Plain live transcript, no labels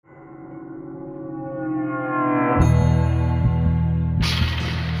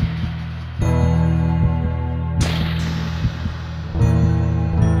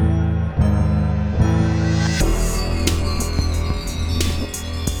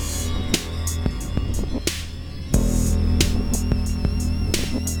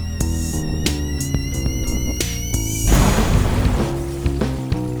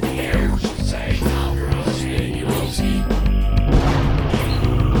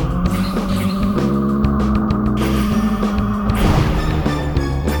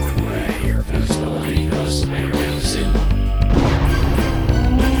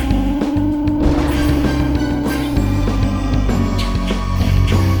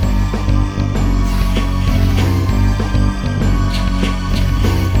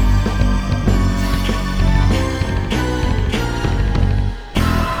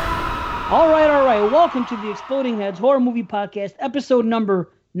welcome to the Exploding Heads Horror Movie Podcast, episode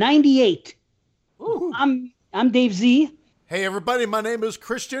number 98. Ooh. I'm Dave Z. Hey everybody, my name is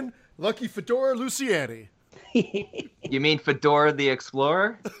Christian Lucky Fedora Luciani. You mean Fedora the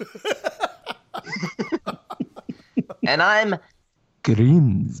Explorer? And I'm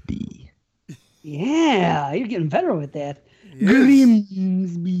Grimsby. Yeah, you're getting better with that. Yes.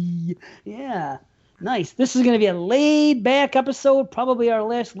 Grimsby. Yeah, nice. This is going to be a laid-back episode, probably our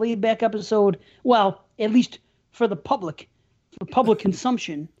last laid-back episode, well, at least for the public, for public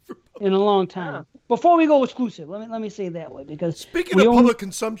consumption in a long time. Yeah. Before we go exclusive, let me say it that way, because Speaking of public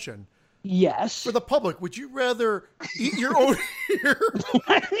consumption, yes. for the public, would you rather eat your own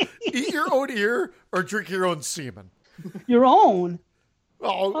ear, or drink your own semen? Your own?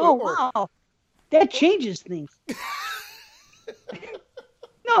 Oh, Wow. That changes things.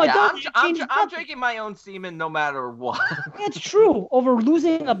 No, it Yeah, doesn't. It I'm changes nothing. drinking my own semen no matter what. That's true. Over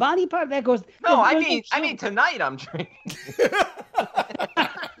losing a body part, that goes. No, I there's mean tonight I'm drinking.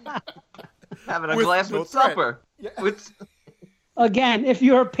 Having a With glass no with threat. supper. Yeah. With Again, if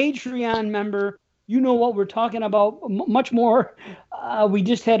you're a Patreon member, you know what we're talking about much more. We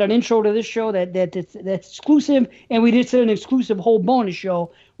just had an intro to this show that's exclusive, and we just did an exclusive whole bonus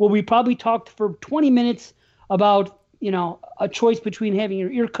show where we probably talked for 20 minutes about, a choice between having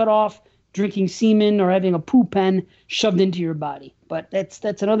your ear cut off, drinking semen, or having a poo pen shoved into your body. But that's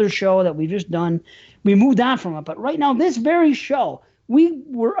another show that we've just done. We moved on from it. But right now, this very show, we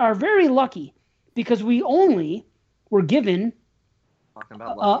are very lucky because we only were given talking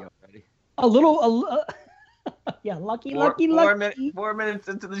about Lucky already. a little, yeah, lucky. 4 minutes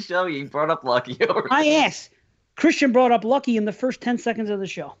into the show, you brought up Lucky already. I asked. Christian brought up Lucky in the first 10 seconds of the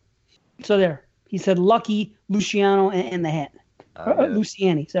show. So there. He said Lucky, Luciano, and the hat.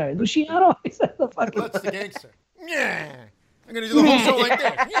 Luciani, sorry. Luciano? He said the fucking That's the gangster. Yeah. I'm going to do the whole show like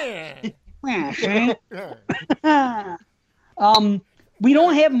that. Yeah. Yeah. We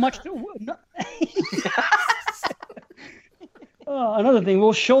don't have much another thing,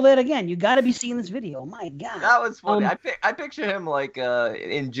 we'll show that again. You got to be seeing this video. My God. That was funny. I picture him like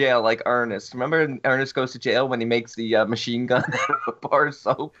in jail, like Ernest. Remember in Ernest Goes to Jail when he makes the machine gun out of a bar of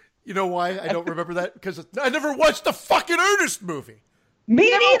soap? You know why I don't remember that? Because I never watched the fucking Ernest movie. Me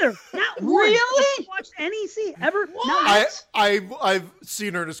neither. Not one. Really? Watched any scene ever? What? I've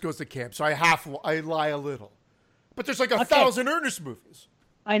seen Ernest Goes to Camp, so I lie a little. But there's like 1,000 Ernest movies.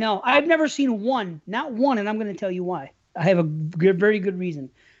 I know. I've never seen one. Not one, and I'm going to tell you why. I have a very good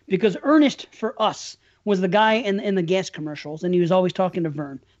reason. Because Ernest, for us, was the guy in the gas commercials, and he was always talking to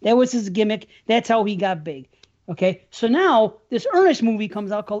Vern. That was his gimmick. That's how he got big. Okay? So now, this Ernest movie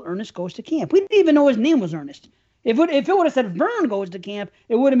comes out called Ernest Goes to Camp. We didn't even know his name was Ernest. If it would have said Vern Goes to Camp,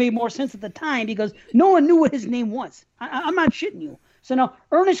 it would have made more sense at the time because no one knew what his name was. I'm not shitting you. So now,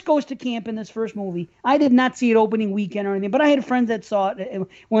 Ernest Goes to Camp in this first movie. I did not see it opening weekend or anything, but I had friends that saw it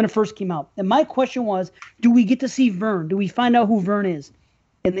when it first came out. And my question was, do we get to see Vern? Do we find out who Vern is?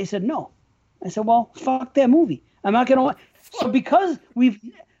 And they said no. I said, well, fuck that movie. I'm not going to. So because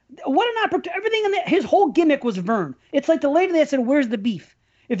what an opportunity. Everything in his whole gimmick was Vern. It's like the lady that said, where's the beef?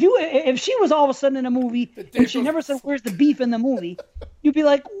 If she was all of a sudden in a movie and she never said where's the beef in the movie, you'd be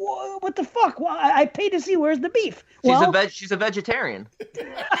like, what the fuck? Well, I paid to see where's the beef. She's a vegetarian.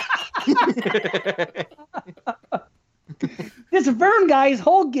 This Vern guy's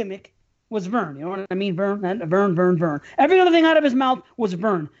whole gimmick was Vern. You know what I mean? Vern. Every other thing out of his mouth was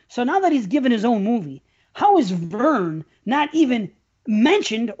Vern. So now that he's given his own movie, how is Vern not even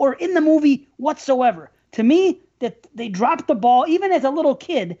mentioned or in the movie whatsoever? To me, that they dropped the ball. Even as a little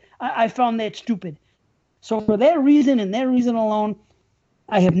kid, I found that stupid. So for that reason and that reason alone,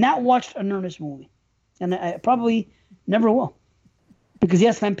 I have not watched an Ernest movie. And I probably never will. Because,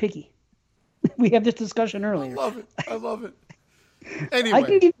 yes, I'm picky. We had this discussion earlier. I love it. Anyway, I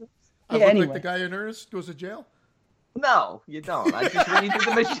look like the guy in Ernest Goes to Jail? No, you don't. I just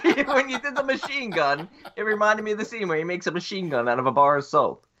when you did the machine gun, it reminded me of the scene where he makes a machine gun out of a bar of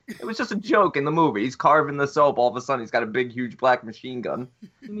soap. It was just a joke in the movie. He's carving the soap. All of a sudden, he's got a big, huge black machine gun.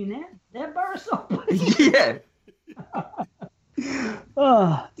 You mean that bar of soap? Yeah.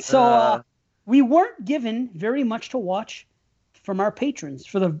 We weren't given very much to watch from our patrons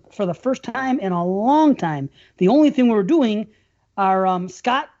for the first time in a long time. The only thing we were doing, our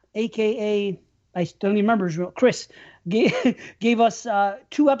Scott, a.k.a. I don't even remember his real Chris, gave us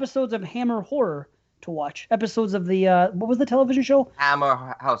 2 episodes of Hammer Horror to watch. Episodes of the, what was the television show?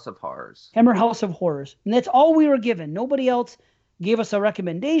 Hammer House of Horrors. Hammer House of Horrors. And that's all we were given. Nobody else gave us a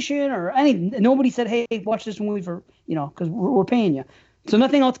recommendation or anything. Nobody said, hey, watch this movie for, because we're paying you. So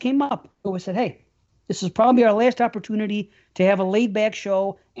nothing else came up. We said, hey, This is probably our last opportunity to have a laid-back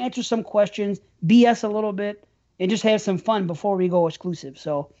show, answer some questions, BS a little bit, and just have some fun before we go exclusive.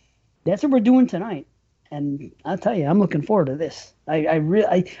 So that's what we're doing tonight. And I'll tell you, I'm looking forward to this. I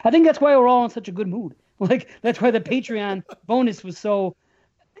think that's why we're all in such a good mood. Like, that's why the Patreon bonus was so,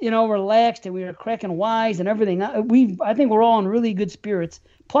 relaxed, and we were cracking wise and everything. I think we're all in really good spirits.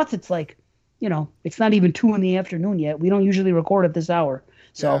 Plus, it's like, it's not even 2 p.m. yet. We don't usually record at this hour.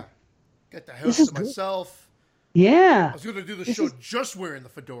 So yeah. Get the house to myself. Yeah. I was going to do the show just wearing the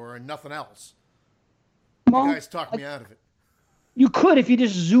fedora and nothing else. Well, you guys talked me out of it. You could if you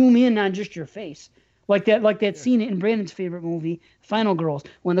just zoom in on just your face. Like that scene in Brandon's favorite movie, Final Girls,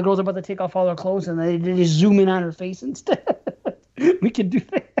 when the girl's about to take off all her clothes and they just zoom in on her face instead. We could do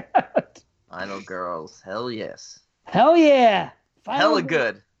that. Final Girls. Hell yes. Hell yeah. Hella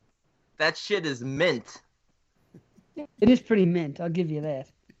good. That shit is mint. It is pretty mint. I'll give you that.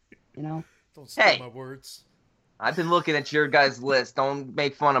 Don't steal my words. I've been looking at your guys' list. Don't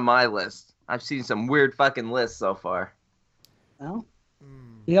make fun of my list. I've seen some weird fucking lists so far. Well,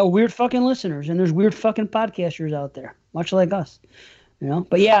 you got weird fucking listeners, and there's weird fucking podcasters out there, much like us.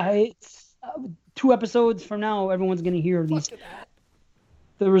 But yeah, it's 2 episodes from now, everyone's gonna hear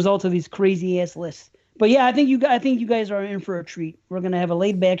the results of these crazy ass lists. But yeah, I think you guys are in for a treat. We're gonna have a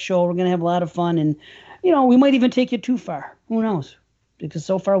laid back show. We're gonna have a lot of fun, and we might even take it too far. Who knows? Because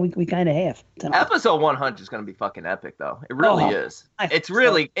so far we kind of have. Episode 100 is going to be fucking epic, though. It really is. I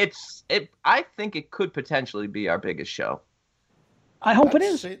think it could potentially be our biggest show. I hope it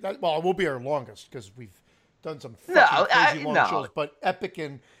is. It will be our longest because we've done some crazy long shows. But epic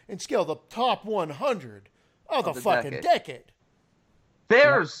in scale, the top 100 of the fucking decade.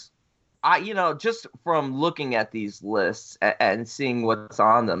 There's, just from looking at these lists and seeing what's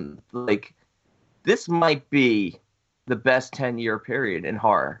on them, like, this might be the best 10-year period in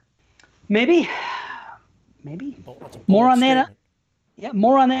horror. Maybe. More on that. Yeah,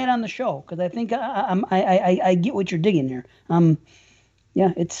 more on that on the show, because I think I get what you're digging here.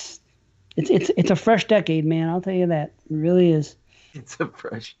 Yeah, it's a fresh decade, man. I'll tell you that. It really is. It's a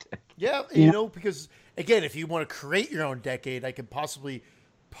fresh decade. Yeah, because again, if you want to create your own decade, I could possibly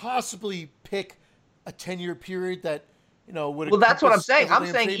pick a 10-year period that. Well, that's what I'm saying. I'm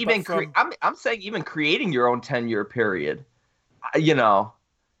saying even creating your own 10-year period,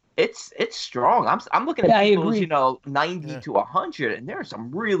 it's strong. I'm looking at people's 90 to 100, and there are some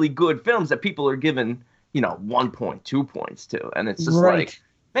really good films that people are giving 1 point, 2 points to, and it's just like,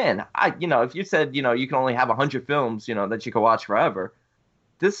 man, if you said you can only have 100 films that you can watch forever,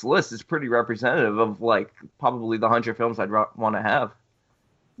 this list is pretty representative of like probably the 100 films I'd want to have.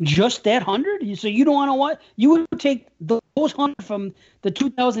 Just that 100? So you don't want to watch? You would take those 100 from the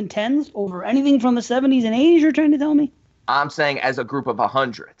 2010s over anything from the 70s and 80s? You're trying to tell me? I'm saying as a group of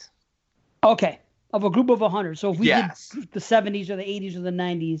 100. Okay, of a group of 100. So if we did the 70s or the 80s or the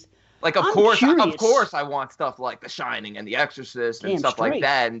 90s, like of course, I want stuff like The Shining and The Exorcist and stuff like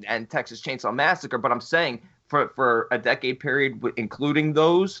that, and Texas Chainsaw Massacre. But I'm saying for a decade period, including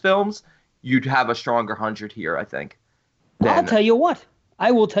those films, you'd have a stronger 100 here, I think. I'll tell you what. I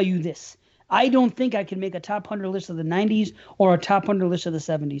will tell you this. I don't think I can make a top 100 list of the 90s or a top 100 list of the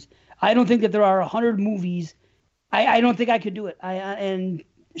 70s. I don't think that there are 100 movies. I don't think I could do it. And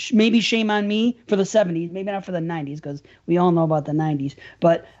maybe shame on me for the 70s, maybe not for the 90s, because we all know about the 90s.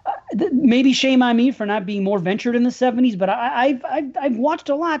 But maybe shame on me for not being more ventured in the 70s. But I've watched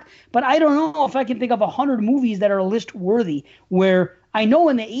a lot. But I don't know if I can think of 100 movies that are list worthy. Where I know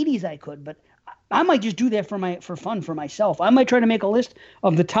in the 80s I could, but I might just do that for fun for myself. I might try to make a list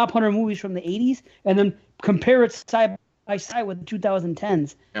of the top 100 movies from the 80s and then compare it side by side with the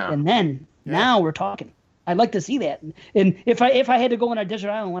 2010s. Yeah. And then now we're talking. I'd like to see that. And if I had to go on a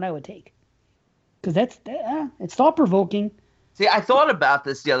desert island, what I would take. Because it's thought provoking. See, I thought about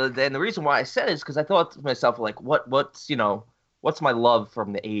this the other day, and the reason why I said it is because I thought to myself, like, what's my love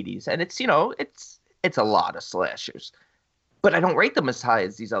from the 80s? And it's a lot of slashers. But I don't rate them as high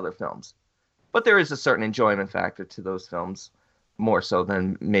as these other films. But there is a certain enjoyment factor to those films, more so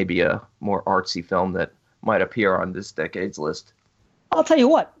than maybe a more artsy film that might appear on this decade's list. I'll tell you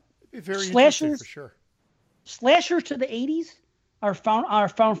what. Slashers for sure. Slashers to the 80s are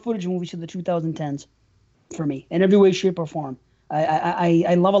found footage movies to the 2010s for me in every way, shape, or form.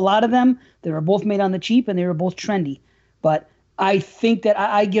 I love a lot of them. They were both made on the cheap and they were both trendy. But I think that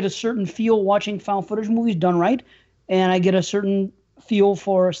I get a certain feel watching found footage movies done right, and I get a certain feel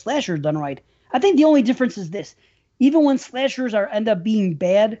for slashers done right. I think the only difference is this. Even when slashers end up being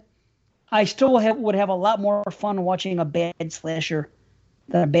bad, I still would have a lot more fun watching a bad slasher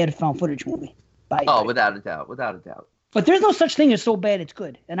than a bad found footage movie. Without a doubt. But there's no such thing as so bad it's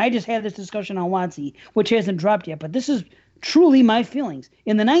good. And I just had this discussion on WotC, which hasn't dropped yet. But this is truly my feelings.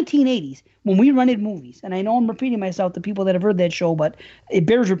 In the 1980s, when we rented movies, and I know I'm repeating myself to people that have heard that show, but it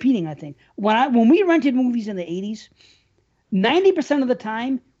bears repeating, I think. When we rented movies in the 80s, 90% of the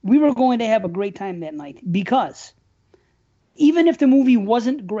time, we were going to have a great time that night. Because even if the movie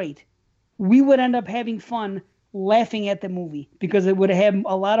wasn't great, we would end up having fun laughing at the movie because it would have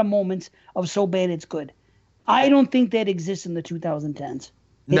a lot of moments of so bad it's good. I don't think that exists in the 2010s.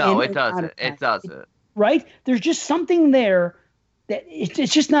 No, it doesn't. It doesn't. Right? There's just something there that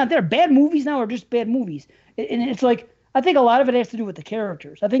it's just not there. Bad movies now are just bad movies. And it's like, I think a lot of it has to do with the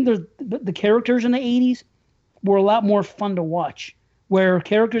characters. I think the characters in the 80s were a lot more fun to watch, where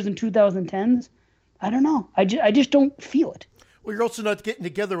characters in 2010s, I don't know. I just don't feel it. Well, you're also not getting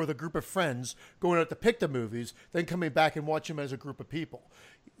together with a group of friends, going out to pick the movies, then coming back and watch them as a group of people.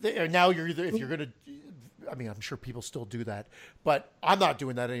 Now you're either, if you're going to, I mean, I'm sure people still do that, but I'm not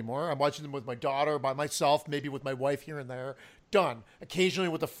doing that anymore. I'm watching them with my daughter, by myself, maybe with my wife here and there. Done. Occasionally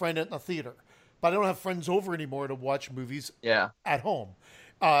with a friend at the theater. But I don't have friends over anymore to watch movies at home.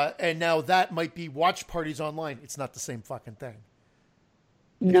 And now that might be watch parties online. It's not the same fucking thing.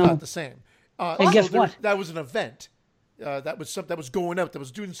 It's not the same. And guess what? That was an event. That was something that was going out, that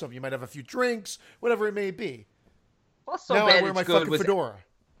was doing something. You might have a few drinks, whatever it may be. Well, so now bad I wear my fucking fedora.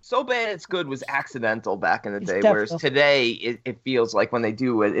 So bad it's good was accidental back in the day, whereas today it feels like when they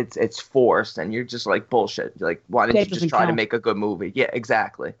do it, it's forced, and you're just like, bullshit. Like, why didn't you just try to make a good movie? Yeah,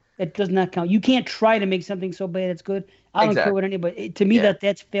 exactly. It does not count. You can't try to make something so bad it's good. I don't care what anybody. To me,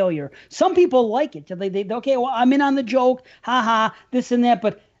 that's failure. Some people like it. They okay, well, I'm in on the joke, haha, this and that,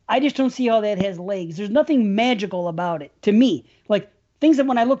 but I just don't see how that has legs. There's nothing magical about it to me. Like, things that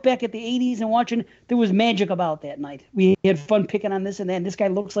when I look back at the 80s and watching, there was magic about that night. We had fun picking on this and that. And this guy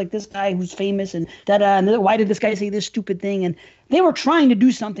looks like this guy who's famous and da-da. And why did this guy say this stupid thing? And they were trying to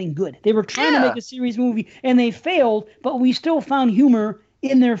do something good. They were trying to make a serious movie, and they failed, but we still found humor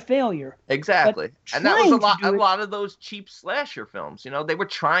in their failure. Exactly. And that was a lot of those cheap slasher films. You know, they were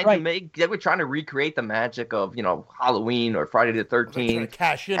trying to recreate the magic of, you know, Halloween or Friday the 13th. Trying to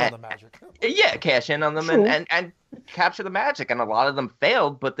cash in on the magic. Yeah, cash in on them and capture the magic. And a lot of them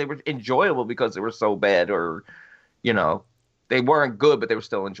failed, but they were enjoyable because they were so bad, or, you know, they weren't good, but they were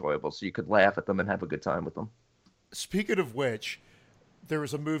still enjoyable. So you could laugh at them and have a good time with them. Speaking of which, there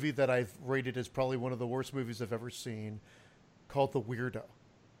was a movie that I've rated as probably one of the worst movies I've ever seen, called The Weirdo.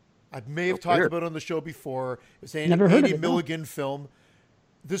 I may have talked about it on the show before. It was an Andy Milligan film.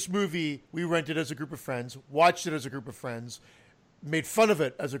 This movie we rented as a group of friends, watched it as a group of friends, made fun of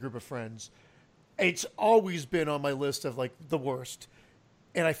it as a group of friends. It's always been on my list of like the worst.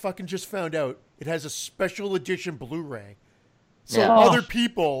 And I fucking just found out it has a special edition Blu-ray. So other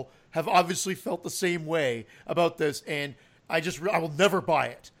people have obviously felt the same way about this, and I will never buy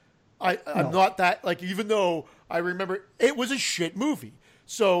it. I'm not that, like, even though I remember it was a shit movie.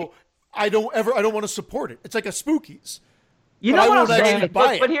 So I don't want to support it. It's like a Spookies. You know what I'm saying?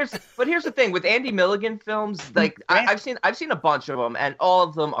 But here's the thing with Andy Milligan films. Like, I've seen a bunch of them, and all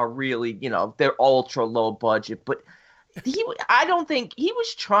of them are really, you know, they're ultra low budget. But I don't think he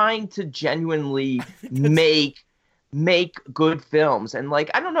was trying to genuinely make good films. And like,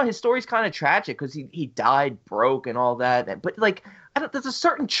 I don't know, his story's kind of tragic because he died broke and all that. But like, there's a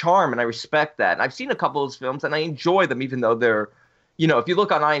certain charm, and I respect that. And I've seen a couple of his films, and I enjoy them, even though they're, you know, if you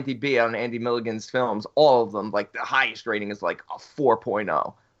look on IMDb on Andy Milligan's films, all of them, like, the highest rating is like a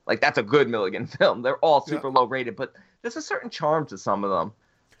 4.0. Like, that's a good Milligan film. They're all super low rated, but there's a certain charm to some of them.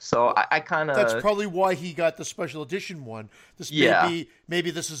 So I kind of... That's probably why he got the special edition one.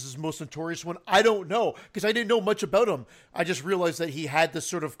 Maybe this is his most notorious one. I don't know, because I didn't know much about him. I just realized that he had this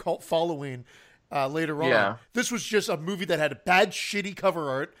sort of cult following later on. Yeah. This was just a movie that had a bad, shitty cover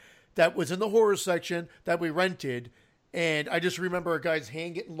art that was in the horror section that we rented. And I just remember a guy's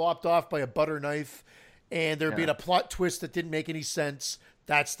hand getting lopped off by a butter knife, and there being a plot twist that didn't make any sense.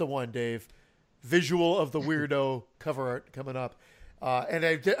 That's the one, Dave. Visual of the Weirdo cover art coming up. And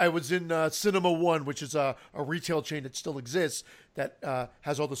I was in Cinema One, which is a retail chain that still exists, that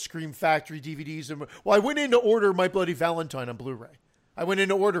has all the Scream Factory DVDs. I went in to order My Bloody Valentine on Blu-ray. I went in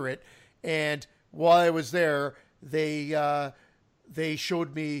to order it, and while I was there, they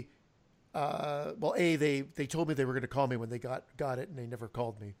showed me... they told me they were going to call me when they got it, and they never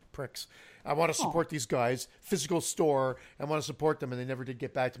called me, pricks. I want to support these guys, physical store. I want to support them, and they never did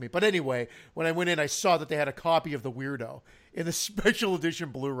get back to me. But anyway, when I went in, I saw that they had a copy of The Weirdo in the special edition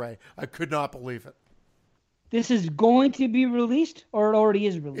Blu-ray. I could not believe it. This is going to be released, or it already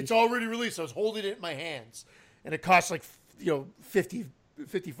is released? It's already released. I was holding it in my hands, and it costs like, $50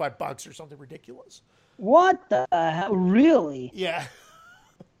 $55 or something ridiculous. What the hell? Really? Yeah.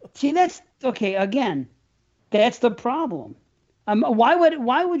 See, that's okay. Again, that's the problem.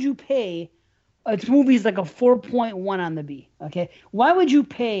 Why would you pay? It's movies like a 4.1 on the B. Okay, why would you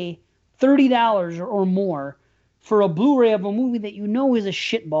pay $30 or more for a Blu-ray of a movie that you know is a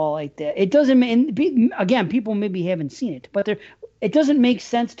shitball like that? It doesn't. Again, people maybe haven't seen it, but it doesn't make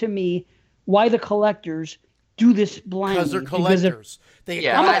sense to me why the collectors do this blindly. Because they're collectors. They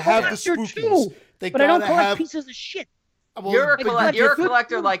gotta have the spookies. Too, but I don't collect pieces of shit. Well, you're a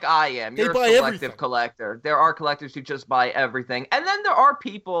collector like I am. You're a selective collector. There are collectors who just buy everything. And then there are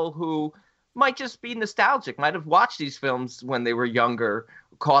people who might just be nostalgic, might have watched these films when they were younger,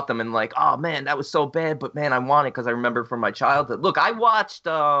 caught them and like, oh, man, that was so bad, but, man, I want it because I remember from my childhood. Look, I watched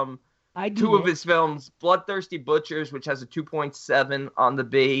two of his films, Bloodthirsty Butchers, which has a 2.7 on the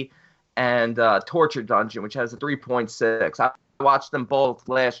B, and Torture Dungeon, which has a 3.6. I watched them both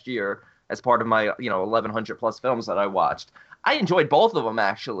last year as part of my 1,100 plus films that I watched. I enjoyed both of them,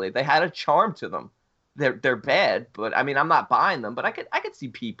 actually. They had a charm to them. They're bad, but I mean, I'm not buying them, but I could see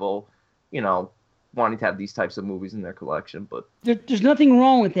people, wanting to have these types of movies in their collection. But there's nothing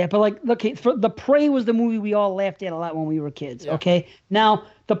wrong with that. But like, okay, The Prey was the movie we all laughed at a lot when we were kids. Yeah. Okay, now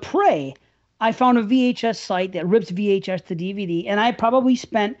The Prey, I found a VHS site that rips VHS to DVD, and I probably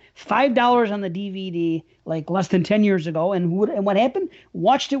spent $5 on the DVD like less than 10 years ago. And what happened?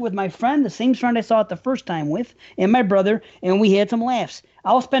 Watched it with my friend, the same friend I saw it the first time with, and my brother, and we had some laughs.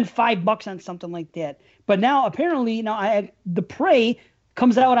 I'll spend $5 on something like that. But now apparently, The Prey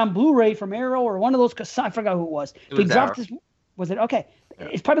comes out on Blu-ray from Arrow or one of those. I forgot who it was. They dropped this. Was it okay? Yeah.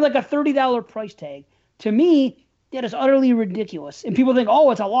 It's probably like a $30 price tag. To me, that is utterly ridiculous. And people think, oh,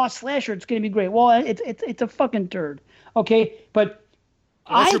 it's a lost slasher. It's going to be great. Well, it's a fucking turd. Okay, but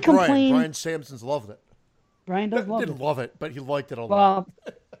I complain. Brian Samson's loved it. Brian does love it. Didn't love it, but he liked it a lot. Well,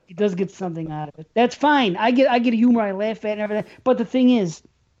 he does get something out of it. That's fine. I get humor. I laugh at and everything. But the thing is,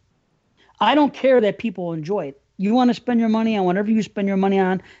 I don't care that people enjoy it. You want to spend your money on whatever you spend your money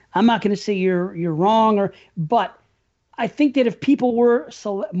on. I'm not going to say you're wrong, but I think that if people were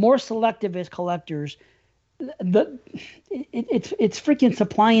more selective as collectors, it's freaking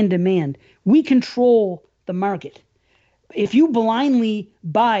supply and demand. We control the market. If you blindly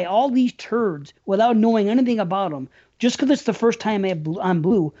buy all these turds without knowing anything about them, just because it's the first time on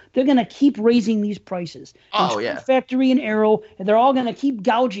Blue, they're going to keep raising these prices. Oh, yeah. Factory and Arrow, and they're all going to keep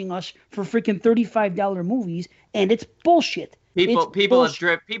gouging us for freaking $35 movies, and it's bullshit. People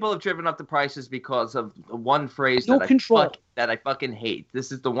have driven up the prices because of one phrase that I fucking hate.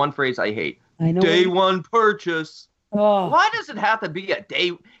 This is the one phrase I hate. I know. Day one purchase. Oh. Why does it have to be a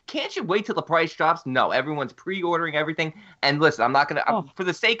day? Can't you wait till the price drops? No, everyone's pre-ordering everything. And listen, I'm not going to, for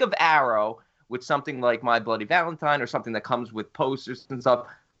the sake of Arrow, with something like My Bloody Valentine or something that comes with posters and stuff,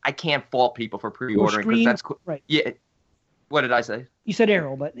 I can't fault people for pre-ordering because that's cool. Right. Yeah. What did I say? You said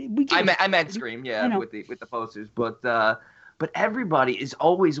Arrow, but I meant Scream. Yeah, with the posters, but everybody is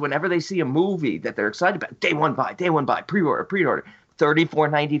always, whenever they see a movie that they're excited about, day one buy, pre-order,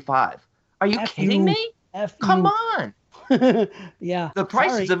 $34.95. Are you kidding me? Come on. Yeah. The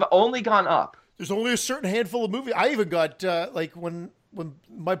prices have only gone up. There's only a certain handful of movies. I even got when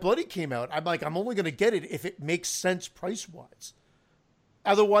My Bloody came out, I'm like, I'm only going to get it if it makes sense price-wise.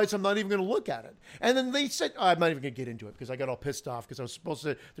 Otherwise, I'm not even going to look at it. And then they said, I'm not even going to get into it because I got all pissed off because there's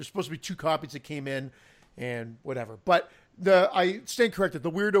supposed to be 2 copies that came in and whatever. But I stand corrected.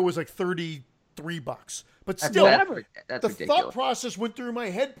 The Weirdo was like $33. But still, that's the ridiculous. Thought process went through my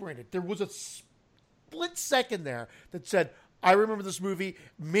head, Brandon. There was a split second there that said, I remember this movie.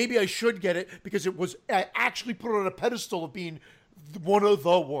 Maybe I should get it because it was actually put on a pedestal of being one of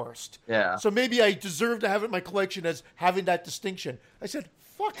the worst. Yeah. So maybe I deserve to have it in my collection as having that distinction. I said,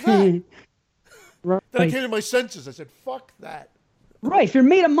 fuck that. Right. Then I came to my senses. I said, fuck that. Right. If you're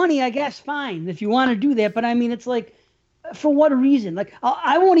made of money, I guess fine if you want to do that. But I mean, it's like, for what reason? Like,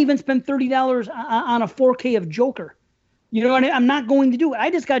 I won't even spend $30 on a 4K of Joker. You know what I mean? I'm not going to do it.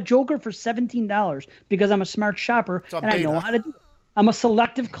 I just got Joker for $17 because I'm a smart shopper and I know how to do it. I'm a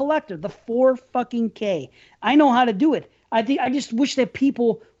selective collector. The 4K. I know how to do it. I just wish that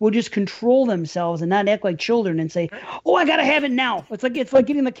people would just control themselves and not act like children and say, "Oh, I gotta have it now." It's like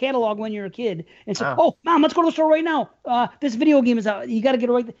getting the catalog when you're a kid and say, "Oh, Mom, let's go to the store right now. This video game is out. You got to get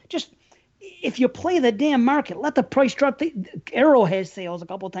it right." Just if you play the damn market, let the price drop. Arrow has sales a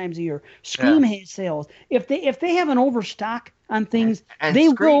couple times a year. Scream has sales. If they have an overstock on things, and they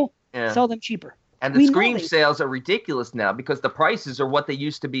Scream, will sell them cheaper. And the Scream sales are ridiculous now because the prices are what they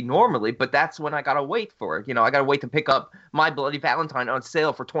used to be normally, but that's when I got to wait for it. I got to wait to pick up My Bloody Valentine on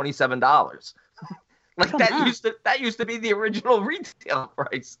sale for $27. Like Come that on. used to be the original retail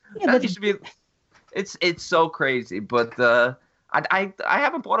price. Yeah, That used to be. It's so crazy, but I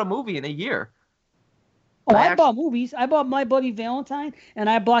haven't bought a movie in a year. Oh, I bought movies. I bought My Bloody Valentine, and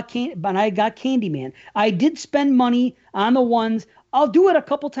I got Candyman. I did spend money on the ones. I'll do it a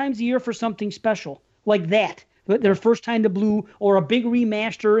couple times a year for something special like that. Their first time to blue or a big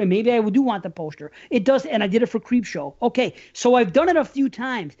remaster, and maybe I do want the poster. It does, and I did it for Creepshow. Okay, so I've done it a few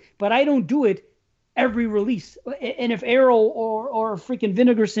times, but I don't do it every release. And if Arrow or freaking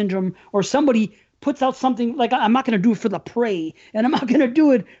Vinegar Syndrome or somebody puts out something like, I'm not going to do it for The Prey, and I'm not going to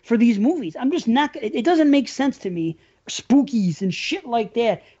do it for these movies. I'm just not. It doesn't make sense to me. Spookies and shit like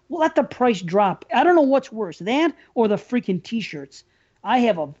that. Let the price drop. I don't know what's worse, that or the freaking T-shirts. I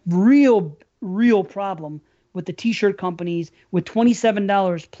have a real problem with the T-shirt companies with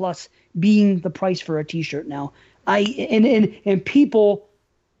 $27 plus being the price for a T-shirt now. And people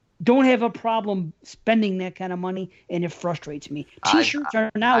don't have a problem spending that kind of money, and it frustrates me. T-shirts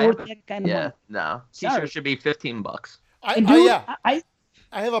are not worth that kind of money. Yeah, no. T-shirts should be $15. I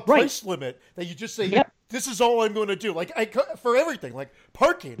have a price limit that you just say, Yep. This is all I'm going to do. Like for everything, like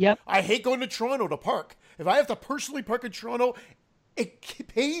parking. Yep. I hate going to Toronto to park. If I have to personally park in Toronto, it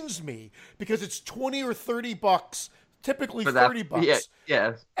pains me because it's $20 or $30. Typically $30.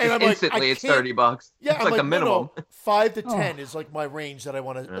 Yeah. And I'm instantly like, it's $30. Yeah, it's I'm like the minimum. No, 5 to 10 is like my range that I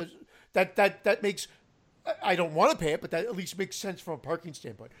want to. That makes. I don't want to pay it, but that at least makes sense from a parking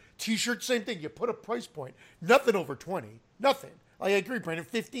standpoint. T-shirt, same thing. You put a price point, nothing over 20, nothing. I agree, Brandon.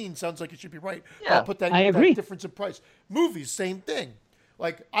 15 sounds like it should be right. Yeah, I'll put that difference in price. Movies, same thing.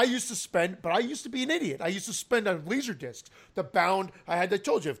 Like I used to spend, but I used to be an idiot. I used to spend on Laserdiscs. The Bound, I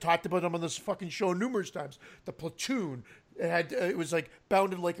told you, I've talked about them on this fucking show numerous times. The Platoon, it was like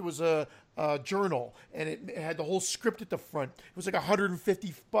bounded like it was a journal, and it had the whole script at the front. It was like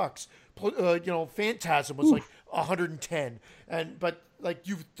 $150. Phantasm was like 110, but like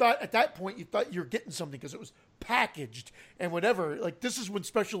you thought at that point, you thought you're getting something because it was packaged and whatever. Like this is when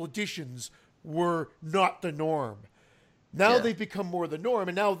special editions were not the norm. Now they've become more the norm,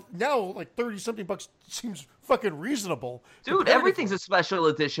 and now like $30-something seems fucking reasonable. Dude, everything's a special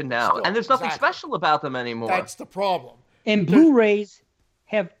edition now, and there's nothing special about them anymore. That's the problem. And Blu-rays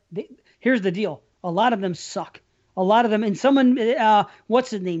here's the deal. A lot of them suck. A lot of them, and someone, what's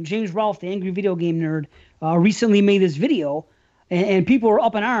his name? James Rolfe, the angry video game nerd, recently made this video, and people were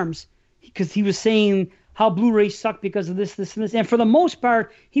up in arms because he was saying how Blu-rays suck because of this, and this. And for the most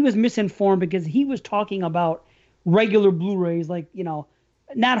part, he was misinformed because he was talking about regular Blu-rays, like,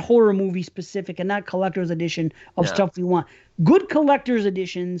 not horror movie specific and not collector's edition of stuff we want. Good collector's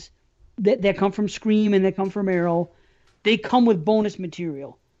editions that come from Scream and that come from Arrow, they come with bonus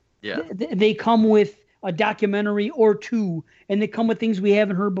material. Yeah. They come with a documentary or two, and they come with things we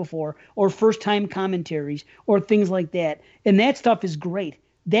haven't heard before, or first-time commentaries, or things like that. And that stuff is great.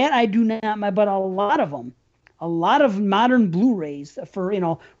 That I do not, but a lot of modern Blu-rays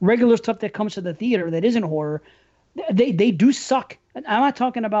for, regular stuff that comes to the theater that isn't horror, they do suck. I'm not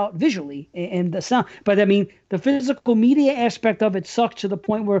talking about visually and the sound, but I mean the physical media aspect of it sucks to the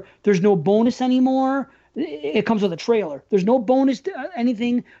point where there's no bonus anymore. It comes with a trailer. There's no bonus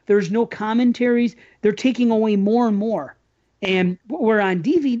anything. There's no commentaries. They're taking away more and more. And where on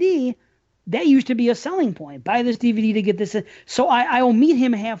DVD, that used to be a selling point. Buy this DVD to get this. So I will meet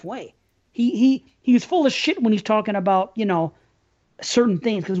him halfway. He was full of shit when he's talking about, certain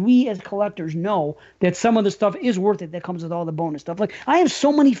things, because we as collectors know that some of the stuff is worth it that comes with all the bonus stuff. Like I have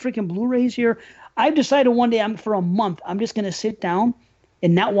so many freaking Blu-rays here. I've decided one day for a month I'm just going to sit down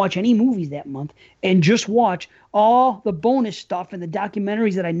and not watch any movies that month and just watch all the bonus stuff and the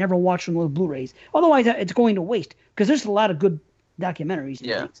documentaries that I never watched on those Blu-rays. Otherwise it's going to waste because there's a lot of good documentaries.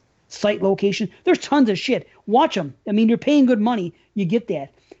 Yeah. Site location. There's tons of shit. Watch them. I mean, you're paying good money. You get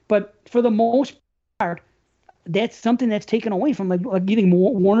that. But for the most part, that's something that's taken away from like you think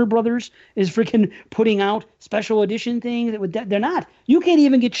Warner Brothers is freaking putting out special edition things. They're not. You can't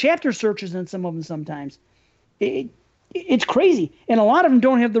even get chapter searches on some of them sometimes. It's crazy, and a lot of them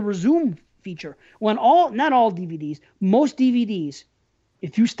don't have the resume feature. Not all DVDs, most DVDs,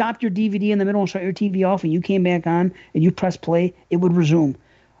 if you stopped your DVD in the middle and shut your TV off and you came back on and you press play, it would resume.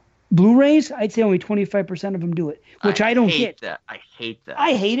 Blu-rays, I'd say only 25% of them do it, which I don't get. I hate that.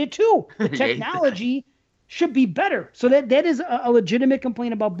 I hate it too. The technology should be better. So that is a legitimate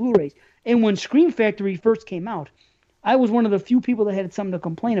complaint about Blu-rays. And when Scream Factory first came out, I was one of the few people that had something to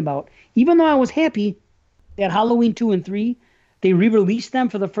complain about. Even though I was happy that Halloween 2 and 3, they re-released them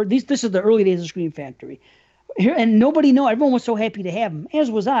for the first. This is the early days of Scream Factory. Here, and nobody knew. Everyone was so happy to have them,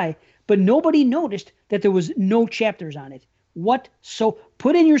 as was I. But nobody noticed that there was no chapters on it. So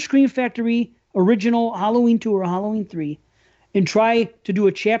put in your Scream Factory original Halloween 2 or Halloween 3 and try to do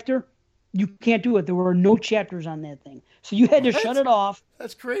a chapter, you can't do it. There were no chapters on that thing. So you had to shut it off.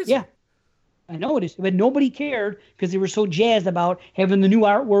 That's crazy. Yeah. I know it is, but nobody cared because they were so jazzed about having the new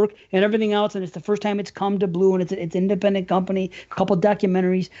artwork and everything else, and it's the first time it's come to Blue, and it's an independent company, a couple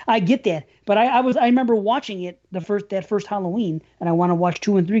documentaries. I get that, but I remember watching it that first Halloween, and I want to watch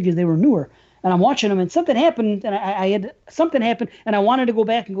 2 and 3 because they were newer, and I'm watching them, and something happened, and I had something happen, and I wanted to go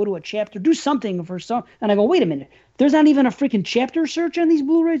back and go to a chapter, do something for some, and I go, wait a minute, there's not even a freaking chapter search on these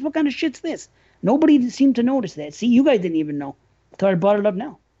Blu-rays. What kind of shit's this? Nobody seemed to notice that. See, you guys didn't even know until I brought it up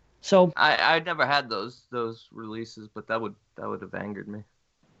now. So I never had those releases, but that would have angered me.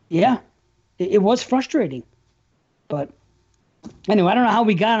 Yeah, it was frustrating, but anyway, I don't know how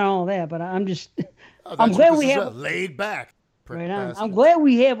we got on all that, but I'm just I'm glad we have laid back. Right on. I'm glad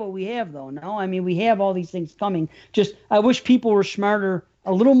we have what we have, though. No, I mean we have all these things coming. Just I wish people were smarter,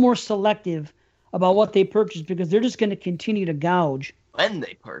 a little more selective about what they purchase because they're just going to continue to gouge when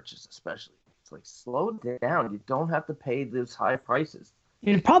they purchase, especially. It's like slow down. You don't have to pay those high prices.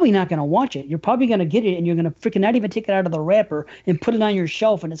 You're probably not going to watch it. You're probably going to get it, and you're going to freaking not even take it out of the wrapper and put it on your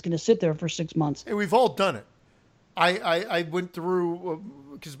shelf, and it's going to sit there for 6 months. Hey, we've all done it. I went through,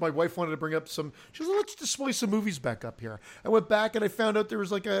 because my wife wanted to bring up some, she was like, let's display some movies back up here. I went back, and I found out there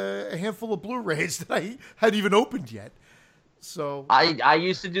was like a handful of Blu-rays that I hadn't even opened yet. So I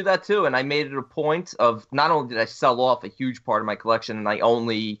used to do that, too, and I made it a point of not only did I sell off a huge part of my collection, and I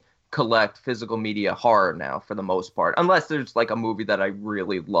only collect physical media horror now for the most part, unless there's like a movie that I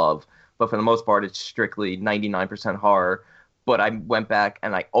really love, but for the most part it's strictly 99% horror. But I went back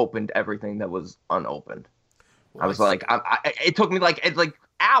and I opened everything that was unopened. Well, I was like it took me like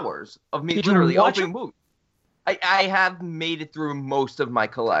hours of me literally opening movies. I have made it through most of my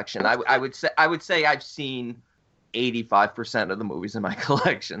collection. I would say I've seen 85% of the movies in my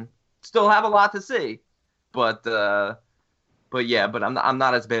collection. Still have a lot to see, but yeah, but I'm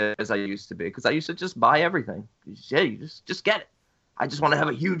not as bad as I used to be because I used to just buy everything. Yeah, you just get it. I just want to have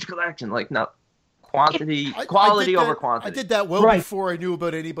a huge collection. Like, no, quality over quantity. I did that before I knew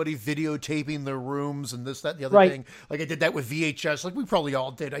about anybody videotaping their rooms and this, that, and the other thing. Like I did that with VHS. Like we probably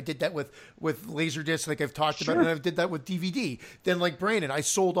all did. I did that with Laserdisc, like I've talked about, and I did that with DVD. Then, like Brandon, I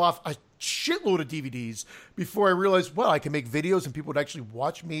sold off a shitload of DVDs before I realized, well, I can make videos and people would actually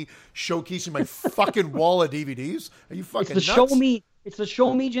watch me showcasing my fucking wall of DVDs. Are you fucking nuts? It's the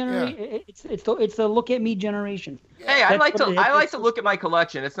show me generation. Yeah. It's the look at me generation. Hey, I like to look at my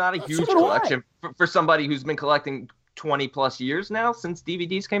collection. It's not a huge collection for somebody who's been collecting 20 plus years now since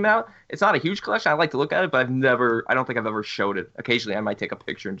DVDs came out. It's not a huge collection. I like to look at it, but I don't think I've ever showed it. Occasionally, I might take a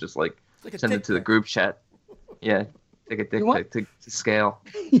picture and just send it to the group chat. Yeah. Take a dick pic to scale.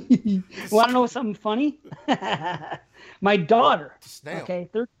 Want to know something funny? My daughter,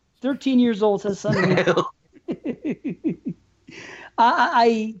 13 years old, says something.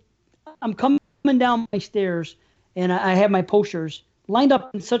 I'm coming down my stairs, and I have my posters lined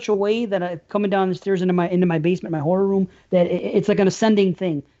up in such a way that I'm coming down the stairs into my basement, my horror room, that it's like an ascending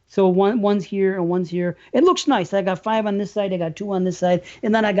thing. So one's here and one's here. It looks nice. I got 5 on this side. I got 2 on this side.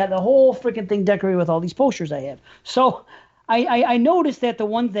 And then I got the whole freaking thing decorated with all these posters I have. So I noticed that the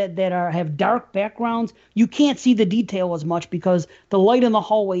ones that have dark backgrounds, you can't see the detail as much because the light in the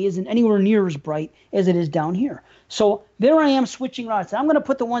hallway isn't anywhere near as bright as it is down here. So there I am switching around. So I'm going to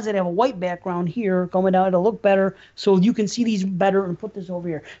put the ones that have a white background here going down. It'll look better so you can see these better and put this over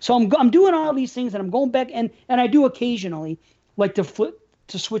here. So I'm doing all these things, and I'm going back, and I do occasionally like to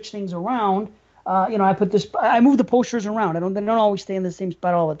switch things around. I move the posters around. They don't always stay in the same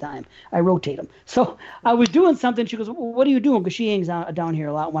spot all the time. I rotate them. So I was doing something. She goes, well, what are you doing? Because she hangs out down here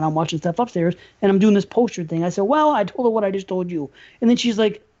a lot when I'm watching stuff upstairs, and I'm doing this poster thing. I said, well, I told her what I just told you. And then she's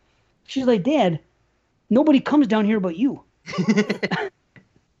like, Dad, nobody comes down here but you.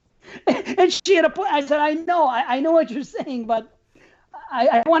 And she had a point. I said, I know what you're saying, but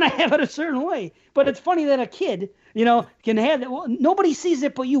I want to have it a certain way. But it's funny that a kid, can have that. Well, nobody sees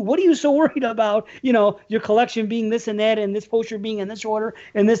it but you. What are you so worried about? Your collection being this and that, and this poster being in this order,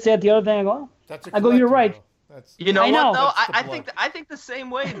 and this, that, the other thing. I go, you're right. You know what though? I think the same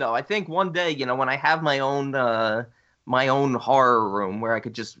way though. I think one day, when I have my own horror room where I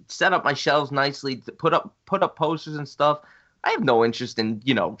could just set up my shelves nicely, to put up posters and stuff. I have no interest in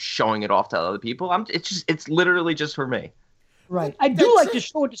showing it off to other people. It's literally just for me. Right. I do like to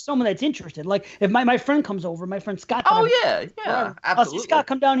show it to someone that's interested. Like if my friend comes over, my friend Scott. Yeah, absolutely. See Scott,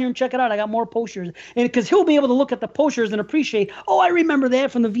 come down here and check it out. I got more posters, and because he'll be able to look at the posters and appreciate. Oh, I remember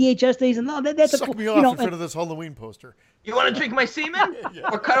that from the VHS days, and that's suck me off in front of this Halloween poster. You want to drink my semen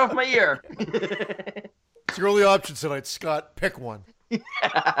or cut off my ear? It's your only option tonight, Scott. Pick one.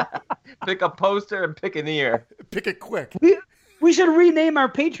 Pick a poster and pick an ear. Pick it quick. We should rename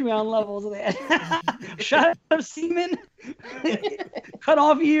our Patreon levels of that. Shot of semen, cut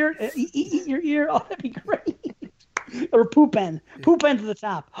off ear, eat your ear. Oh, that'd be great. Or poop end. Poop end to the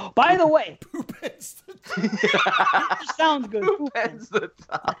top. By the way, Poop ends the top. Sounds good. Poop end's the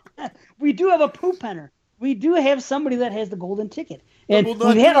top. We do have a poop penner. We do have somebody that has the golden ticket. And And will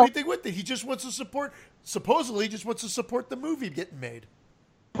not we've do had anything with it. He just wants to support. Supposedly, he just wants to support the movie getting made.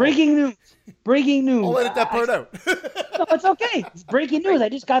 breaking news. Breaking news. I'll edit that part out. No, it's okay. It's breaking news. I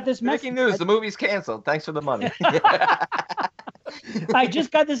just got this message. Breaking news: the movie's canceled. Thanks for the money. I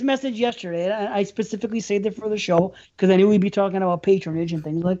just got this message yesterday. And I specifically saved it for the show because I knew we'd be talking about patronage and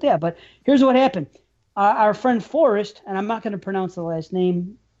things like that. But here's what happened. Our friend Forrest, and I'm not going to pronounce the last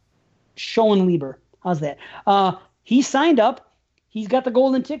name, Schoenlieber. How's that? He signed up. He's got the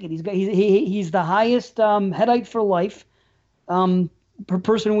golden ticket. He's the highest headite for life per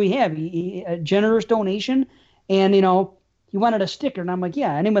person we have. A generous donation, and he wanted a sticker, and I'm like,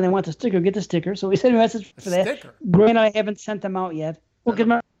 yeah, anyone that wants a sticker, get the sticker. So he sent me a message for that. Sticker? Grant, I haven't sent them out yet. We'll get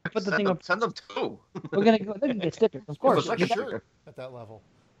them. Put the thing up. Send them too. We're gonna go. They can get stickers, of course. Like a shirt at that level.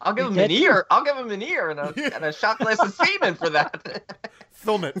 I'll give him an ear. I'll give him an ear and a shot glass of semen for that.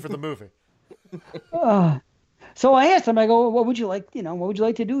 Film it for the movie. So I asked him. I go, "What would you like? What would you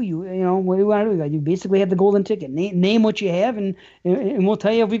like to do? What do you want to do? You basically have the golden ticket. Name what you have, and we'll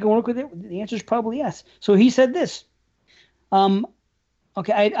tell you if we can work with it." The answer is probably yes. So he said this.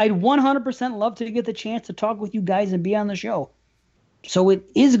 Okay, I'd 100% love to get the chance to talk with you guys and be on the show. So it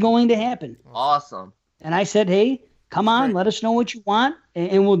is going to happen. Awesome. And I said, hey, come on, Great. let us know what you want,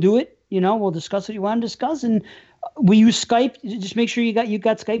 and we'll do it. We'll discuss what you want to discuss. And we use Skype. Just make sure you got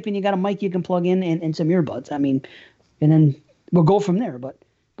Skype and you got a mic you can plug in and some earbuds. I mean, and then we'll go from there. But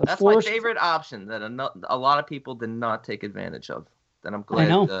that's Forrest, my favorite option that a lot of people did not take advantage of. That I'm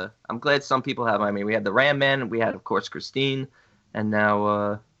glad. I'm glad some people have. I mean, we had the Ram Man, we had, of course, Christine, and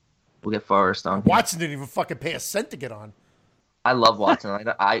now we'll get Forrest on. Watson didn't even fucking pay a cent to get on. I love Watson.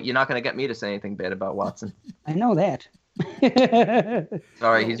 You're not going to get me to say anything bad about Watson. I know that.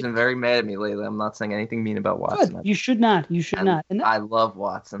 Sorry, he's been very mad at me lately. I'm not saying anything mean about Watson. Good. You should not. You should not. And I love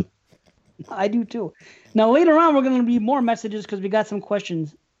Watson. I do too. Now later on, we're going to read more messages because we got some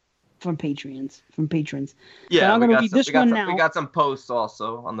questions from patrons. Yeah, so I'm going to read this one now. We got some posts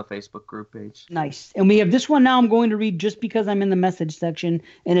also on the Facebook group page. Nice. And we have this one now I'm going to read just because I'm in the message section,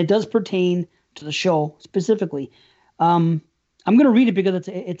 and it does pertain to the show specifically. I'm going to read it because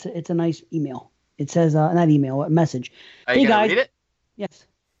it's a nice email. It says, not email, a message. Are you going to read it? Yes.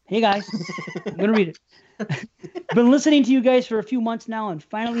 Hey, guys. I'm going to read it. Been listening to you guys for a few months now and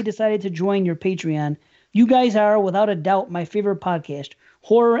finally decided to join your Patreon. You guys are, without a doubt, my favorite podcast,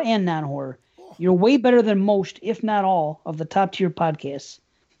 horror and non-horror. You're way better than most, if not all, of the top-tier podcasts.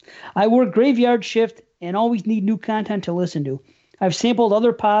 I work graveyard shift and always need new content to listen to. I've sampled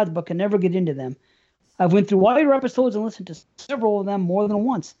other pods but can never get into them. I've went through all your episodes and listened to several of them more than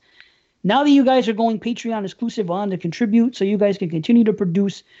once. Now that you guys are going Patreon exclusive on to contribute so you guys can continue to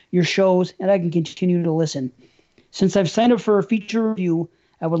produce your shows and I can continue to listen. Since I've signed up for a feature review,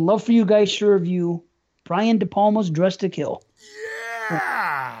 I would love for you guys to review Brian De Palma's Dressed to Kill.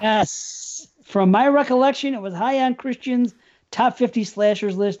 Yeah! Yes. From my recollection, it was high on Christian's top 50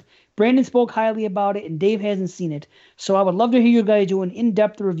 slashers list. Brandon spoke highly about it and Dave hasn't seen it. So I would love to hear you guys do an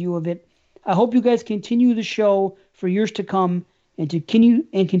in-depth review of it. I hope you guys continue the show for years to come and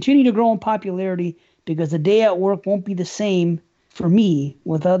continue to grow in popularity because the day at work won't be the same for me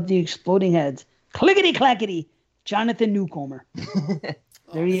without the exploding heads. Clickety clackety, Jonathan Newcomer.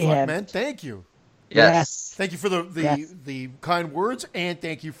 There you have man. it. Thank you. Yes. Thank you for the kind words and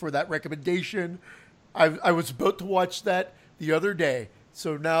thank you for that recommendation. I was about to watch that the other day,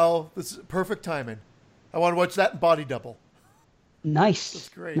 so now this is perfect timing. I want to watch that in Body Double. Nice. That's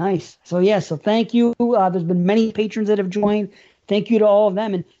great. Nice. So thank you. There's been many patrons that have joined. Thank you to all of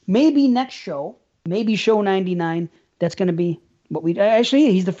them. And maybe next show, maybe show 99, that's going to be what we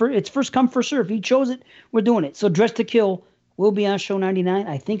actually, he's the first, it's first come, first serve. He chose it. We're doing it. So Dressed to Kill will be on show 99.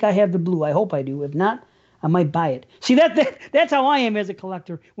 I think I have the blue. I hope I do. If not, I might buy it. See, that's how I am as a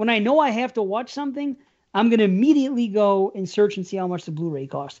collector. When I know I have to watch something, I'm going to immediately go and search and see how much the Blu-ray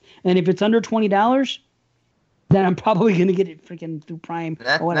costs. And if it's under $20, then I'm probably going to get it freaking through Prime.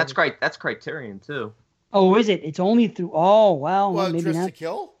 That's Criterion too. Oh, is it? It's only through. Oh, well, maybe Dressed not. to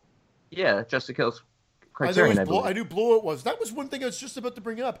Kill? Yeah, Dressed to Kill's Criterion. I knew Blue it was. That was one thing I was just about to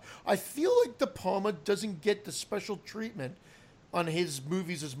bring up. I feel like De Palma doesn't get the special treatment on his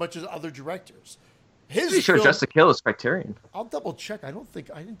movies as much as other directors. Pretty sure Dressed to Kill is Criterion. I'll double check. I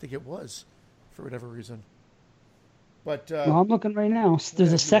didn't think it was, for whatever reason. But well, I'm looking right now.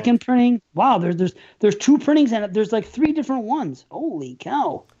 There's a second printing. Wow, there's 2 printings and there's like 3 different ones. Holy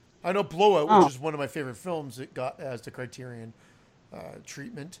cow! I know Blowout, which is one of my favorite films. It got as the Criterion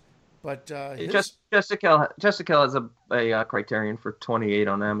treatment, but Jessica has a Criterion for $28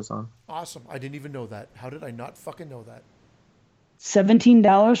 on Amazon. Awesome! I didn't even know that. How did I not fucking know that?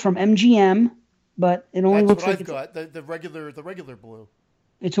 $17 from MGM, but it only looks like I've got the regular blue.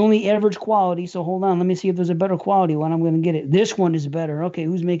 It's only average quality, so hold on. Let me see if there's a better quality one. I'm going to get it. This one is better. Okay,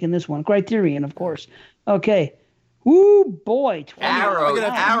 who's making this one? Criterion, of course. Okay. Woo, boy.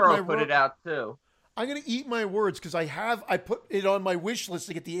 Arrow put it out, too. I'm going to eat my words because I put it on my wish list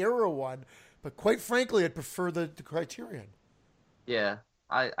to get the Arrow one, but quite frankly, I'd prefer the Criterion. Yeah,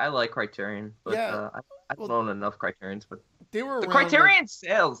 I like Criterion, but I don't own enough Criterions. But they were the Criterion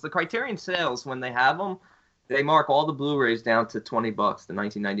sales, when they have them, they mark all the Blu-rays down to $20 to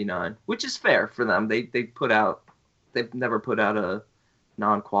 $19.99, which is fair for them. They've never put out a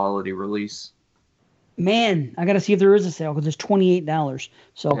non-quality release. Man, I got to see if there is a sale because it's $28.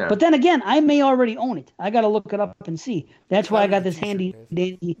 So, But then again, I may already own it. I got to look it up and see. That's why I got this handy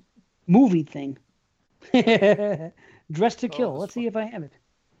dandy movie thing. Dress to Kill. Let's see if I have it.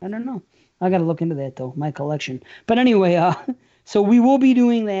 I don't know. I got to look into that though. My collection. But anyway, so we will be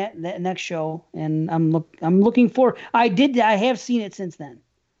doing that next show, and I'm looking for. I have seen it since then,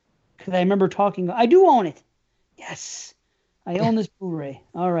 because I remember talking. I do own it. Yes, I own this Blu-ray.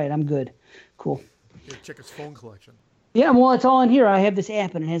 All right, I'm good. Cool. Check his phone collection. Yeah, well, it's all in here. I have this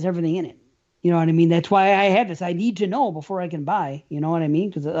app, and it has everything in it. You know what I mean? That's why I have this. I need to know before I can buy. You know what I mean?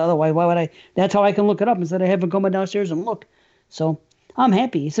 Because otherwise, why would I? That's how I can look it up instead of having to come downstairs and look. So I'm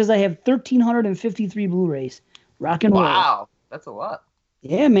happy. It says I have 1,353 Blu-rays. Rock and roll. Wow. That's a lot.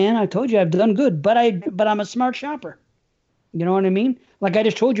 Yeah, man. I told you I've done good, but I'm a smart shopper. You know what I mean? Like I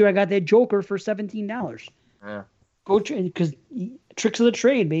just told you, I got that Joker for $17. Yeah. Go because tricks of the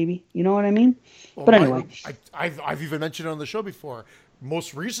trade, baby. You know what I mean? Well, but anyway, I've even mentioned it on the show before.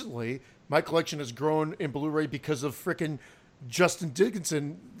 Most recently, my collection has grown in Blu-ray because of frickin' Justin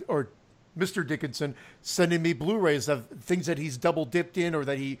Dickinson or Mr. Dickinson sending me Blu-rays of things that he's double dipped in or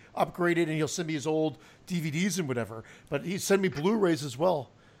that he upgraded, and he'll send me his old DVDs and whatever. But he sent me Blu-rays as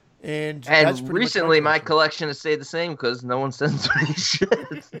well. And that's recently my collection has stayed the same because no one sends me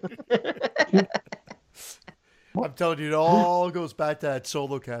shit. I'm telling you, it all goes back to that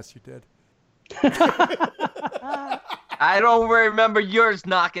solo cast you did. I don't remember yours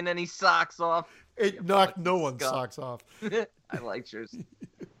knocking any socks off. It knocked no one's socks off. I liked yours.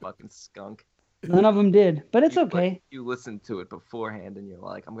 Fucking skunk. None of them did, but it's okay. You listened to it beforehand and you're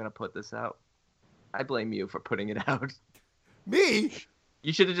like, I'm going to put this out. I blame you for putting it out. Me?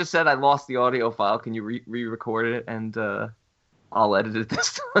 You should have just said, I lost the audio file. Can you re-record it? And I'll edit it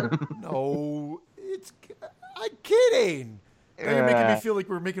this time. No, I'm kidding. Now you're making me feel like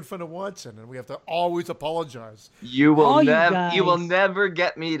we're making fun of Watson, and we have to always apologize. You will never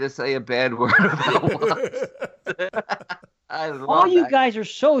get me to say a bad word about Watson. All you guys are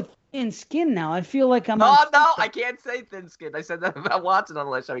so thin-skinned now. I feel like I'm. No, I can't say thin-skinned. I said that about Watson on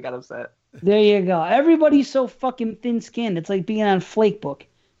the last show. He got upset. There you go. Everybody's so fucking thin-skinned. It's like being on Flakebook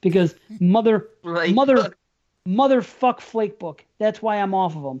because motherfuck Flakebook. That's why I'm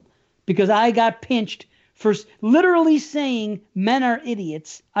off of them, because I got pinched for literally saying men are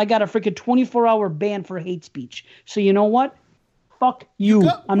idiots. I got a freaking 24-hour ban for hate speech. So you know what? Fuck you.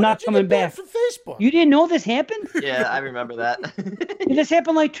 I'm not coming back. From Facebook. You didn't know this happened? Yeah, I remember that. This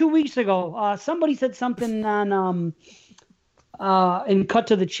happened like 2 weeks ago. Somebody said something on in Cut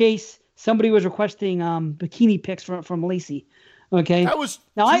to the Chase. Somebody was requesting bikini pics from Lacey. Okay. That was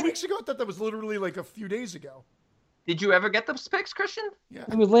 2 weeks ago? I thought that was literally like a few days ago. Did you ever get those pics, Christian? Yeah.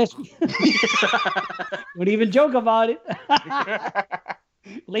 It was last week. Wouldn't even joke about it.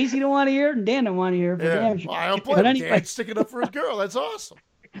 Lacey don't want to hear it, and Dan don't want to hear it. Yeah. Well, I don't blame anyway. Dan's sticking up for his girl. That's awesome.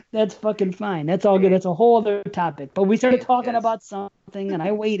 That's fucking fine. That's all good. That's a whole other topic. But we started talking about something, and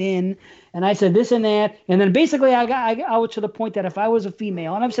I weighed in, and I said this and that, and then basically I was to the point that if I was a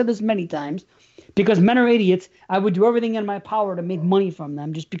female, and I've said this many times, because men are idiots, I would do everything in my power to make money from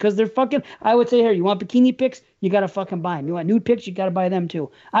them just because they're fucking. I would say, here, you want bikini pics? You got to fucking buy them. You want nude pics? You got to buy them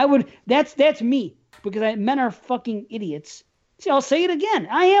too. That's me, because men are fucking idiots. See, I'll say it again.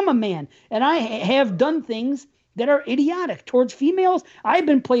 I am a man, and I have done things that are idiotic towards females. I've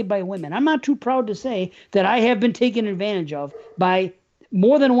been played by women. I'm not too proud to say that I have been taken advantage of by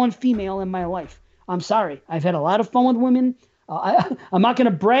more than one female in my life. I'm sorry. I've had a lot of fun with women. I'm not going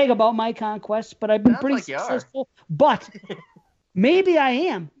to brag about my conquests, but I've been pretty successful. But maybe I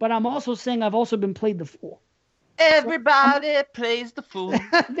am. But I'm also saying I've also been played the fool. Everybody plays the fool.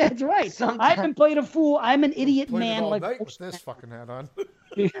 That's right. Sometimes. I've been playing a fool. I'm an idiot man. All like night with this fucking hat on.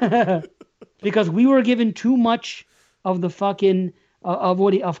 Because we were given too much of the fucking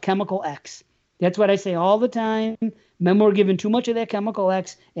of chemical X. That's what I say all the time. Men were given too much of that chemical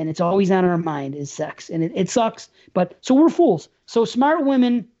X, and it's always on our mind is sex, and it sucks. But so we're fools. So smart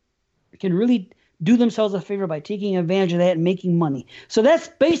women can really do themselves a favor by taking advantage of that and making money. So that's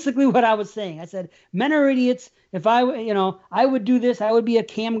basically what I was saying. I said men are idiots. If I would do this, I would be a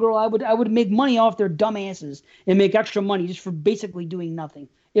cam girl. I would make money off their dumb asses and make extra money just for basically doing nothing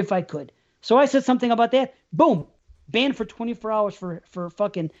if I could. So I said something about that. Boom, banned for 24 hours for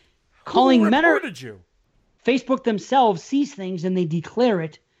fucking calling men. Who reported you? Facebook themselves sees things and they declare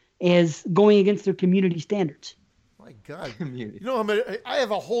it as going against their community standards. My God, community. You know, I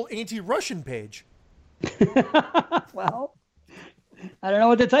have a whole anti-Russian page. Well, I don't know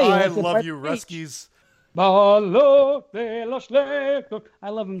what to tell you. I love you, Ruskies. I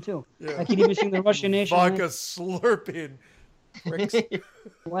love them too. Yeah. I can even sing the Russian national vodka slurping. Oh,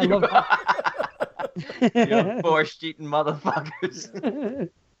 I love you borscht eating motherfuckers.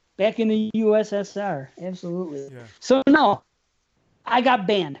 Back in the USSR, absolutely. Yeah. So no, I got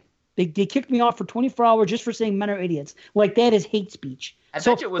banned. They kicked me off for 24 hours just for saying men are idiots. Like that is hate speech. I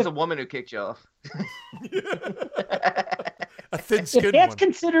bet you it was a woman who kicked you off. A thin-skinned if that's one.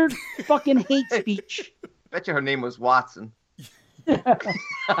 Considered fucking hate speech. I bet you her name was Watson.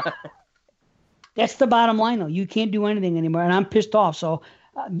 That's the bottom line, though. You can't do anything anymore, and I'm pissed off. So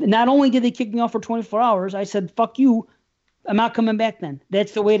not only did they kick me off for 24 hours, I said, fuck you. I'm not coming back then.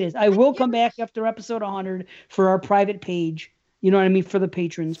 That's the way it is. I will come back after episode 100 for our private page. You know what I mean? For the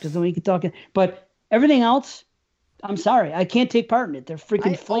patrons, because then we can talk. But everything else, I'm sorry. I can't take part in it. They're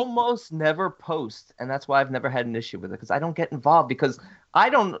freaking almost never post, and that's why I've never had an issue with it, because I don't get involved, because I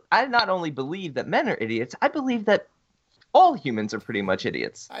not only believe that men are idiots, I believe that all humans are pretty much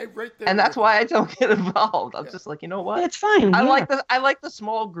idiots. And that's why I don't get involved. I'm just like, you know what? It's fine. I like the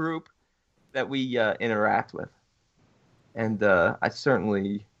small group that we interact with. And I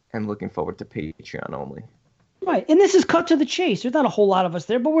certainly am looking forward to Patreon only. Right, and this is cut to the chase. There's not a whole lot of us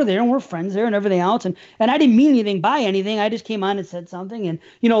there, but we're there and we're friends there and everything else. And I didn't mean anything by anything. I just came on and said something. And,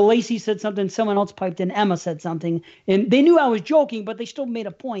 Lacey said something. Someone else piped in. Emma said something. And they knew I was joking, but they still made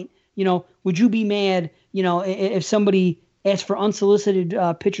a point. Would you be mad, if somebody asked for unsolicited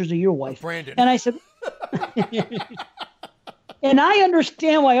pictures of your wife? Brandon. And I said, and I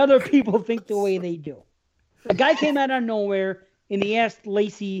understand why other people think the way they do. A guy came out of nowhere and he asked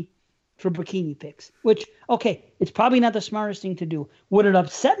Lacey for bikini pics, which, okay, it's probably not the smartest thing to do. Would it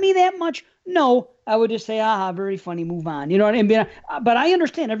upset me that much? No, I would just say, very funny, move on. You know what I mean? But I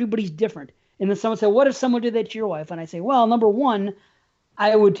understand everybody's different. And then someone said, what if someone did that to your wife? And I say, well, number one,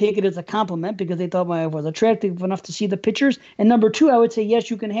 I would take it as a compliment because they thought my wife was attractive enough to see the pictures. And number two, I would say,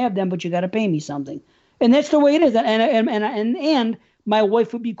 yes, you can have them, but you got to pay me something. And that's the way it is. And my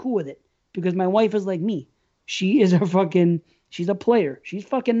wife would be cool with it because my wife is like me. She is she's a player. She's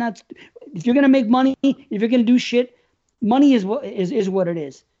fucking nuts. If you're going to make money, if you're going to do shit, money is what it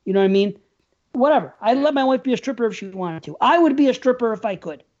is. You know what I mean? Whatever. I'd let my wife be a stripper if she wanted to. I would be a stripper if I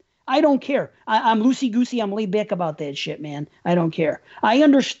could. I don't care. I'm loosey-goosey. I'm laid back about that shit, man. I don't care. I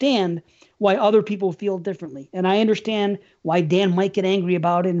understand why other people feel differently. And I understand why Dan might get angry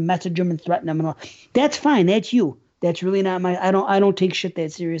about it and message him and threaten him and all. That's fine. That's you. That's really not I don't take shit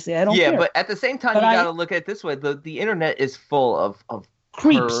that seriously. I don't care. Yeah, but at the same time, you got to look at it this way. The internet is full of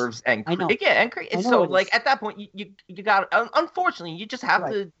creeps. Curves and so like at that point you got, unfortunately, you just have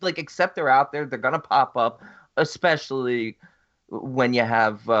to like accept they're out there. They're going to pop up, especially when you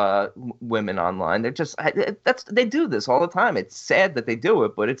have women online. They're just they do this all the time. It's sad that they do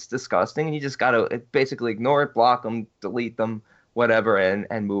it, but it's disgusting, and you just got to basically ignore it, block them, delete them, whatever,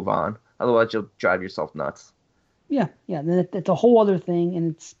 and move on. Otherwise, you'll drive yourself nuts. Yeah, that's a whole other thing,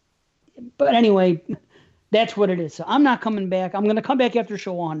 and but anyway, that's what it is. So I'm not coming back. I'm going to come back after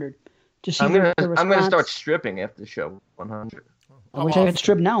show 100 to see. I'm going to start stripping after show 100. I wish I could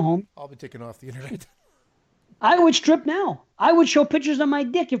strip now, home. I'll be taking off the internet. I would strip now. I would show pictures of my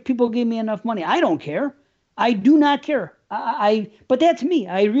dick if people gave me enough money. I don't care. I do not care. But that's me.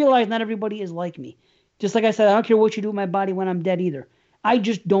 I realize not everybody is like me. Just like I said, I don't care what you do with my body when I'm dead either. I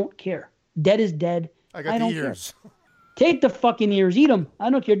just don't care. Dead is dead. I got the ears. Care. Take the fucking ears. Eat them. I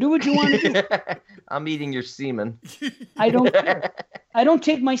don't care. Do what you want to do. I'm eating your semen. I don't care. I don't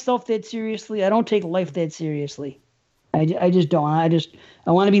take myself that seriously. I don't take life that seriously. I just don't.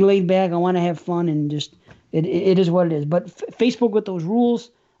 I want to be laid back. I want to have fun and just it is what it is. But Facebook with those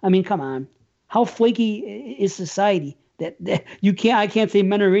rules, I mean, come on. How flaky is society that I can't say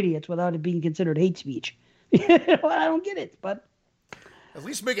men are idiots without it being considered hate speech. I don't get it, but at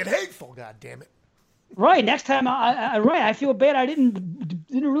least make it hateful. God damn it! Right, next time, I feel bad. I didn't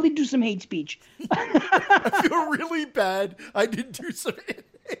really do some hate speech. I feel really bad. I didn't do some hate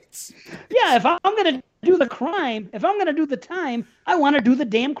speech. Yeah, if I'm gonna do the crime, if I'm gonna do the time, I want to do the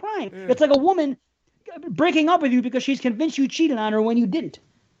damn crime. Yeah. It's like a woman breaking up with you because she's convinced you cheated on her when you didn't.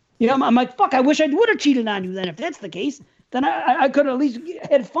 You know, I'm like, fuck, I wish I would have cheated on you then. If that's the case, then I could have at least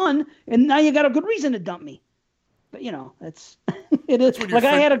had fun, and now you got a good reason to dump me. But, you know, it is. Like,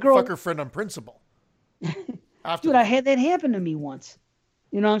 I had a girl. Fuck her friend on principle. Dude, I had that happen to me once.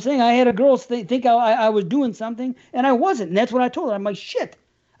 You know what I'm saying? I had a girl think I was doing something, and I wasn't. And that's what I told her. I'm like, shit,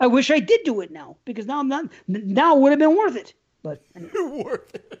 I wish I did do it now, because now it would have been worth it. But anyway.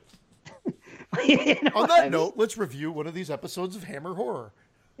 Worth it. You know, on that note, let's review one of these episodes of Hammer Horror.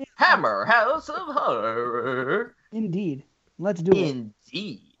 Hammer House of Horror. Indeed. Let's do it.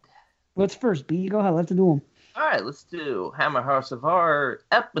 Indeed. What's first, B? Go ahead. Let's do them. All right, let's do Hammer House of Horror,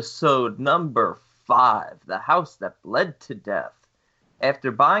 episode number 5, The House That Bled to Death.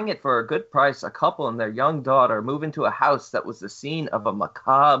 After buying it for a good price, a couple and their young daughter move into a house that was the scene of a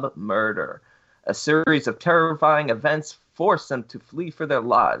macabre murder. A series of terrifying events force them to flee for their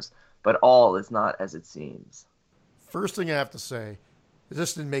lives, but all is not as it seems. First thing I have to say is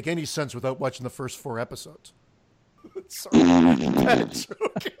this didn't make any sense without watching the first 4 episodes. Sorry. Bad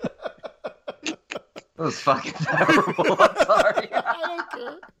joke. That was fucking terrible. I'm sorry. I don't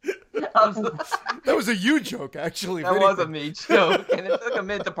care. That was a you joke, actually. That was a me joke, and it took a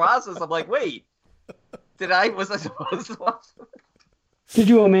minute to process. I'm like, wait, was I supposed to watch it? Did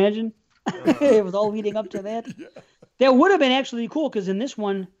you imagine? It was all leading up to that. Yeah. That would have been actually cool, because in this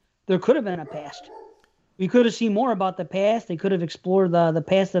one, there could have been a past. We could have seen more about the past. They could have explored the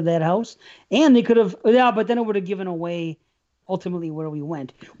past of that house, and they could have, but then it would have given away ultimately where we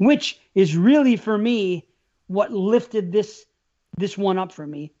went, which is really, for me, what lifted this one up for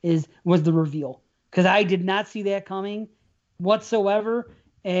me was the reveal, because I did not see that coming whatsoever,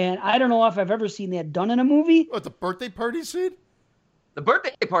 and I don't know if I've ever seen that done in a movie. What, the birthday party scene? The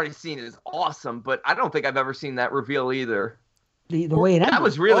birthday party scene is awesome, but I don't think I've ever seen that reveal either. The way it ended. That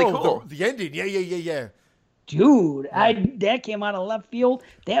was really cool. The ending, yeah. Dude, that came out of left field.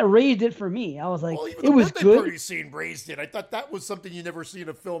 That raised it for me. I was like, even it was good. The birthday party scene raised it. I thought that was something you never see in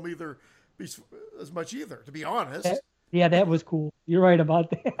a film either, as much either, to be honest. Yeah, that was cool. You're right about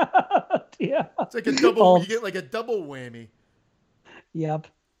that. Yeah. It's like a double, you get like a double whammy. Yep.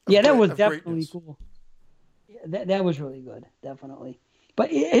 Yeah, that was definitely cool. Yeah, that was really good, definitely. But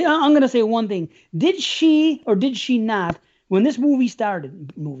I'm going to say one thing. Did she or did she not, when this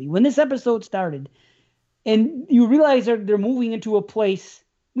when this episode started, and you realize they're moving into a place,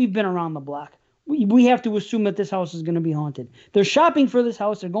 we've been around the block. We have to assume that this house is going to be haunted. They're shopping for this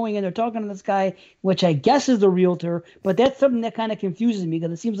house. They're going in. They're talking to this guy, which I guess is the realtor. But that's something that kind of confuses me,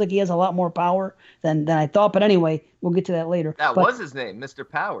 because it seems like he has a lot more power than I thought. But anyway, we'll get to that later. That was his name, Mr.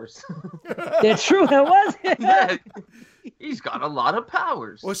 Powers. That's true. That was. Yeah, he's got a lot of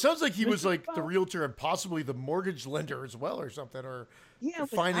powers. Well, it sounds like he was like the realtor and possibly the mortgage lender as well, or something, or the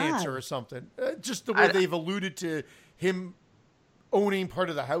financer or something. Just the way they've alluded to him owning part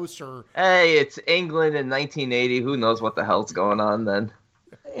of the house, or hey, it's England in 1980. Who knows what the hell's going on then?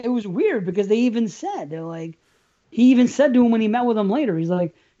 It was weird, because they even said, he even said to him when he met with him later,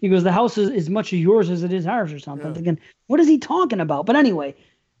 he goes, the house is as much yours as it is ours, or something. Yeah. Thinking, what is he talking about? But anyway,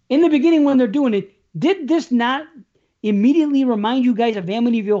 in the beginning when they're doing it, did this not immediately remind you guys of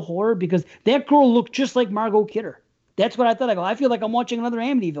Amityville Horror? Because that girl looked just like Margot Kidder. That's what I thought. I feel like I'm watching another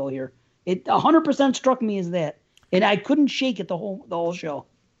Amityville here. It 100% struck me as that. And I couldn't shake it the whole show.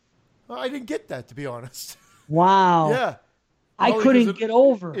 Well, I didn't get that, to be honest. Wow. Yeah. I couldn't get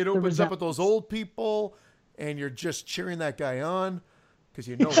over it. It opens up with those old people, and you're just cheering that guy on, because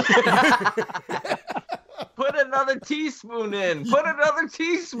you know. Put another teaspoon in. Put another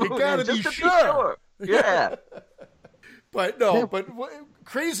teaspoon in. You gotta just be to sure. Be sure. Yeah. But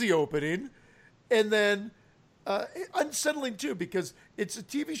crazy opening, and then unsettling too, because it's a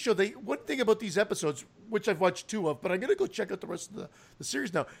TV show. One thing about these episodes, which I've watched 2 of, but I'm gonna go check out the rest of the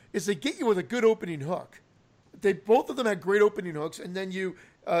series now, is they get you with a good opening hook. Both of them had great opening hooks, and then you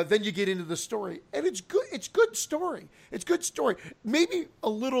get into the story, and it's good. It's good story. It's good story. Maybe a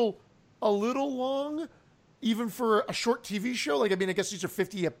little long, even for a short TV show. I guess these are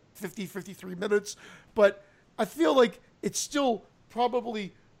 53 minutes, but I feel like it still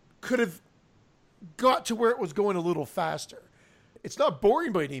probably could have got to where it was going a little faster. It's not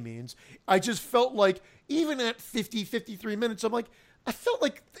boring by any means. I just felt like even at 53 minutes, I felt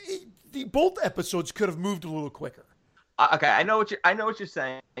like both episodes could have moved a little quicker. Okay, I know what you're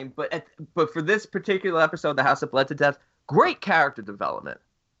saying, but for this particular episode, The House That Bled to Death, great character development.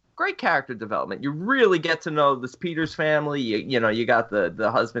 Great character development. You really get to know this Peters family. You got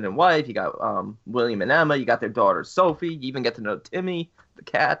the husband and wife. You got William and Emma. You got their daughter Sophie. You even get to know Timmy, the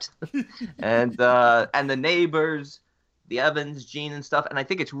cat, and the neighbors, the Evans, Gene, and stuff. And I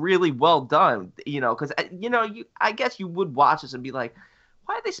think it's really well done. Because I guess you would watch this and be like,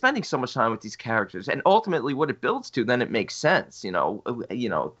 why are they spending so much time with these characters? And ultimately, what it builds to, then it makes sense.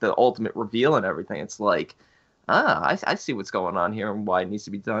 The ultimate reveal and everything. It's like, I see what's going on here and why it needs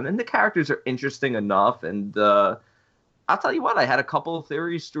to be done. And the characters are interesting enough. And I'll tell you what, I had a couple of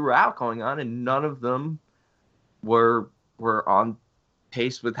theories throughout going on, and none of them were on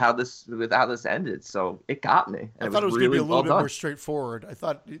pace with how this ended. So it got me. I thought it was really going to be a little bit more straightforward. I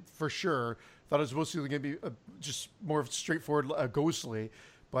thought for sure. Thought it was mostly going to be just more straightforward, ghostly.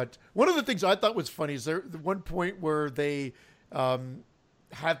 But one of the things I thought was funny is the one point where they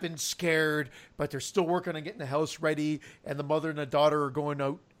have been scared, but they're still working on getting the house ready, and the mother and the daughter are going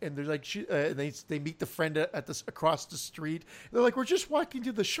out, and they're like, they meet the friend across the street. They're like, we're just walking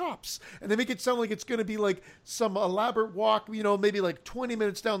to the shops, and they make it sound like it's going to be like some elaborate walk, maybe like 20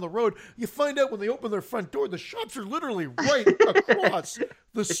 minutes down the road. You find out when they open their front door, the shops are literally right across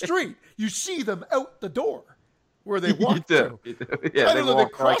the street. You see them out the door where they walk through. Yeah, I don't know, they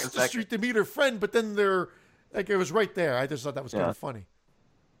cross the street to meet her friend, but then they're like, it was right there. I just thought that was kind of funny.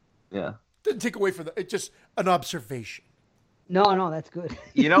 Yeah. Didn't take away from it's just an observation. No, that's good.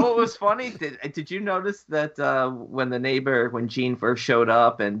 You know what was funny? Did you notice that when Jean first showed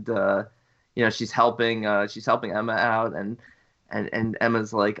up and she's helping Emma out and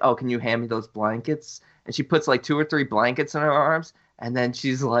Emma's like, oh, can you hand me those blankets? And she puts like 2 or 3 blankets in her arms, and then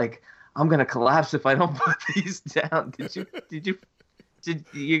she's like, I'm gonna collapse if I don't put these down. Did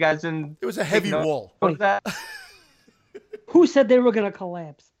you guys in? It was a heavy wall. What was that? Who said they were gonna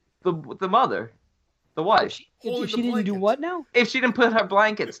collapse? The mother, the wife. She didn't do what now? If she didn't put her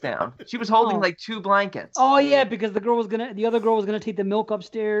blankets down, she was holding like 2 blankets. Oh yeah, because the other girl was gonna take the milk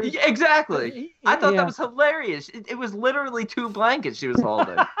upstairs. Yeah, exactly. I thought that was hilarious. It was literally 2 blankets she was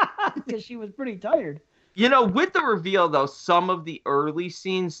holding. Because she was pretty tired. With the reveal though, some of the early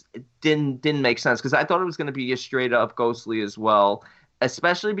scenes didn't make sense because I thought it was going to be a straight up ghostly as well,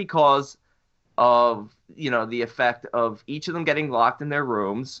 especially because of the effect of each of them getting locked in their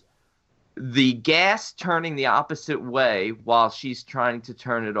rooms. The gas turning the opposite way while she's trying to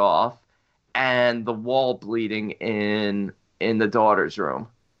turn it off, and the wall bleeding in the daughter's room.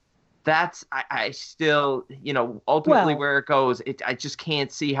 That's I still ultimately where it goes. I just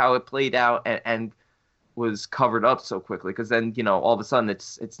can't see how it played out and was covered up so quickly because then all of a sudden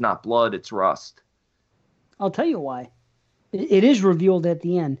it's not blood, it's rust. I'll tell you why. It is revealed at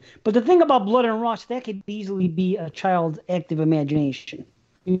the end. But the thing about blood and rust, that could easily be a child's active imagination.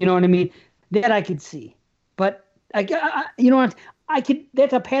 You know what I mean? That I could see. But that's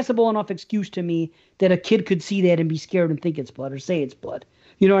a passable enough excuse to me that a kid could see that and be scared and think it's blood or say it's blood.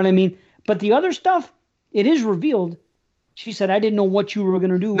 You know what I mean? But the other stuff, it is revealed. She said, I didn't know what you were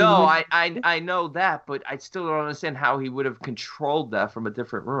going to do. No, I know that, but I still don't understand how he would have controlled that from a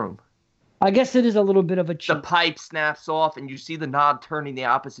different room. I guess it is a little bit of a cheat. The pipe snaps off, and you see the knob turning the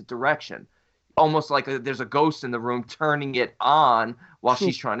opposite direction. Almost like there's a ghost in the room turning it on while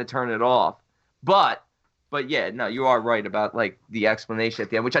she's trying to turn it off. But yeah, no, you are right about like the explanation at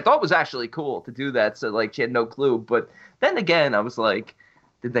the end, which I thought was actually cool to do that. So like she had no clue. But then again, I was like,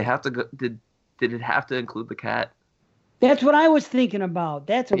 did they have to go? Did it have to include the cat? That's what I was thinking about.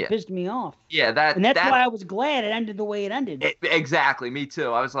 That's what pissed me off. Yeah, that's why I was glad it ended the way it ended. Exactly, me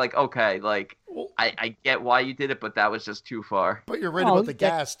too. I was like, okay, like I get why you did it, but that was just too far. But you're right about the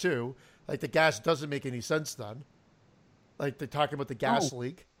gas too. Like the gas doesn't make any sense then. Like they're talking about the gas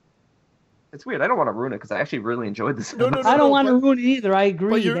leak. It's weird. I don't want to ruin it because I actually really enjoyed this. No, I don't want to ruin it either. I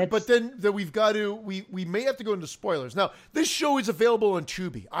agree. But then we've got to. We may have to go into spoilers. Now, this show is available on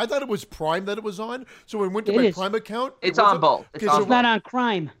Tubi. I thought it was Prime that it was on. So when I went to my Prime account, it's on both. It's not on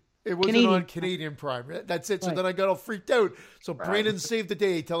Crime. It wasn't on Canadian Prime. That's it. So then I got all freaked out. So Brandon saved the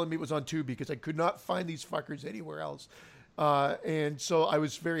day telling me it was on Tubi because I could not find these fuckers anywhere else. And so I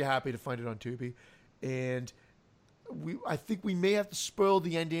was very happy to find it on Tubi. And I think we may have to spoil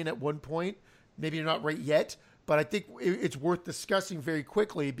the ending at one point. Maybe not right yet, but I think it's worth discussing very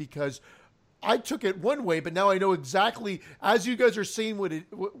quickly because I took it one way, but now I know exactly, as you guys are saying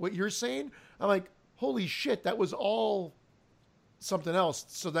what you're saying, I'm like, holy shit, that was all something else.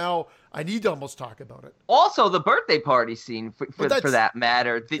 So now I need to almost talk about it. Also, the birthday party scene, for that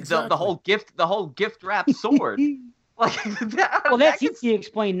matter, the whole gift wrap sword. Like that's easy to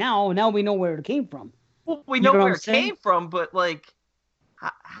explain now. Now we know where it came from. Well, we You know know what where I'm it saying? came from, but like,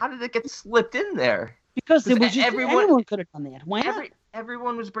 how did it get slipped in there? Because it was just Everyone, anyone could have done that. Why not?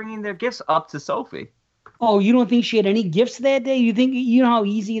 everyone was bringing their gifts up to Sophie. Oh, you don't think she had any gifts that day? You think you know how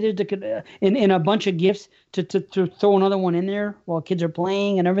easy it is to in a bunch of gifts to throw another one in there while kids are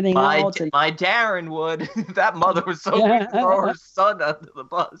playing and everything else? And, My Darren would. That mother was so quick to throw her son under the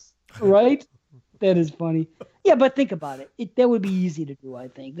bus. Right? That is funny. Yeah, but think about it. That would be easy to do, I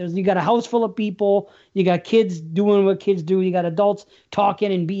think. You got a house full of people. You got kids doing what kids do. You got adults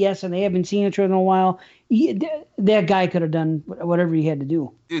talking and BS, and they haven't seen each other in a while. That guy could have done whatever he had to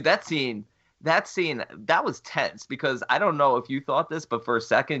do. Dude, that scene, that was tense because I don't know if you thought this, but for a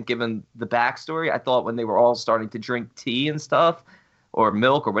second, given the backstory, I thought when they were all starting to drink tea and stuff, or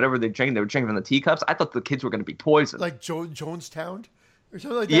milk or whatever they were drinking from the teacups, I thought the kids were going to be poisoned. Like Jonestown? Or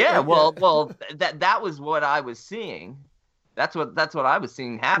something like that. Yeah, like, well, that was what I was seeing. That's what I was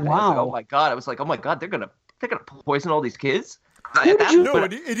seeing happen. Wow. I was like, oh my god, they're gonna poison all these kids.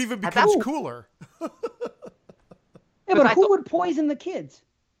 It even becomes cooler. Yeah, but who would poison the kids?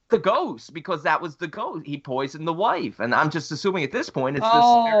 The ghost, because that was the ghost. He poisoned the wife, and I'm just assuming at this point it's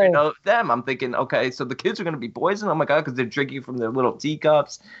the spirit of them. I'm thinking, okay, so the kids are gonna be poisoned. Oh my god, because they're drinking from their little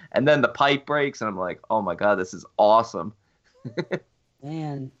teacups, and then the pipe breaks, and I'm like, oh my god, this is awesome.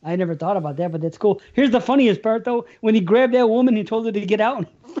 Man, I never thought about that, but that's cool. Here's the funniest part, though. When he grabbed that woman, he told her to get out, and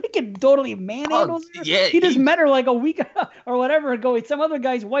he freaking totally manhandled her. Yeah, he just met her like a week or whatever ago. Some other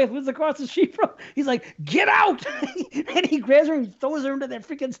guy's wife lives across the street from. He's like, get out! And he grabs her and throws her into that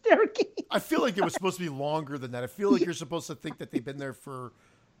freaking staircase. I feel like it was supposed to be longer than that. I feel like you're supposed to think that they've been there for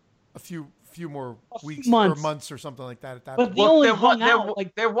a few more weeks or months or something like that. At that but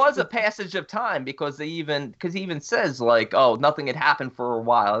point. There was a passage of time because he even says like, oh, nothing had happened for a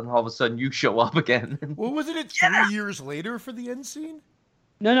while, and all of a sudden you show up again. Well, wasn't it 3 years later for the end scene?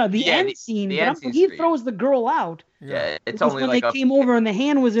 No, the end scene. He throws the girl out. Yeah, it's only when they came over and the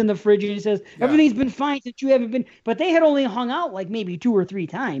hand was in the fridge, and he says everything's been fine since you haven't been. But they had only hung out like maybe 2 or 3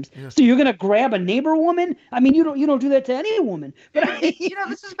 times. Yes. So you're gonna grab a neighbor woman? I mean, you don't do that to any woman. But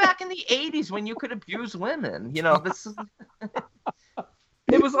this is back in the '80s when you could abuse women. This is.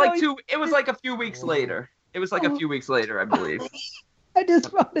 It was like a few weeks later. It was like a few weeks later, I believe. I just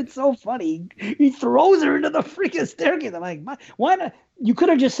found it so funny. He throws her into the freaking staircase. I'm like, why not? You could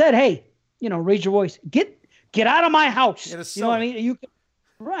have just said, hey, raise your voice. Get out of my house. You know what I mean? You could,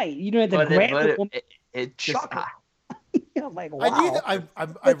 right. You don't have to grab the woman. It just... I'm like, wow. I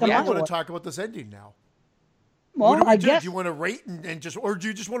really want to talk about this ending now. Well, what do we do? Do you want to rate and just, or do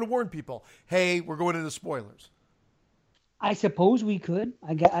you just want to warn people? Hey, we're going into spoilers. I suppose we could.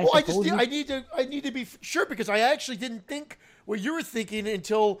 I need to be sure because I actually didn't think what you were thinking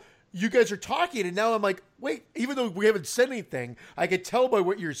until you guys are talking, and now I'm like, wait. Even though we haven't said anything, I could tell by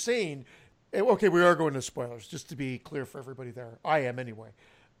what you're saying. Okay, we are going to spoilers, just to be clear for everybody there. I am anyway.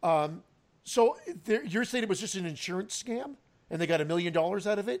 So you're saying it was just an insurance scam, and they got $1 million out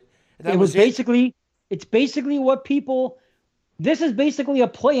of it. And that was basically. It's basically what people. This is basically a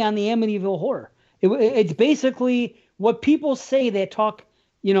play on the Amityville Horror. It's basically what people say that talk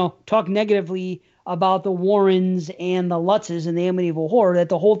negatively about the Warrens and the Lutzes and the Amityville Horror, that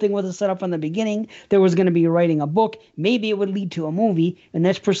the whole thing was a setup from the beginning. There was going to be writing a book. Maybe it would lead to a movie, and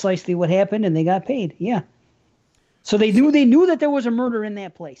that's precisely what happened, and they got paid. Yeah. So they knew that there was a murder in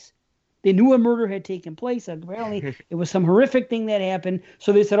that place. They knew a murder had taken place. Apparently, it was some horrific thing that happened.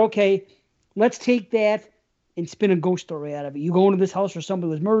 So they said, okay, let's take that and spin a ghost story out of it. You go into this house where somebody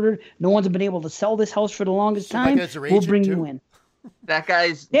was murdered. No one's been able to sell this house for the longest time. We'll bring you in.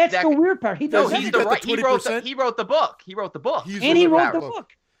 That's the weird part. He wrote the book. He wrote the book. He wrote the book.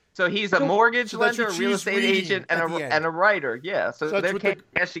 So he's a mortgage lender, a real estate agent, and a writer. Yeah. So they're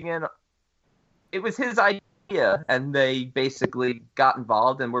cashing in. It was his idea, and they basically got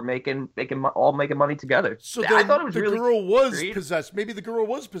involved and were making money together. So then I thought it was the girl was possessed. Maybe the girl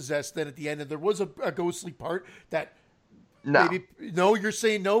was possessed then at the end, and there was a ghostly part that. No. You're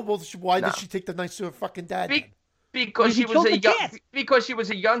saying no. Well, why did she take the knife to her fucking dad? Because she was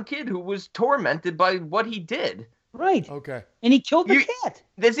a young kid who was tormented by what he did. Right. Okay. And he killed the cat.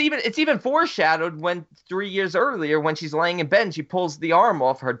 It's even foreshadowed when 3 years earlier, when she's laying in bed, and she pulls the arm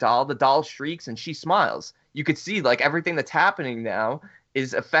off her doll. The doll shrieks and she smiles. You could see like everything that's happening now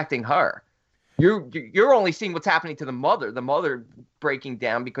is affecting her. You're only seeing what's happening to the mother. The mother breaking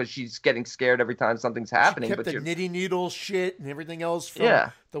down because she's getting scared every time something's happening. She kept the knitting needle shit and everything else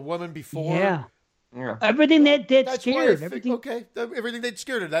from the woman before. Yeah. Everything that scared. Everything that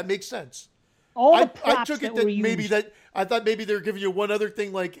scared her. That makes sense. All the props I took it that I thought maybe they were giving you one other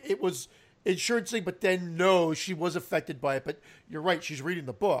thing, like it was insurance thing, but then no, she was affected by it. But you're right, she's reading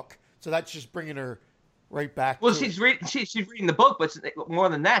the book, so that's just bringing her right back. Well, she's reading the book, but more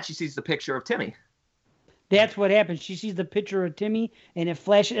than that, she sees the picture of Timmy. That's what happens. She sees the picture of Timmy, and it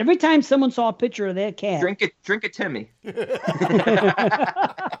flashes. Every time someone saw a picture of that cat. Drink it, Timmy. No,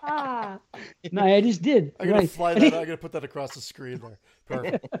 I just did. I'm going to fly that. I'm going to put that across the screen there.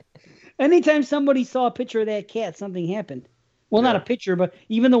 Perfect. Anytime somebody saw a picture of that cat, something happened. Well, not a picture, but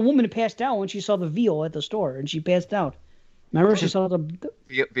even the woman passed out when she saw the veal at the store, and she passed out. Remember, she saw the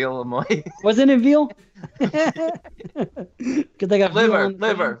veal Amoy. Wasn't it veal? Because they got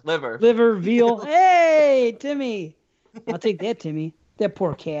liver, veal. Hey, Timmy, I'll take that, Timmy. That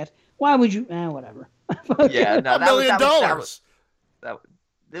poor cat. Why would you? Whatever. Yeah, no, $1 million.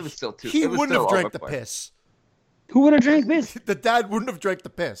 It was still too. He wouldn't have drank the piss. Who would have drank piss? The dad wouldn't have drank the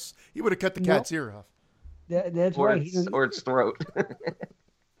piss. He would have cut the cat's ear off. That's or right. Or its throat.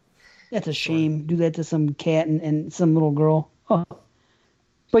 That's a shame. Do that to some cat and some little girl. Oh.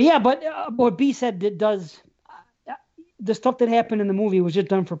 But yeah, but what B said, it does. The stuff that happened in the movie was just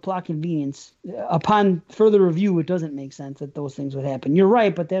done for plot convenience. Upon further review, it doesn't make sense that those things would happen. You're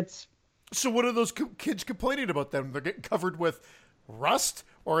right, but that's. So what are those kids complaining about them? They're getting covered with rust,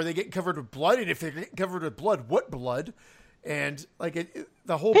 or are they getting covered with blood? And if they're getting covered with blood, what blood? And like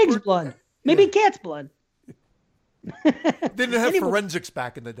the whole pig's blood, maybe cat's blood. Didn't have forensics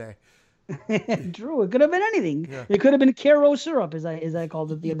back in the day. True, it could have been anything. Yeah. It could have been Karo syrup, as I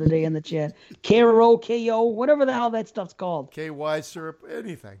called it the other day in the chat. Karo, KO, whatever the hell that stuff's called. KY syrup,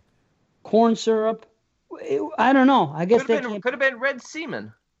 anything. Corn syrup. I don't know. I guess could have been red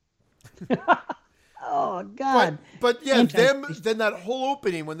semen. Oh God! But yeah, then that whole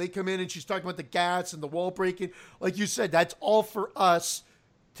opening when they come in and she's talking about the gas and the wall breaking, like you said, that's all for us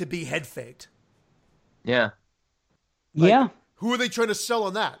to be head faked. Yeah. Yeah. Who are they trying to sell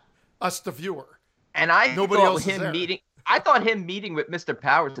on that? Us, the viewer. And nobody else him meeting. I thought him meeting with Mr.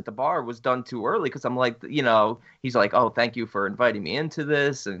 Powers at the bar was done too early because I'm like, he's like, oh, thank you for inviting me into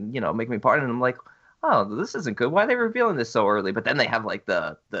this and making me part. And I'm like, oh, this isn't good. Why are they revealing this so early? But then they have like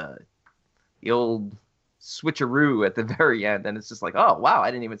the old switcheroo at the very end, and it's just like, oh wow, I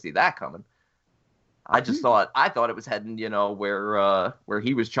didn't even see that coming. I thought it was heading, where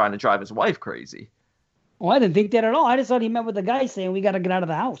he was trying to drive his wife crazy. Oh, I didn't think that at all. I just thought he met with the guy saying we got to get out of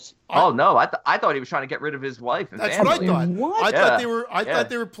the house. Oh no, I thought he was trying to get rid of his wife and That's family. what I thought. What? I thought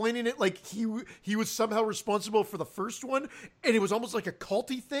they were planning it like he was somehow responsible for the first one, and it was almost like a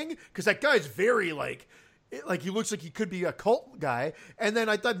culty thing because that guy's very like he looks like he could be a cult guy. And then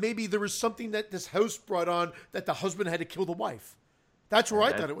I thought maybe there was something that this house brought on that the husband had to kill the wife. That's where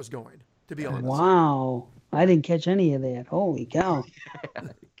I thought it was going, to be honest. Wow. I didn't catch any of that. Holy cow.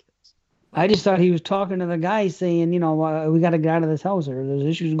 I just thought he was talking to the guy saying, we got to get out of this house or there's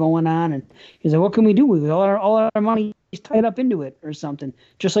issues going on. And he's like, what can we do with it? All our money is tied up into it or something.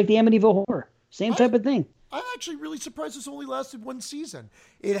 Just like the Amityville Horror. Same type of thing. I'm actually really surprised this only lasted one season.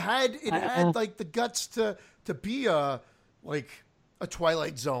 It had like the guts to be a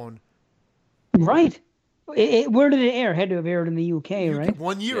Twilight Zone. Right. Where did it air? It had to have aired in the UK, right?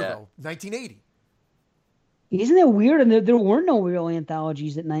 1 year though, 1980. Isn't that weird? And there were no real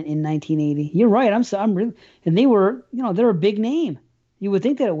anthologies in 1980. You're right. I'm really, and they were, they're a big name. You would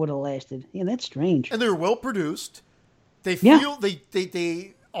think that it would have lasted. Yeah, that's strange. And they're well produced. They feel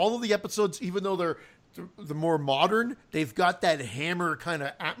they all of the episodes, even though they're the more modern, they've got that Hammer kind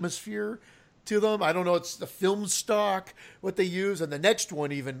of atmosphere to them. I don't know, it's the film stock what they use, and the next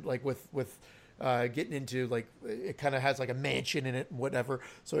one even like with getting into like it kind of has like a mansion in it and whatever.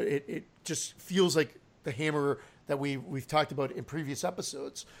 So it just feels like the Hammer that we've talked about in previous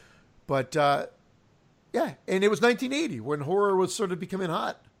episodes. But yeah, and it was 1980 when horror was sort of becoming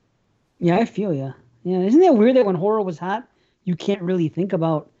hot. Yeah, I feel you. Yeah, isn't that weird that when horror was hot, you can't really think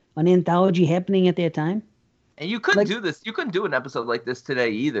about an anthology happening at that time? And you couldn't do this. You couldn't do an episode like this today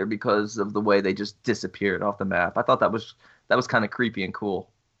either because of the way they just disappeared off the map. I thought that was kind of creepy and cool.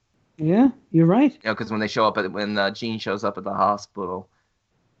 Yeah, you're right. Because when they show up when Jean shows up at the hospital,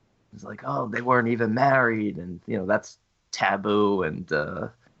 it's like, oh, they weren't even married, and that's taboo, and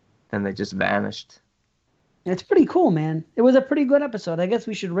then they just vanished. It's pretty cool, man. It was a pretty good episode. I guess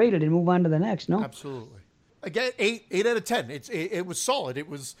we should rate it and move on to the next. No, absolutely. Again, 8 out of 10. It was solid. It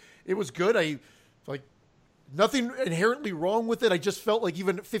was good. I like nothing inherently wrong with it. I just felt like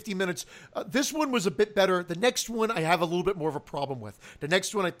even 50 minutes. This one was a bit better. The next one I have a little bit more of a problem with. The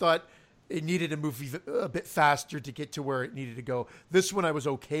next one I thought it needed to move a bit faster to get to where it needed to go. This one I was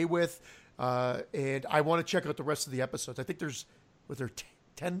okay with, and I want to check out the rest of the episodes. I think was there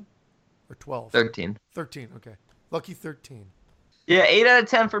 10 or 12? 13. 13. Okay, lucky 13. Yeah, 8 out of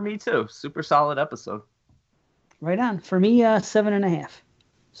 10 for me too. Super solid episode. Right on. For me, 7.5.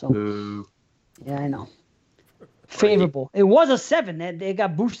 So, Ooh. Yeah, I know. favorable. It was a 7. That it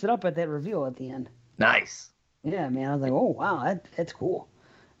got boosted up at that reveal at the end. Nice. Yeah, man. I was like, oh wow, that's cool.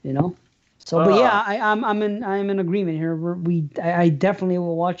 You know. So, but yeah, I'm in agreement here. I definitely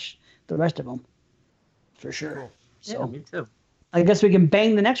will watch the rest of them, for sure. Cool. So Yeah, me too. I guess we can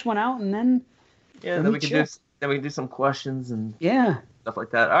bang the next one out and then. Then we can do some questions and stuff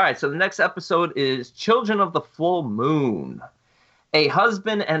like that. All right, so the next episode is Children of the Full Moon. A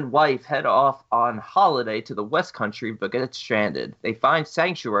husband and wife head off on holiday to the West Country but get stranded. They find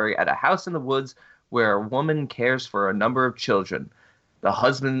sanctuary at a house in the woods where a woman cares for a number of children. The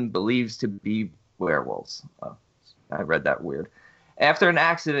husband believes to be werewolves. Oh, I read that weird. After an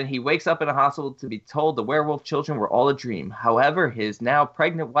accident, he wakes up in a hospital to be told the werewolf children were all a dream. However, his now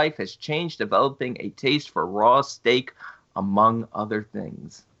pregnant wife has changed, developing a taste for raw steak, among other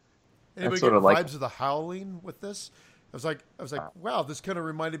things. Anybody get vibes of The Howling with this? I was like, wow, this kind of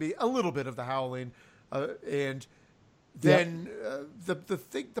reminded me a little bit of The Howling. And then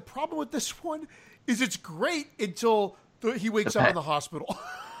the problem with this one is it's great until he wakes up in the hospital.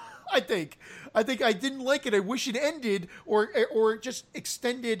 I think I didn't like it. I wish it ended or just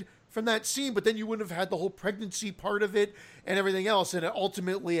extended from that scene, but then you wouldn't have had the whole pregnancy part of it and everything else. And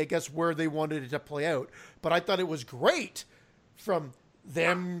ultimately, I guess, where they wanted it to play out. But I thought it was great from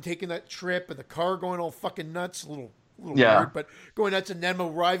them taking that trip and the car going all fucking nuts, a little weird, but going nuts, and them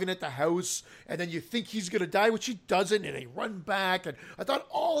arriving at the house, and then you think he's going to die, which he doesn't, and they run back. And I thought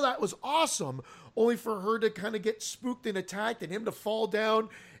all that was awesome, only for her to kind of get spooked and attacked and him to fall down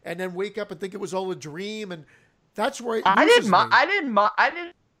and then wake up and think it was all a dream. And that's where I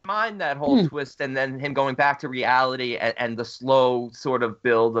didn't mind that whole twist, and then him going back to reality and the slow sort of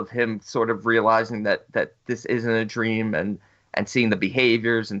build of him sort of realizing that this isn't a dream and seeing the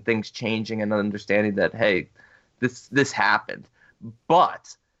behaviors and things changing and understanding that, hey, this happened.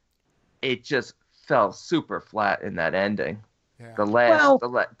 But it just fell super flat in that ending. Yeah.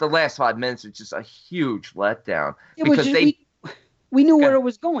 The last 5 minutes was just a huge letdown because we knew where it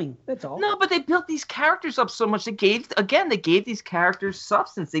was going. That's all. No, but they built these characters up so much. They gave these characters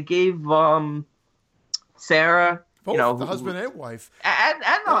substance. They gave Sarah, both the husband and wife, and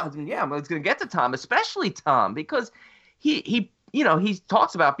the husband. Yeah, I was going to get to Tom, especially Tom, because he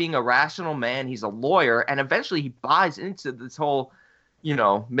talks about being a rational man. He's a lawyer, and eventually he buys into this whole,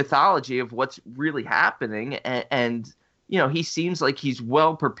 mythology of what's really happening, and he seems like he's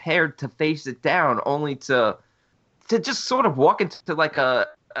well prepared to face it down, only to just sort of walk into like a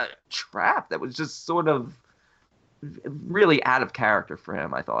trap that was just sort of really out of character for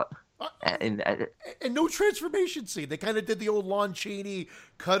him, I thought. And no transformation scene. They kind of did the old Lon Chaney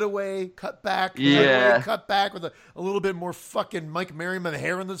cutaway, cut back, cut back with a little bit more fucking Mike Merriman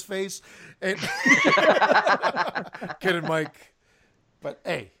hair in his face. And kidding, Mike. But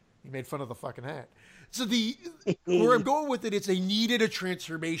hey, he made fun of the fucking hat. So where I'm going with it is they needed a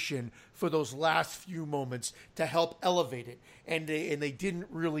transformation for those last few moments to help elevate it, and they didn't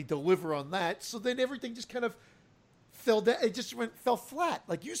really deliver on that. So then everything just kind of fell down. It just fell flat,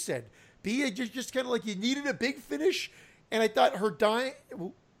 like you said. Just kind of like you needed a big finish, and I thought her dying.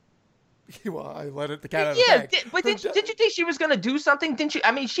 Well, I let the cat out of the bag. But did you think she was going to do something? Didn't you?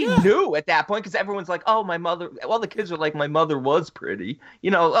 I mean, she knew at that point because everyone's like, "Oh, my mother." Well, the kids are like, "My mother was pretty."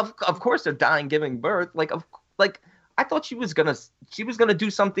 Of course they're dying giving birth. Like I thought she was gonna do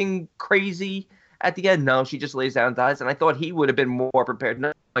something crazy at the end. No, she just lays down and dies. And I thought he would have been more prepared.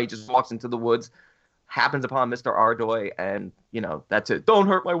 No, he just walks into the woods, happens upon Mr. Ardoy, and that's it. Don't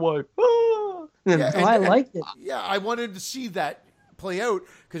hurt my wife. Yeah, I liked it. Yeah, I wanted to see that play out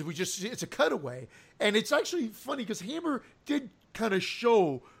because it's a cutaway, and it's actually funny because Hammer did kind of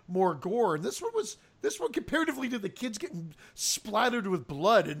show more gore, and this one comparatively to the kids getting splattered with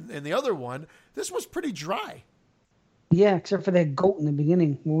blood and the other one, this was pretty dry. Yeah, except for that goat in the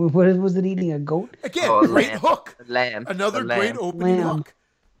beginning. What was it eating? A goat? Again, great hook. Lamb. Another great opening hook.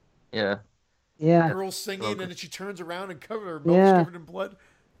 Yeah. Girl singing, and then she turns around and her mouth's covered in blood.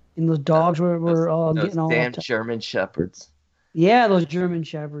 And those dogs were all getting all damn German shepherds. Yeah, those German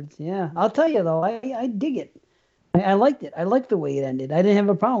shepherds. Yeah, I'll tell you though, I dig it. I liked it. I liked the way it ended. I didn't have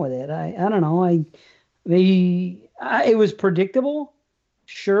a problem with it. I don't know. It was predictable.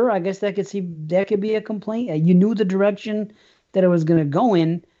 Sure, I guess that could be a complaint. You knew the direction that it was going to go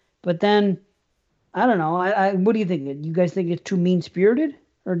in, but then I don't know. What do you think? You guys think it's too mean spirited,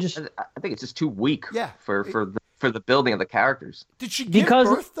 or just? I think it's just too weak. Yeah. For the building of the characters. Did she give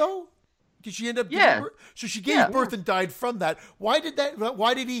birth though? Did she end up giving birth? So she gave birth and died from that. Why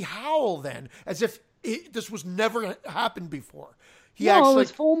did he howl then? As if this was never happened before. It was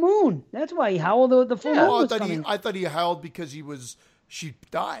full moon. That's why he howled. The full moon was coming. I thought he howled because she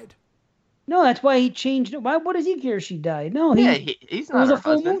died. No, that's why he changed it. Why? What does he care if she died? No, he's not. It was her a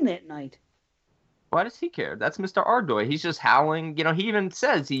full husband. moon that night. Why does he care? That's Mr. Ardoy. He's just howling. You know, he even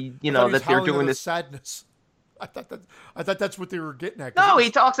says that they're doing this sadness. I thought that's what they were getting at. No, he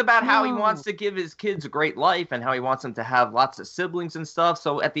talks about how he wants to give his kids a great life and how he wants them to have lots of siblings and stuff.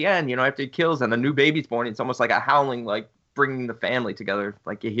 So at the end, you know, after he kills and a new baby's born, it's almost like a howling, like bringing the family together.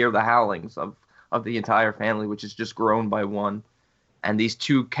 Like you hear the howlings of the entire family, which is just grown by one. And these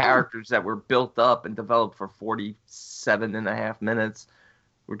two characters that were built up and developed for 47.5 minutes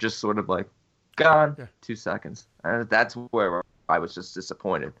were just sort of like gone. 2 seconds. And that's where I was just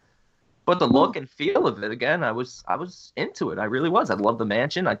disappointed. But the look and feel of it, again, I was into it. I really was. I loved the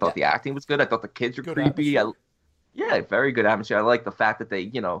mansion. I thought the acting was good. I thought the kids were creepy. Very good atmosphere. I like the fact that they,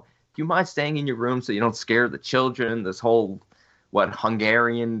 you know, do you mind staying in your room so you don't scare the children? This whole,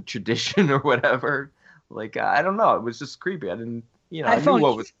 Hungarian tradition or whatever. Like, I don't know. It was just creepy. I didn't, you know, I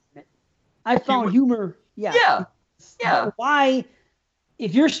found humor. Yeah. Yeah. Why,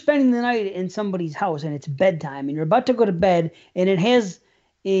 if you're spending the night in somebody's house and it's bedtime and you're about to go to bed and it has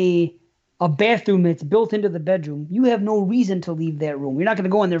a bathroom that's built into the bedroom, you have no reason to leave that room. You're not going to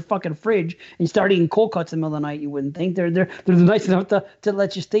go in their fucking fridge and start eating cold cuts in the middle of the night. You wouldn't think they're nice enough to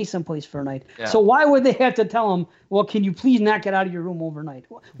let you stay someplace for a night. Yeah. So why would they have to tell them, well, can you please not get out of your room overnight?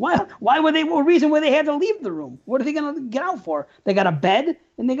 Why would they? What reason would they have to leave the room? What are they going to get out for? They got a bed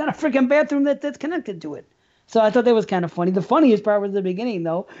and they got a freaking bathroom that's connected to it. So I thought that was kind of funny. The funniest part was the beginning,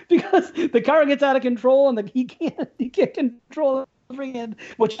 though, because the car gets out of control and he can't control it,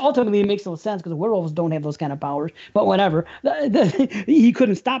 which ultimately makes no sense because werewolves don't have those kind of powers. But whatever, he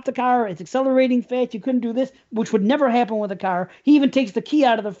couldn't stop the car. It's accelerating fast. You couldn't do this, which would never happen with a car. He even takes the key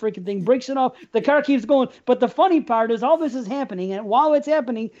out of the freaking thing, breaks it off. The car keeps going. But the funny part is all this is happening, and while it's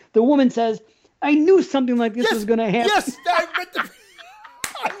happening, the woman says, "I knew something like this was going to happen." Yes,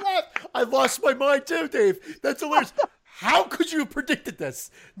 I lost my mind too, Dave. That's hilarious. How could you have predicted this?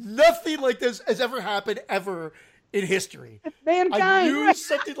 Nothing like this has ever happened ever in history. Mankind. I knew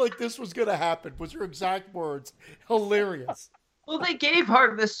something like this was going to happen. Was your exact words. Hilarious. Well, they gave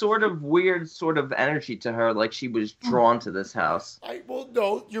her this sort of weird sort of energy to her, like she was drawn to this house. Well,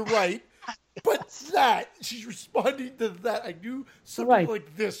 no, you're right. But she's responding to that. I knew something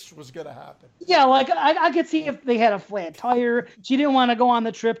like this was going to happen. Yeah, like I could see if they had a flat tire. She didn't want to go on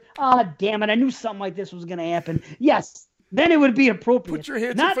the trip. Damn it. I knew something like this was going to happen. Yes. Then it would be appropriate. Put your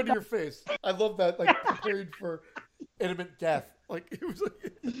hands in front of your face. I love that. Like preparing for imminent death. Like it was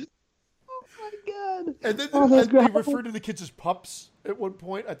like. Oh my god! And then they referred to the kids as pups at one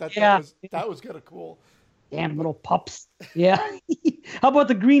point. I thought that was kind of cool. Damn little pups. Yeah. How about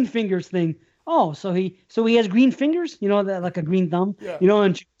the green fingers thing? Oh, so he has green fingers? You know, like a green thumb. Yeah. You know,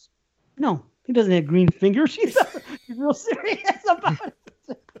 and no, he doesn't have green fingers. She's real serious about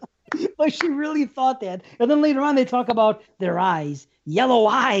it. Like she really thought that. And then later on they talk about their eyes. Yellow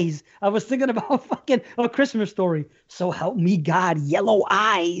eyes. I was thinking about fucking A Christmas Story. So help me God, yellow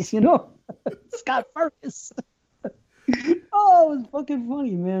eyes, you know? Scott Farkus. Oh, it was fucking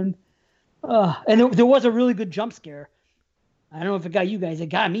funny, man. And there was a really good jump scare. I don't know if it got you guys. It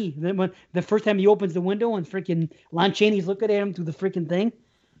got me. Then when the first time he opens the window and freaking Lon Chaney's looking at him through the freaking thing.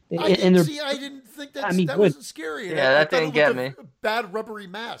 I didn't think that wasn't scary. Yeah, that didn't get me. Bad rubbery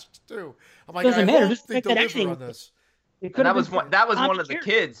masks too. I'm like, doesn't matter. Just they deliver on this. That was one of the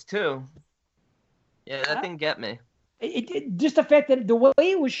kids too. Yeah, that didn't get me. It just the fact that the way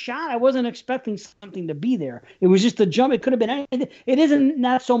it was shot, I wasn't expecting something to be there. It was just a jump. It could have been. It isn't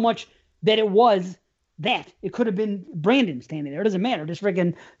not so much that it was that. It could have been Brandon standing there. It doesn't matter. Just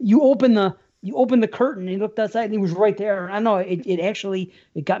freaking you open the curtain and he looked outside and he was right there. I know it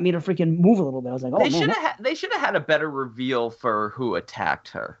got me to freaking move a little bit. I was like, oh, they should have had a better reveal for who attacked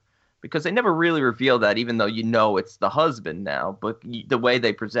her. Because they never really reveal that, even though you know it's the husband now. But the way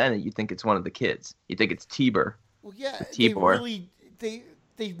they present it, you think it's one of the kids. You think it's Tibor. Well, yeah,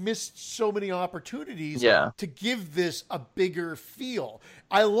 they missed so many opportunities to give this a bigger feel.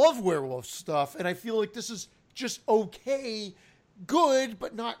 I love werewolf stuff, and I feel like this is just okay, good,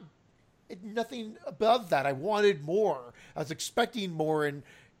 but nothing above that. I wanted more. I was expecting more,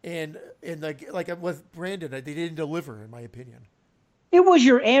 and like with Brandon, they didn't deliver, in my opinion. It was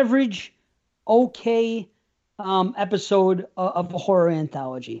your average, okay episode of a horror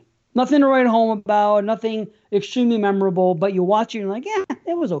anthology. Nothing to write home about, nothing extremely memorable, but you watch it and you're like, yeah,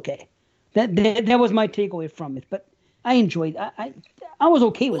 it was okay. That was my takeaway from it. But I enjoyed it. I was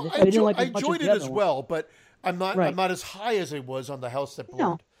okay with it. I enjoyed it as well, but I'm not as high as I was on The House That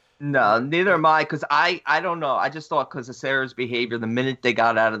Burned. No, neither am I, because I don't know. I just thought because of Sarah's behavior, the minute they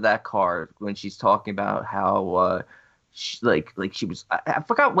got out of that car, when she's talking about how like she was. I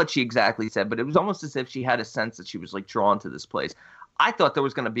forgot what she exactly said, but it was almost as if she had a sense that she was like drawn to this place. I thought there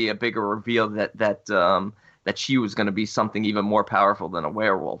was going to be a bigger reveal that she was going to be something even more powerful than a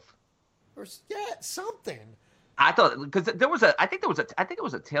werewolf. Or something. I thought because I think it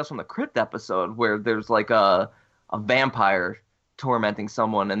was a Tales from the Crypt episode where there's like a vampire tormenting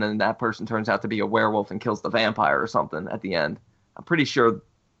someone, and then that person turns out to be a werewolf and kills the vampire or something at the end. I'm pretty sure.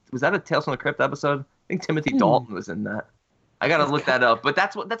 Was that a Tales from the Crypt episode? I think Timothy Dalton was in that. I gotta look that up, but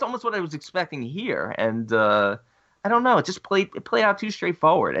that's almost what I was expecting here, and I don't know. It played out too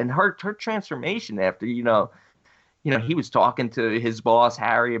straightforward, and her transformation after he was talking to his boss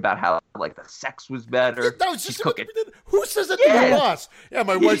Harry about how like the sex was better. That was just cooking. Who says that to your boss? Yeah,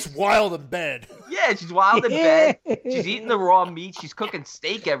 my wife's wild in bed. Yeah, she's wild in bed. She's eating the raw meat. She's cooking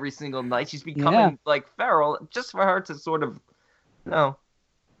steak every single night. She's becoming like feral just for her to sort of,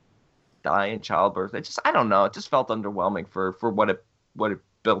 die in childbirth. I don't know. It just felt underwhelming for what it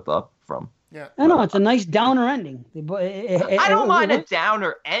built up from. Yeah, I know it's a nice downer ending. I don't mind a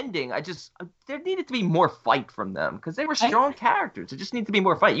downer ending. There needed to be more fight from them because they were strong characters. There just needs to be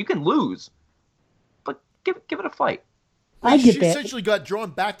more fight. You can lose, but give it a fight. She essentially got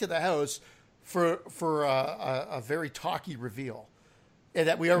drawn back to the house for a very talky reveal, and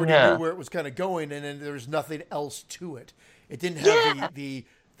that we already knew where it was kind of going, and then there was nothing else to it. It didn't have the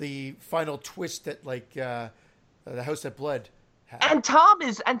final twist that like the House that Blood had. And Tom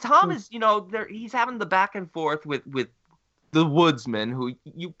is he's having the back and forth with the woodsman, who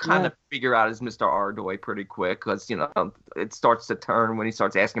you kind of figure out is Mr. Ardoy pretty quick because it starts to turn when he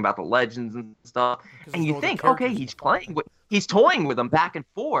starts asking about the legends and stuff, and you think, okay, he's toying with them back and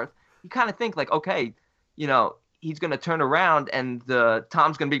forth. You kind of think like, okay, he's going to turn around and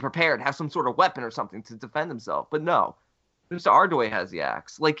Tom's going to be prepared, have some sort of weapon or something to defend himself, but no. Mr. Ardoy has the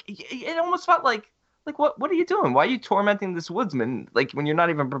axe. Like it almost felt like what are you doing? Why are you tormenting this woodsman like when you're not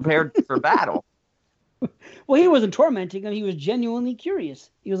even prepared for battle? Well, he wasn't tormenting him. He was genuinely curious.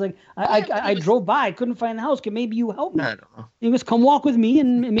 He was like, I drove by, I couldn't find the house. Can maybe you help me? I don't know. He was, come walk with me,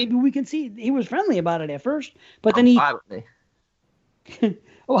 and maybe we can see. He was friendly about it at first, but then he.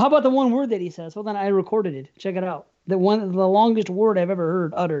 Oh, how about the one word that he says? Hold on, I recorded it. Check it out. The longest word I've ever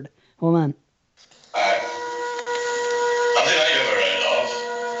heard uttered. Hold on. Nothing I've ever read of.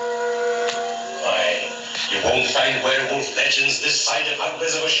 Fine. You won't find werewolf legends this side of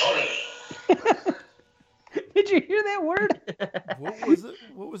Agbezabashorley. Did you hear that word? What was it?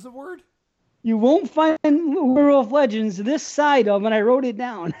 What was the word? You won't find werewolf legends this side of, and I wrote it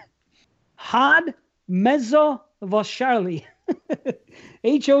down. Had Mezovashali.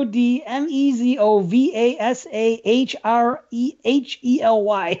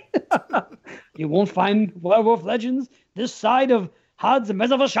 HODMEZOVASAHREHELY. You won't find werewolf legends this side of Had's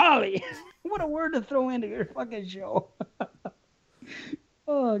Mezovashali. What a word to throw into your fucking show.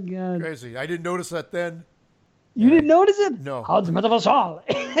 Oh, God. Crazy. I didn't notice that then. You didn't notice it? No. Had's Mezovashali.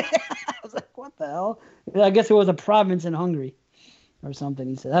 I was like, what the hell? I guess it was a province in Hungary or something,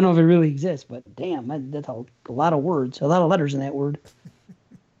 he said. I don't know if it really exists, but damn, that's a lot of words, a lot of letters in that word.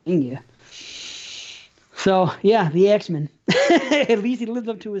 Yeah. So, yeah, the X-Men. At least he lived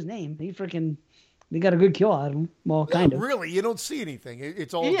up to his name. They got a good kill out of him. Well, kind of. Really, you don't see anything.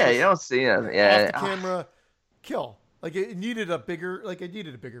 It's all you don't see it. Yeah, off the camera kill. Like it needed a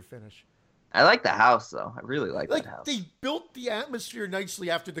bigger finish. I like the house though. I really like that house. They built the atmosphere nicely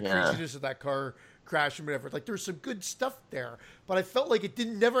after the craziness of that car crash and whatever. Like there's some good stuff there, but I felt like it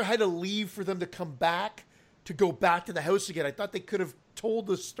never had to leave for them to come back to go back to the house again. I thought they could have told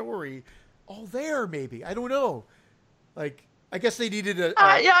the story all there. Maybe I don't know. Like I guess they needed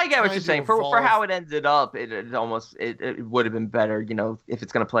I get what you're saying. For how it ended up, it would have been better. If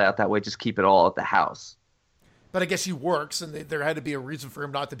it's going to play out that way, just keep it all at the house. But I guess he works, and there had to be a reason for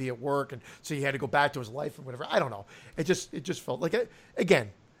him not to be at work, and so he had to go back to his life and whatever. I don't know. It just felt like again,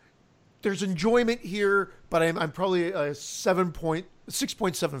 there's enjoyment here, but I'm probably a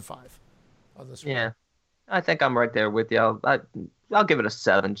 6.75 on this one. Yeah, I think I'm right there with you. I'll give it a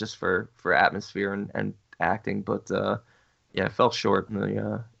 7 just for atmosphere and acting, but it fell short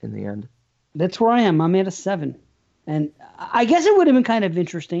in the end. That's where I am. I'm at a 7, and I guess it would have been kind of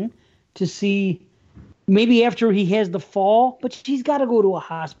interesting to see. Maybe after he has the fall, but he's got to go to a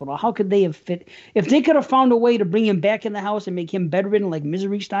hospital. How could they have fit? If they could have found a way to bring him back in the house and make him bedridden, like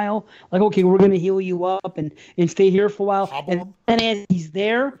Misery style, like, okay, we're going to heal you up and stay here for a while. And as he's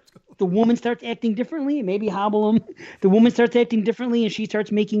there, the woman starts acting differently. Maybe hobble him. The woman starts acting differently and she starts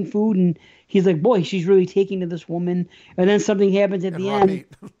making food. And he's like, boy, she's really taking to this woman. And then something happens at the end.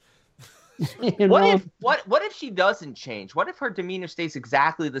 What if she doesn't change? What if her demeanor stays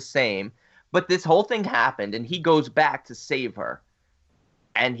exactly the same? But this whole thing happened, and he goes back to save her.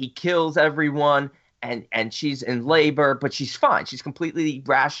 And he kills everyone, and she's in labor, but she's fine. She's completely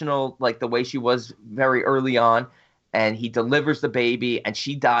rational, like the way she was very early on. And he delivers the baby, and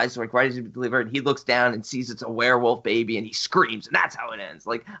she dies like right as he delivers. And he looks down and sees it's a werewolf baby, and he screams, and that's how it ends.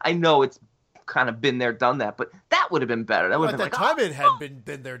 Like, I know it's kind of been there, done that, but that would have been better. That would have been at that time it hadn't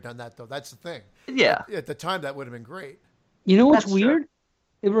been there, done that, though. That's the thing. Yeah. At the time, that would have been great. You know what's That's weird? true.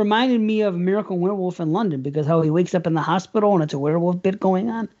 It reminded me of Miracle Werewolf in London, because how he wakes up in the hospital and it's a werewolf bit going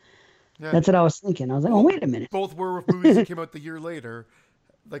on. Yeah. That's what I was thinking. I was like, oh, wait a minute. Both werewolf movies that came out the year later.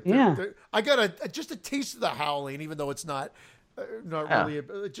 Like, Yeah. I got just a taste of the Howling, even though it's not really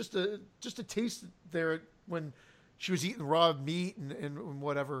just a taste there when she was eating raw meat and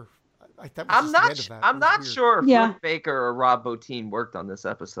whatever. I'm not sure if Yeah. Rick Baker or Rob Bottin worked on this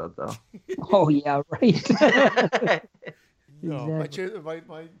episode, though. Oh, yeah, right. No, Exactly.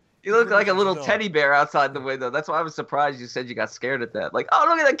 my You look like a little No. teddy bear outside the window. That's why I was surprised you said you got scared at that. Like, oh,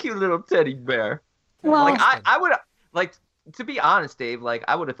 look at that cute little teddy bear. Well, Like, I would, like, to be honest, Dave, like,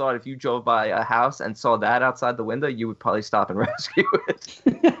 I would have thought if you drove by a house and saw that outside the window, you would probably stop and rescue it.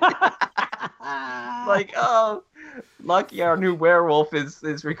 Like, oh, lucky our new werewolf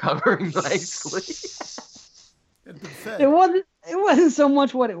is recovering nicely. it wasn't so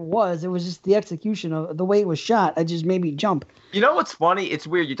much what it was. It was just the execution of the way it was shot. It just made me jump. You know what's funny? It's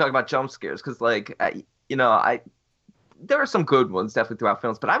weird you talk about jump scares because, like, there are some good ones definitely throughout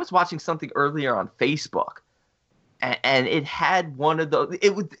films, but I was watching something earlier on Facebook, and it had one of those.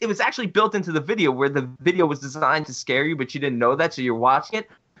 It was actually built into the video where the video was designed to scare you, but you didn't know that, so you're watching it.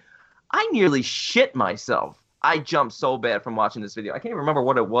 I nearly shit myself. I jumped so bad from watching this video. I can't even remember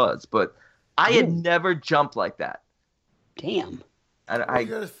what it was, but I had never jumped like that. Damn. And you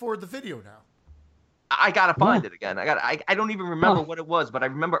got to forward the video now. I gotta find it again. I don't even remember what it was, but I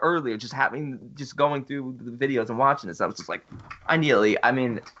remember earlier just going through the videos and watching this. I was just like,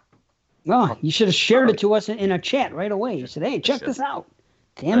 Well, you should have shared it to us in a chat right away. You said, hey, check this out.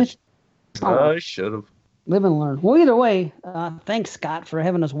 Damn it. I should have. Live and learn. Well, either way, thanks, Scott, for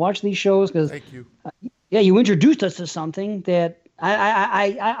having us watch these shows. Because Thank you. Yeah, you introduced us to something that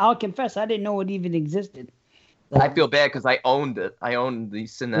I'll confess I didn't know it even existed. I feel bad because I owned it. I owned the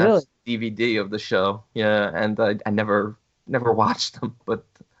Synapse DVD of the show. Yeah, and I never watched them, but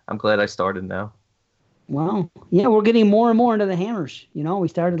I'm glad I started now. Well, yeah, we're getting more and more into the Hammers. You know, we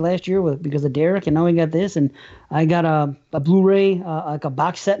started last year because of Derek, and now we got this, and I got a Blu-ray, like a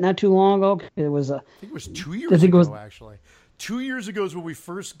box set not too long ago. It was I think it was 2 years ago, actually. 2 years ago is when we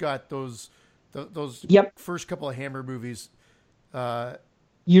first got those first couple of Hammer movies.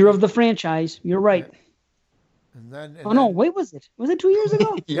 Year of the franchise. You're right. Wait, was it? Was it 2 years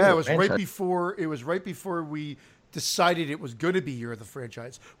ago? Yeah, it was right before. It was right before we decided it was going to be Year of the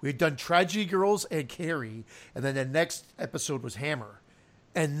Franchise. We had done Tragedy Girls and Carrie, and then the next episode was Hammer,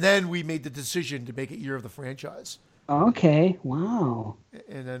 and then we made the decision to make it Year of the Franchise. Okay. Wow.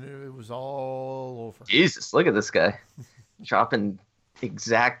 And then it was all over. Jesus, look at this guy dropping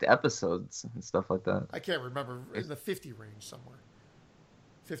exact episodes and stuff like that. I can't remember, in the 50 range somewhere.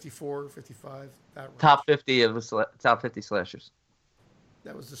 54, 55, that range. Top 50 of top 50 slashers.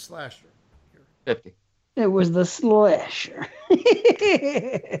 That was the slasher. 50. It was the slasher.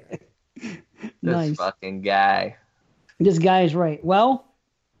 Nice. Fucking guy. This guy is right. Well,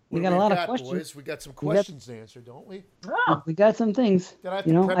 we got a lot of questions. Boys? We got some questions to answer, don't we? Oh. We got some things. Did I have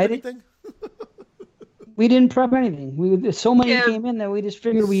to prep anything? We didn't prep anything. So many came in that we just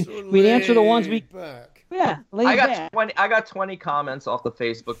figured we'd answer the ones we. Back. Yeah, I got 20 comments off the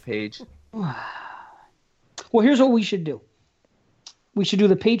Facebook page. Well, here's what we should do. We should do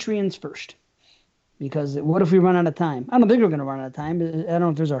the Patreons first. Because what if we run out of time? I don't think we're going to run out of time. I don't know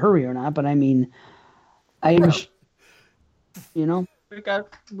if there's a hurry or not, but I mean, you know. We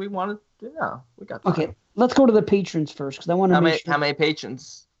got time. Okay, let's go to the patrons first because I want to make sure. How many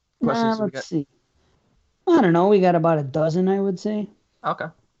patrons? Let's see. I don't know. We got about a dozen, I would say. Okay.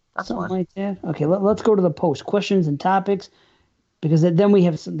 That's something fine. like that. Okay, let's go to the post questions and topics because then we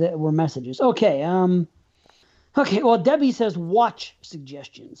have some that were messages. Okay. Okay. Well, Debbie says watch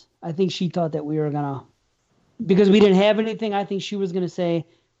suggestions. I think she thought that we were gonna because we didn't have anything. I think she was gonna say,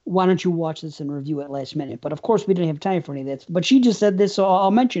 "Why don't you watch this and review it last minute?" But of course, we didn't have time for any of that. But she just said this, so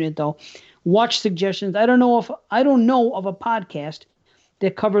I'll mention it though. Watch suggestions. I don't know of a podcast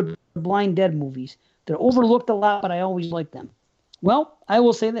that covered the Blind Dead movies. They're overlooked a lot, but I always like them. Well, I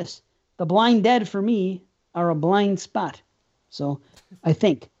will say this. The Blind Dead, for me, are a blind spot. So, I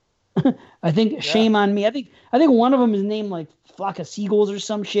think. Shame on me. I think one of them is named like Flock of Seagulls or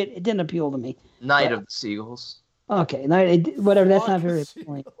some shit. It didn't appeal to me. Night of the Seagulls. Okay. Whatever. That's not very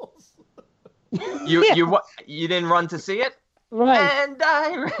appealing. You didn't run to see it? Right. And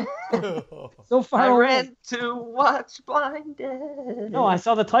I ran, so far I away. ran to watch Blinded. No, I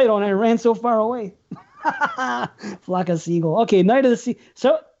saw the title and I ran so far away. Flock of Seagull. Okay, Night of the Sea.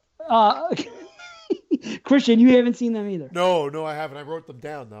 So, Christian, you haven't seen them either. No, I haven't. I wrote them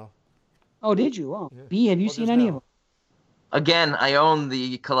down though. Oh, did you? Oh, Yeah. B, have you seen any of them? Again, I own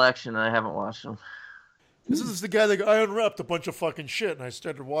the collection and I haven't watched them. This is the guy that I unwrapped a bunch of fucking shit and I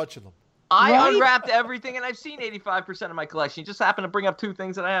started watching them. I Right? unwrapped everything and I've seen 85% of my collection. You just happen to bring up 2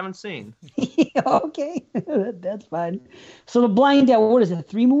 things that I haven't seen. Okay, that's fine. So The Blind Dad, what is it,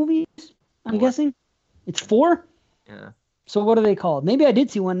 3 movies? I'm 4. guessing? It's 4? Yeah. So what are they called? Maybe I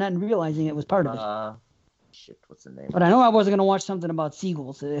did see one, not realizing it was part of it. Shit, what's the name? But I know I wasn't going to watch something about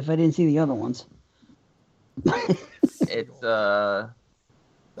seagulls if I didn't see the other ones. It's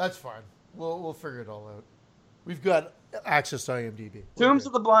That's fine. We'll figure it all out. We've got access to IMDb. Tombs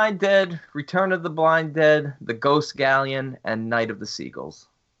of the Blind Dead, Return of the Blind Dead, The Ghost Galleon, and Night of the Seagulls.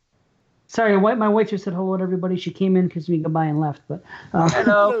 Sorry, my wife just said hello to everybody. She came in because we got by and left, but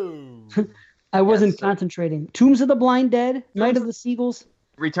Hello. I wasn't Yes, sir. concentrating. Tombs of the Blind Dead, Night of the Seagulls.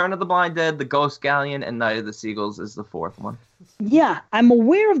 Return of the Blind Dead, The Ghost Galleon, and Night of the Seagulls is the 4th one. Yeah, I'm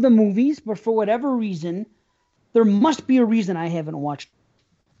aware of the movies, but for whatever reason, there must be a reason I haven't watched.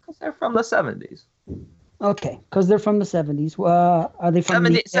 Because they're from the 70s. Okay, because they're from the 70s. Are they from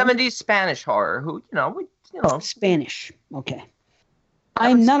 70s Spanish horror. Who, Spanish? Okay.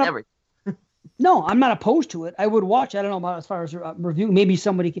 haven't I'm not seen a, everything. No, I'm not opposed to it. I would watch. I don't know about as far as review. Maybe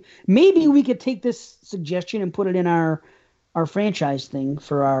maybe we could take this suggestion and put it in our franchise thing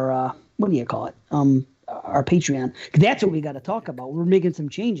for our what do you call it? Our Patreon. That's what we got to talk about. We're making some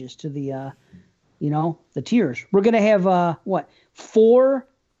changes to the the tiers. We're gonna have four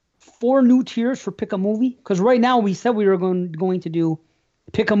new tiers for pick a movie, because right now we said we were going to do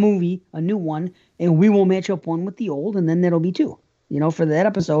pick a movie, a new one, and we will match up one with the old, and then that'll be 2. For that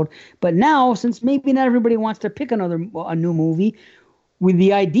episode. But now, since maybe not everybody wants to pick a new movie, with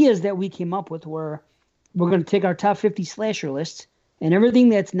the ideas that we came up with, were we're going to take our top 50 slasher lists and everything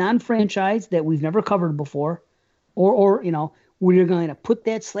that's non-franchise that we've never covered before, or we're going to put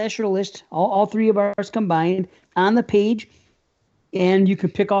that slasher list, all 3 of ours combined, on the page, and you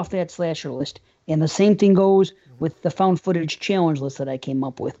can pick off that slasher list. And the same thing goes with the found footage challenge list that I came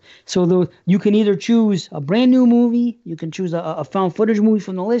up with. So you can either choose a brand new movie, you can choose a found footage movie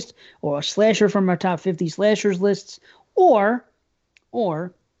from the list, or a slasher from our top 50 slashers lists, or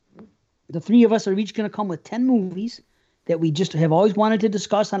the 3 of us are each going to come with 10 movies that we just have always wanted to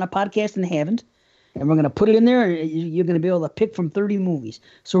discuss on a podcast and haven't. And we're going to put it in there, and you're going to be able to pick from 30 movies.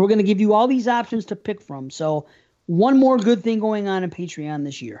 So we're going to give you all these options to pick from. So one more good thing going on in Patreon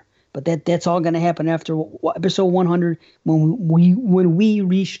this year. But that's all going to happen after episode 100 when we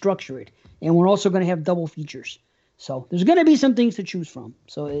restructure it. And we're also going to have double features. So there's going to be some things to choose from.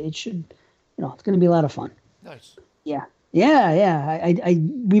 So it should, it's going to be a lot of fun. Nice. Yeah.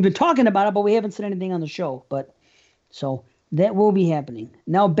 We've been talking about it, but we haven't said anything on the show. But so that will be happening.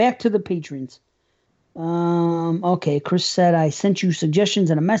 Now back to the patrons. Okay, Chris said I sent you suggestions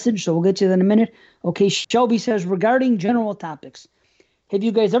and a message, so we'll get to that in a minute. Okay, Shelby says, regarding general topics, have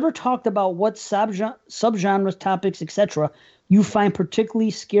you guys ever talked about what subgenres, topics, etc. you find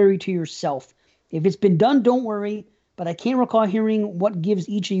particularly scary to yourself? If it's been done, don't worry, but I can't recall hearing what gives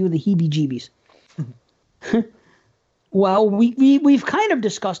each of you the heebie-jeebies. Well, we've kind of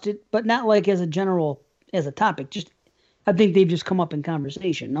discussed it, but not like as a topic. Just, I think they've just come up in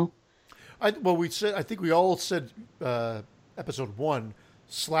conversation, no? I think we all said episode 1,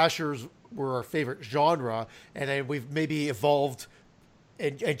 slashers were our favorite genre, and then we've maybe evolved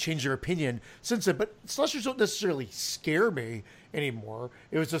and changed our opinion since then. But slashers don't necessarily scare me anymore.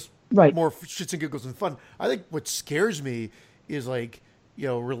 It was just more shits and giggles and fun. I think what scares me is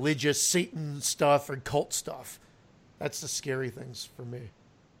religious Satan stuff and cult stuff. That's the scary things for me.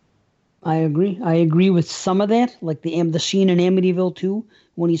 I agree. I agree with some of that, like the scene in Amityville 2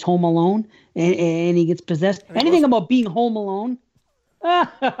 when he's home alone and he gets possessed. Anything about being home alone?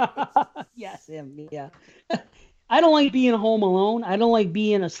 Yes, yeah. I don't like being home alone. I don't like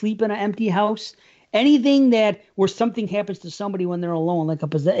being asleep in an empty house. Anything where something happens to somebody when they're alone, like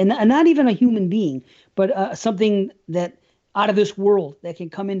and not even a human being, but something that out of this world that can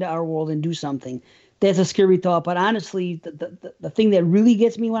come into our world and do something. That's a scary thought. But honestly, the thing that really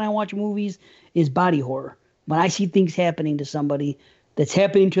gets me when I watch movies is body horror. When I see things happening to somebody that's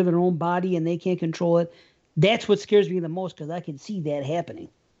happening to their own body and they can't control it, that's what scares me the most, because I can see that happening.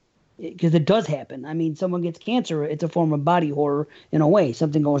 Because it does happen. I mean, someone gets cancer, it's a form of body horror in a way.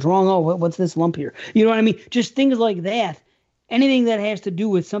 Something goes wrong. Oh, what's this lump here? You know what I mean? Just things like that. anything that has to do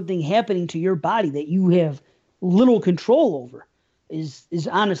with something happening to your body that you have little control over is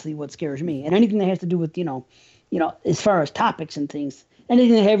honestly what scares me. And anything that has to do with, as far as topics and things,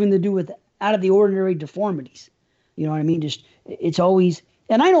 anything that having to do with out of the ordinary deformities, you know what I mean? Just, it's always,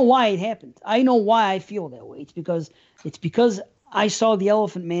 and I know why it happened. I know why I feel that way. It's because I saw the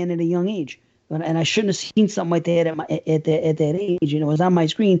Elephant Man at a young age. And I shouldn't have seen something like that at that age. It was on my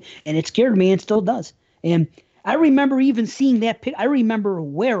screen, and it scared me, and still does. And I remember even seeing that I remember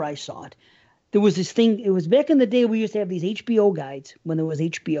where I saw it. There was this thing. It was back in the day we used to have these HBO guides when there was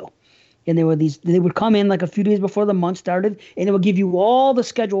HBO. And there were they would come in like a few days before the month started, and it would give you all the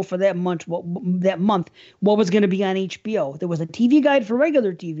schedule for that month, what was going to be on HBO. There was a TV guide for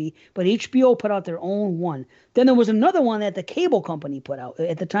regular TV, but HBO put out their own one. Then there was another one that the cable company put out.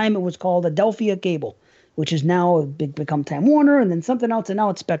 At the time, it was called Adelphia Cable, which has now become Time Warner, and then something else, and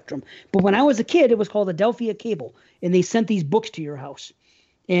now it's Spectrum. But when I was a kid, it was called Adelphia Cable, and they sent these books to your house,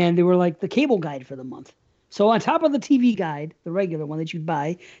 and they were like the cable guide for the month. So on top of the TV guide, the regular one that you'd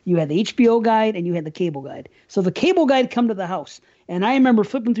buy, you had the HBO guide and you had the cable guide. So the cable guide come to the house. And I remember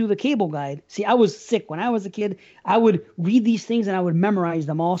flipping through the cable guide. See, I was sick. When I was a kid, I would read these things and I would memorize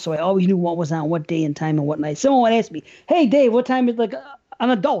them all. So I always knew what was on what day and time and what night. Someone would ask me, hey, Dave, what time is, like, an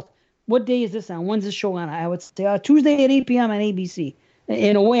adult? What day is this on? When's this show on? I would say, Tuesday at 8 p.m. on ABC.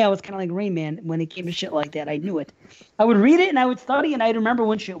 In a way, I was kind of like Rain Man when it came to shit like that. I knew it. I would read it and I would study and I'd remember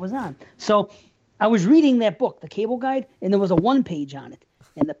when shit was on. So I was reading that book, the cable guide, and there was a 1-page on it.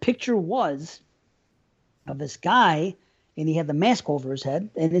 And the picture was of this guy, and he had the mask over his head.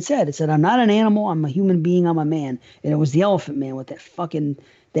 And it said, I'm not an animal, I'm a human being, I'm a man. And it was the Elephant Man with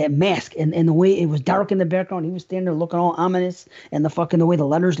that mask. And the way it was dark in the background, he was standing there looking all ominous, and the way the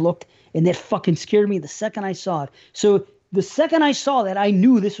letters looked. And that fucking scared me the second I saw it. So the second I saw that, I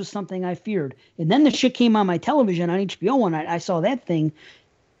knew this was something I feared. And then the shit came on my television on HBO one night. I saw that thing.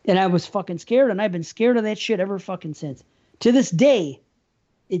 And I was fucking scared, and I've been scared of that shit ever fucking since. To this day,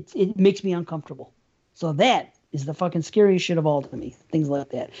 it makes me uncomfortable. So that is the fucking scariest shit of all to me, things like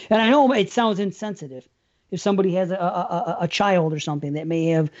that. And I know it sounds insensitive if somebody has a child or something that may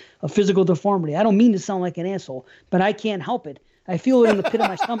have a physical deformity. I don't mean to sound like an asshole, but I can't help it. I feel it in the pit of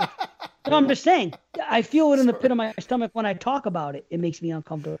my stomach. No, I'm just saying. I feel it in the pit of my stomach when I talk about it. It makes me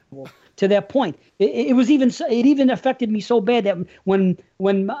uncomfortable to that point. It even affected me so bad that when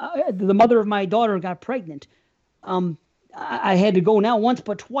the mother of my daughter got pregnant, I had to go not once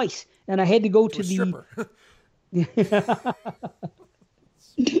but twice, and I had to go to the.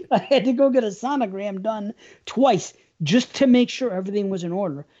 I had to go get a sonogram done twice just to make sure everything was in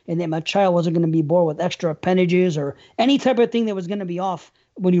order and that my child wasn't going to be born with extra appendages or any type of thing that was going to be off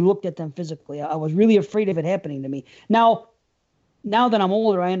when you looked at them physically. I was really afraid of it happening to me. Now that I'm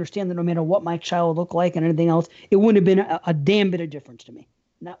older, I understand that no matter what my child looked like and anything else, it wouldn't have been a damn bit of difference to me.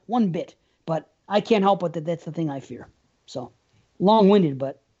 Not one bit. But I can't help it that's the thing I fear. So, long-winded,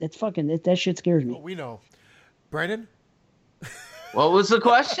 but it's fucking, that shit scares me. Well, we know. Brandon? What was the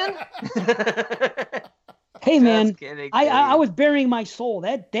question? Hey, man, I was burying my soul.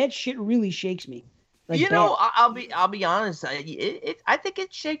 That shit really shakes me. Like, I'll be honest. I think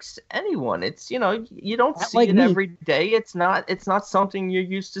it shakes anyone. It's, you don't see it every day. It's not something you're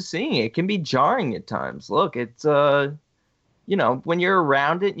used to seeing. It can be jarring at times. Look, it's when you're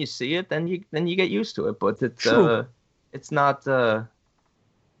around it and you see it, then you get used to it. But it's not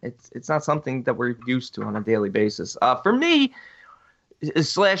something that we're used to on a daily basis. For me,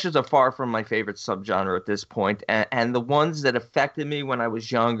 slashers are far from my favorite subgenre at this point, and the ones that affected me when I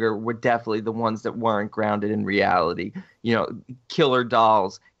was younger were definitely the ones that weren't grounded in reality. Killer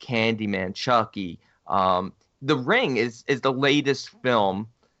Dolls, Candyman, Chucky. The Ring is the latest film.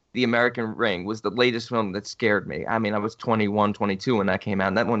 The American Ring was the latest film that scared me. I mean, I was 21, 22 when that came out,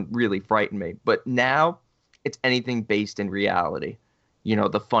 and that one really frightened me. But now, it's anything based in reality.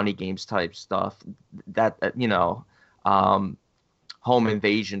 The funny games type stuff. Home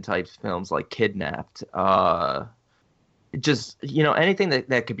invasion type films like Kidnapped, just anything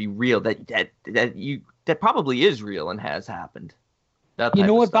that could be real that probably is real and has happened. You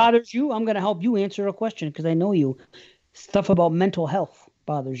know what bothers you? I'm going to help you answer a question because I know you. Stuff about mental health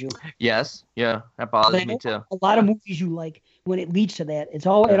bothers you. Yes, yeah, that bothers me too. A lot of movies you like, when it leads to that, it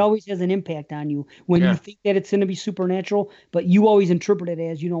always has an impact on you when you think that it's going to be supernatural, but you always interpret it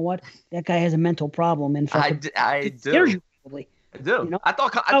as, you know what, that guy has a mental problem, and I do. Scares you probably. I do. I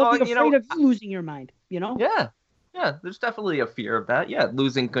thought afraid of you losing your mind. Yeah. There's definitely a fear of that. Yeah,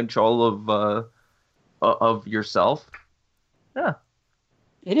 losing control of yourself. Yeah.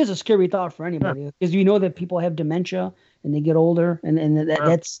 It is a scary thought for anybody because you know that people have dementia and they get older, and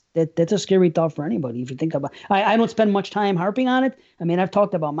that's a scary thought for anybody if you think about. I don't spend much time harping on it. I mean, I've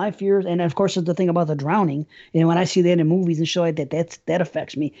talked about my fears, and of course, there's the thing about the drowning. And when I see that in movies and shit like that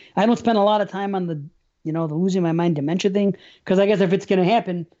affects me. I don't spend a lot of time on the the losing my mind dementia thing, because I guess if it's going to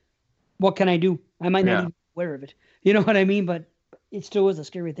happen, what can I do? I might not even be aware of it. You know what I mean? But it still is a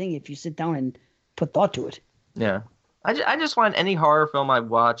scary thing if you sit down and put thought to it. Yeah. I just find any horror film I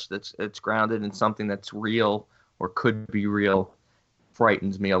watch that's grounded in something that's real or could be real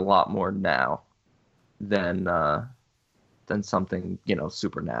frightens me a lot more now than something,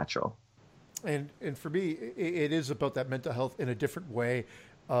 supernatural. And for me, it is about that mental health in a different way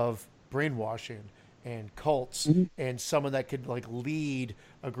of brainwashing and cults, and someone that could like lead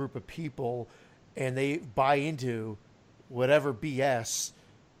a group of people and they buy into whatever BS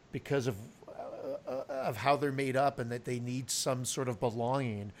because of how they're made up, and that they need some sort of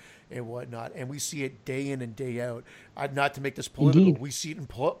belonging and whatnot. And we see it day in and day out. Not to make this political, Indeed. We see it in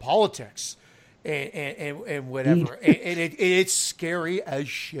politics and whatever. And it's scary as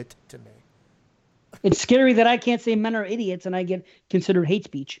shit to me. It's scary that I can't say men are idiots and I get considered hate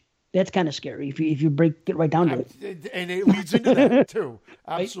speech. That's kind of scary if you get right down to it. And it leads into that too.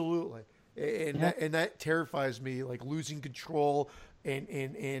 Absolutely. And that terrifies me, like losing control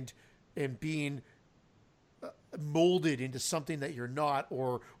and being molded into something that you're not,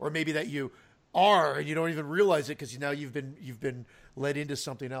 or maybe that you are and you don't even realize it because now you've been led into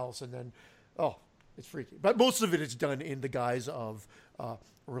something else, and then it's freaky. But most of it is done in the guise of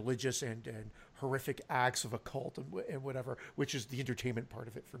religious and horrific acts of a cult and whatever, which is the entertainment part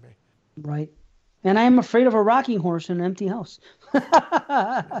of it for me. Right. And I am afraid of a rocking horse in an empty house.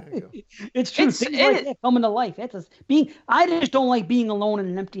 It's true. Things like that come into life. I just don't like being alone in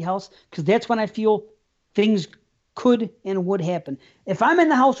an empty house, because that's when I feel things could and would happen. If I'm in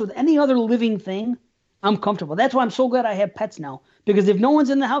the house with any other living thing, I'm comfortable. That's why I'm so glad I have pets now, because if no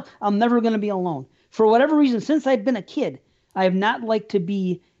one's in the house, I'm never going to be alone. For whatever reason, since I've been a kid, I have not liked to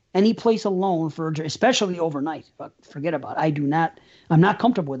be any place alone, especially overnight. Forget about it. I'm not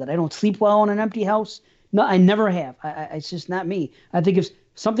comfortable with it. I don't sleep well in an empty house. No, I never have. It's just not me. I think if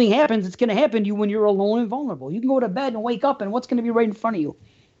something happens, it's going to happen to you when you're alone and vulnerable. You can go to bed and wake up, and what's going to be right in front of you?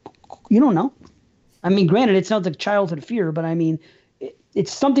 You don't know. I mean, granted, it sounds like childhood fear, but I mean,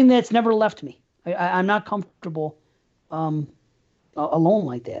 it's something that's never left me. I'm not comfortable alone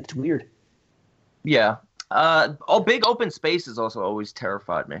like that. It's weird. Yeah. Big open spaces also always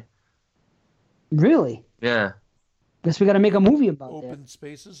terrified me. Really? Yeah. Guess we got to make a movie about open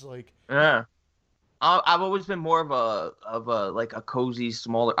spaces, like. Yeah. I've always been more of a like a cozy,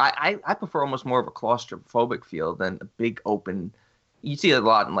 smaller. I prefer almost more of a claustrophobic feel than a big open. You see it a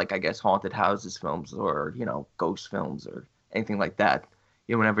lot in, like, I guess, haunted houses films, or ghost films or anything like that.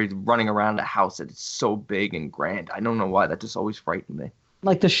 Whenever you're running around a house that is so big and grand, I don't know why, that just always frightened me.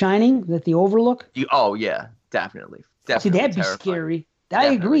 Like The Shining, that the Overlook. Oh yeah, definitely. See, that'd be scary. I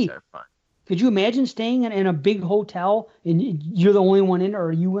agree. Terrifying. Could you imagine staying in a big hotel and you're the only one in,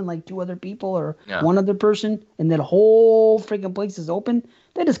 or you and like two other people or one other person, and that whole freaking place is open?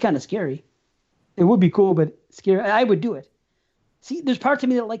 That is kind of scary. It would be cool, but scary. I would do it. See, there's parts of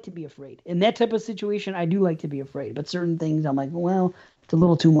me that like to be afraid. In that type of situation, I do like to be afraid. But certain things, I'm like, well, it's a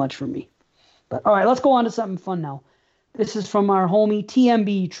little too much for me. But all right, let's go on to something fun now. This is from our homie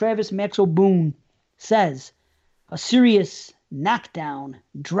TMB, Travis Maxwell Boone, says, a serious knockdown,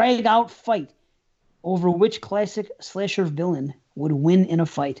 drag-out fight over which classic slasher villain would win in a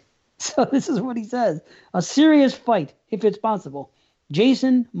fight. So this is what he says. A serious fight, if it's possible.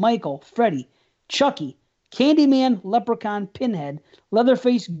 Jason, Michael, Freddy, Chucky, Candyman, Leprechaun, Pinhead,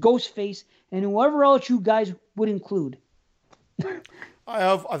 Leatherface, Ghostface, and whoever else you guys would include.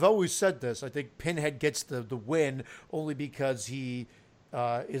 I've always said this. I think Pinhead gets the win only because he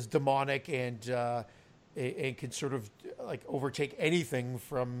is demonic and can sort of like overtake anything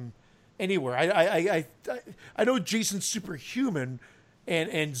from anywhere. I know Jason's superhuman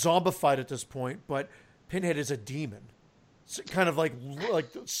and zombified at this point, but Pinhead is a demon. It's kind of like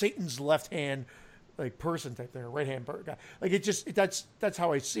Satan's left hand like person type thing, right hand guy. Like that's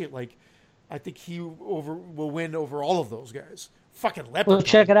how I see it. Like I think he will win over all of those guys. Fucking Leprechaun. Well,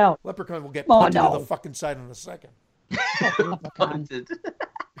 check it out. Leprechaun will get punted to the fucking side in a second.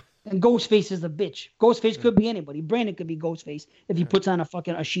 And Ghostface is a bitch. Ghostface could be anybody. Brandon could be Ghostface if he puts on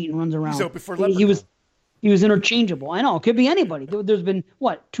a sheet and runs around. He's out before Leprechaun. He was interchangeable. I know. It could be anybody. There's been,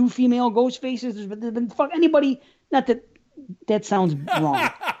 2 female Ghostfaces? There's been anybody. Not that sounds wrong.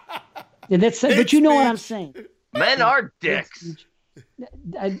 But you know what I'm saying. Men are dicks.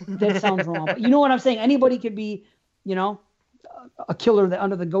 That sounds wrong. But you know what I'm saying. Anybody could be, a killer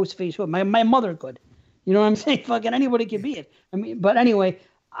under the Ghostface hood. My mother could. You know what I'm saying? Fucking anybody can be it. I mean, but anyway,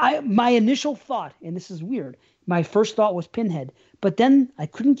 my initial thought, and this is weird, my first thought was Pinhead, but then I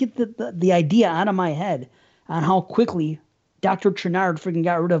couldn't get the idea out of my head on how quickly Dr. Channard freaking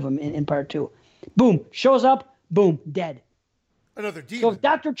got rid of him in part 2. Boom, shows up, boom, dead. Another demon. So if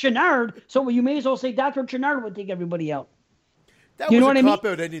Dr. Channard, so you may as well say Dr. Channard would take everybody out. That was a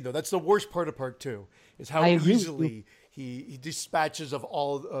cop-out ending, though. That's the worst part of part 2, is how easily he dispatches of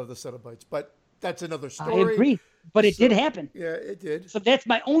all of the Cenobites. But that's another story. I agree, but it did happen. Yeah, it did. So that's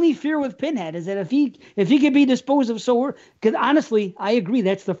my only fear with Pinhead, is that if he could be disposed of, because honestly, I agree.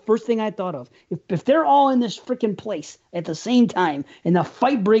 That's the first thing I thought of. If they're all in this freaking place at the same time and the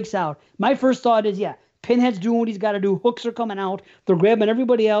fight breaks out, my first thought is, yeah, Pinhead's doing what he's got to do. Hooks are coming out. They're grabbing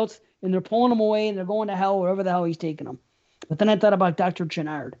everybody else and they're pulling them away and they're going to hell, wherever the hell he's taking them. But then I thought about Dr.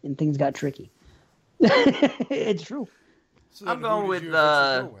 Channard and things got tricky. It's true. So I'm going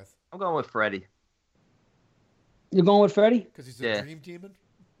with Freddy. You're going with Freddy? Because he's a dream demon?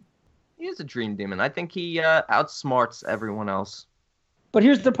 He is a dream demon. I think he outsmarts everyone else. But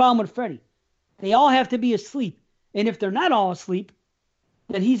here's the problem with Freddy. They all have to be asleep. And if they're not all asleep,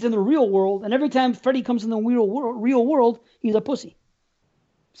 then he's in the real world. And every time Freddy comes in the real world, he's a pussy.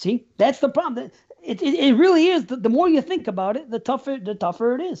 See? That's the problem. It really is. The more you think about it, the tougher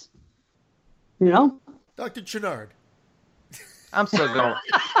it is. You know? Dr. Channard. I'm still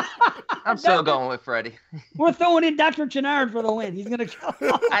going with Freddy. We're throwing in Dr. Channard for the win. He's gonna kill.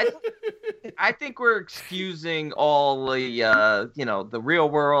 I think we're excusing all the the real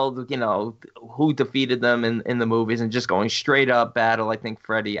world, who defeated them in the movies, and just going straight up battle. I think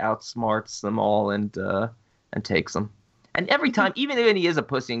Freddy outsmarts them all and takes them. And every time, even when he is a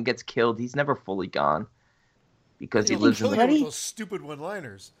pussy and gets killed, he's never fully gone because he lives in those stupid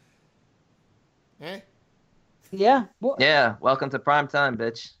one-liners. Eh? Yeah. Well, yeah. Welcome to prime time,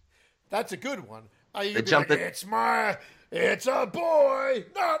 bitch. That's a good one. It's a boy,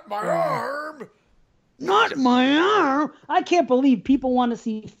 not my arm. Not my arm. I can't believe people want to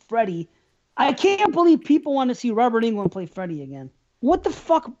see Freddy. I can't believe people want to see Robert Englund play Freddy again. What the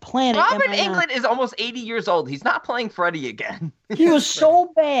fuck planet? Robert Englund is almost 80 years old. He's not playing Freddy again. He was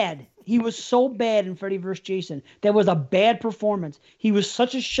so bad. He was so bad in Freddy vs. Jason. That was a bad performance. He was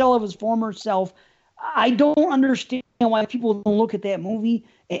such a shell of his former self. I don't understand why people don't look at that movie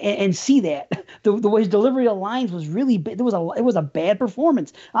and see that. The way his delivery of lines was really bad. It was a bad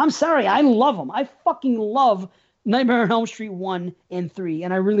performance. I'm sorry. I love him. I fucking love Nightmare on Elm Street 1 and 3,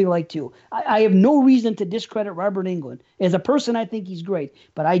 and I really like 2. I have no reason to discredit Robert Englund. As a person, I think he's great.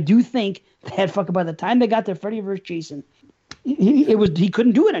 But I do think that fucking by the time they got to Freddy vs. Jason, he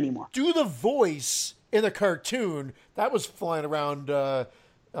couldn't do it anymore. Do the voice in the cartoon. That was flying around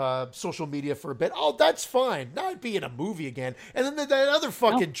social media for a bit. Oh, that's fine. Not be in a movie again. And then that other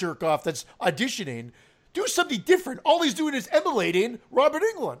fucking jerk off that's auditioning, do something different. All he's doing is emulating Robert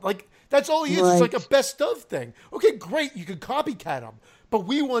Englund. Like, that's all he is. Right. It's like a best of thing. Okay, great. You can copycat him, but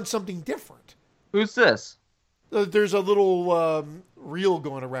we want something different. Who's this? There's a little reel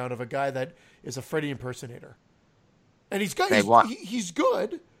going around of a guy that is a Freddy impersonator. And he's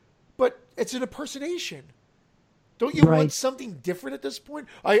good, but it's an impersonation. Don't you want something different at this point?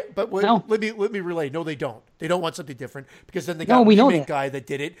 Let me relay. No, they don't. They don't want something different because then they got a remake guy that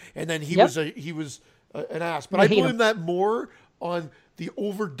did it, and then he was an ass. But I blame that more on the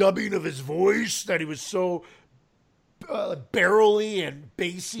overdubbing of his voice, that he was so barrely and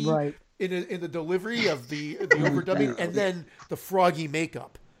bassy in the delivery of the overdubbing, and then the froggy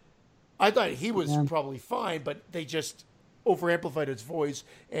makeup. I thought he was probably fine, but they just overamplified his voice,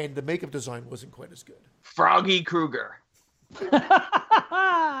 and the makeup design wasn't quite as good. Froggy Krueger.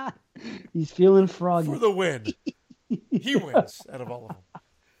 He's feeling froggy. For the win. He wins out of all of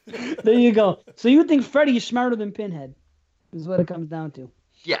them. There you go. So you think Freddy's smarter than Pinhead is what it comes down to.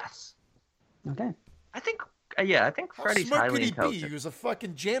 Yes. Okay. I think Freddy's highly intelligent. He was a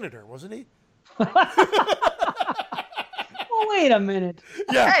fucking janitor, wasn't he? Well, wait a minute.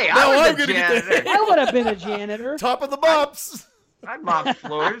 Yeah. Hey, I was a janitor. I would have been a janitor. Top of the mops. I mopped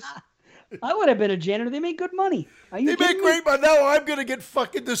floors. I would have been a janitor. They make good money. They make great money. Now I'm going to get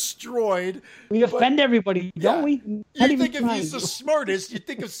fucking destroyed. We offend everybody, don't we? You think if he's the smartest, you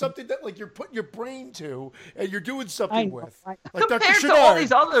think of something that like you're putting your brain to and you're doing something with. Like compared to all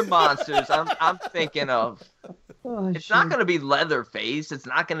these other monsters I'm thinking of. It's not going to be Leatherface. It's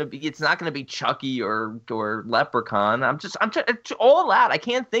not going to be Chucky or Leprechaun. I'm all that. I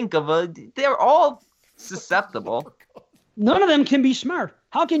can't think of they're all susceptible. None of them can be smart.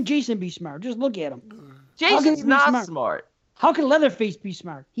 How can Jason be smart? Just look at him. Jason's not smart. How can Leatherface be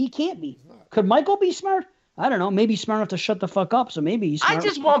smart? He can't be. Could Michael be smart? I don't know. Maybe he's smart enough to shut the fuck up. So maybe he's smart. I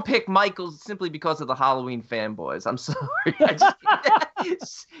just won't pick Michael simply because of the Halloween fanboys. I'm sorry.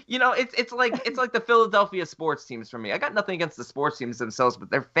 It's like the Philadelphia sports teams for me. I got nothing against the sports teams themselves, but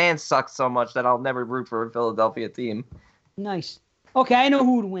their fans suck so much that I'll never root for a Philadelphia team. Nice. Okay, I know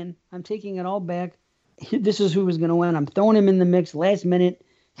who would win. I'm taking it all back. This is who was going to win. I'm throwing him in the mix last minute.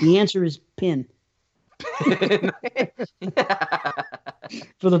 The answer is Pin.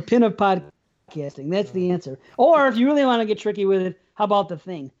 For the Pin of podcasting. That's the answer. Or if you really want to get tricky with it, how about The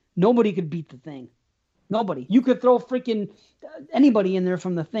Thing? Nobody could beat The Thing. Nobody. You could throw freaking anybody in there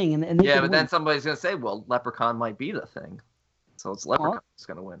from The Thing. And but then somebody's going to say, well, Leprechaun might be The Thing. So it's Leprechaun that's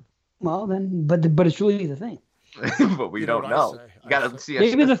going to win. Well, then, but it's really The Thing. But we don't know. You gotta see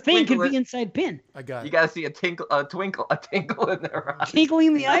maybe The Thing could be inside Pin. I got it. You gotta see a tinkle in their eye.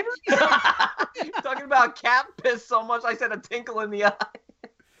 Tinkling the ivory? Talking about cat piss so much, I said a tinkle in the eye.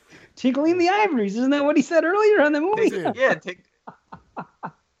 Tinkling the ivories. Isn't that what he said earlier on the movie? Yeah,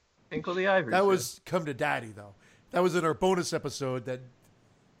 tinkle the ivories. That was Come to Daddy, though. That was in our bonus episode that,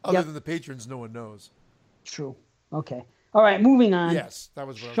 other than the patrons, no one knows. True. Okay. All right, moving on. Yes, that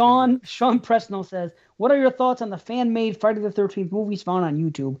was what Sean Presnell says, what are your thoughts on the fan-made Friday the 13th movies found on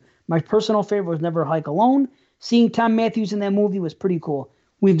YouTube? My personal favorite was Never Hike Alone. Seeing Tom Matthews in that movie was pretty cool.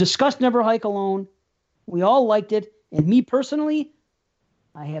 We've discussed Never Hike Alone. We all liked it. And me personally,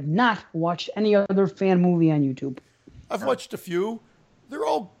 I have not watched any other fan movie on YouTube. I've watched a few. They're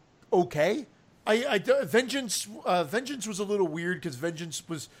all okay. Vengeance was a little weird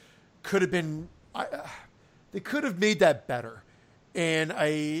because could have been... They could have made that better, and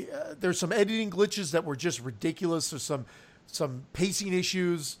there's some editing glitches that were just ridiculous. There's some pacing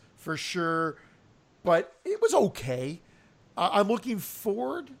issues for sure, but it was okay. I'm looking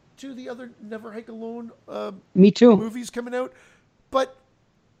forward to the other Never Hike Alone Me too. movies coming out, but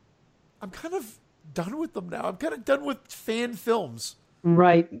I'm kind of done with them now. I'm kind of done with fan films.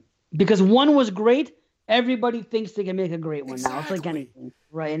 Right, because one was great. Everybody thinks they can make a great one now. It's like anything,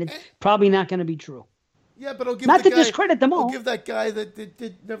 right? And it's probably not going to be true. Yeah, but I'll give not to discredit them all. I'll give that guy that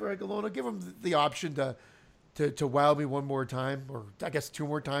did Never Hike Alone. I'll give him the option to wow me one more time, or I guess two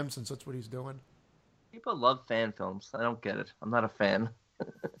more times, since that's what he's doing. People love fan films. I don't get it. I'm not a fan.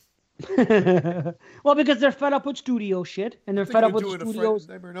 Well, because they're fed up with studio shit, and they're fed up with the studios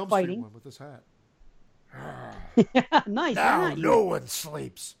fighting. One with this hat. Nice. Now no one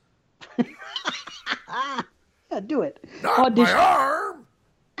sleeps. Yeah, do it. Not my arm.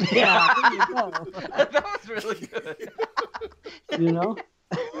 Yeah, there you go. That was really good. You know?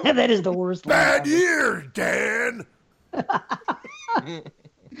 That is the worst. Bad year, Dan.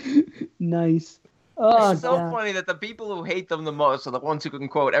 Nice. Oh, it's so funny that the people who hate them the most are the ones who can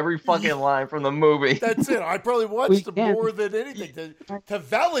quote every fucking line from the movie. That's it. I probably watched them more than anything to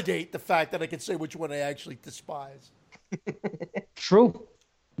validate the fact that I can say which one I actually despise. True.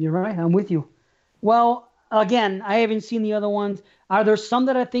 You're right. I'm with you. Well, again, I haven't seen the other ones. Are there some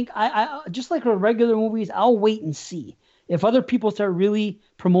that I think I just like the regular movies? I'll wait and see. If other people start really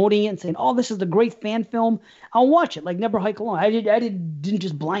promoting it and saying, "Oh, this is the great fan film," I'll watch it. Like Never Hike Alone. I didn't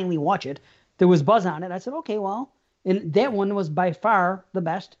just blindly watch it. There was buzz on it. I said, "Okay, well," and that one was by far the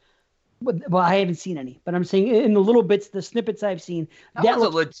best. Well, I haven't seen any, but I'm saying in the little bits, the snippets I've seen, that was a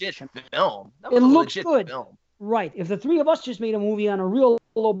legit film. It looks good. Film. Right. If the three of us just made a movie on a real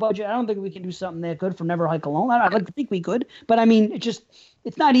low budget, I don't think we can do something that good from Never Hike Alone. I'd like to think we could, but I mean,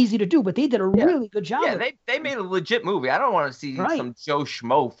 it's not easy to do, but they did a really good job. Yeah, they made a legit movie. I don't want to see some Joe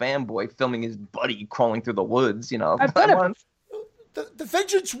Schmo fanboy filming his buddy crawling through the woods, you know. The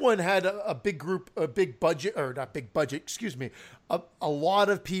Vengeance one had a big group, a big budget, or not big budget, excuse me. A lot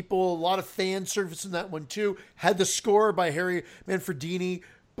of people, a lot of fan service in that one too. Had the score by Harry Manfredini,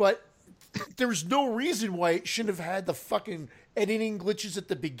 but there's no reason why it shouldn't have had the fucking editing glitches at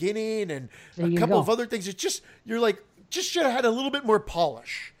the beginning and a couple of other things. It's just, you're like, just should have had a little bit more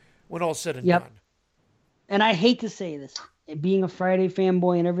polish when all's said and done. And I hate to say this, being a Friday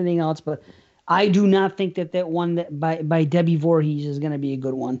fanboy and everything else, but I do not think that one that by Debbie Voorhees is going to be a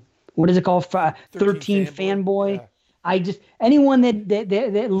good one. What is it called? 13 Fanboy. Yeah. I just, anyone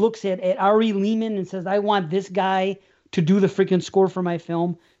that looks at Ari Lehman and says, I want this guy to do the freaking score for my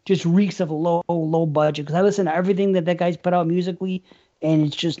film, just reeks of low budget. Because I listen to everything that guy's put out musically, and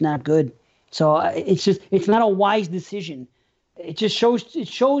it's just not good. So it's not a wise decision. It just shows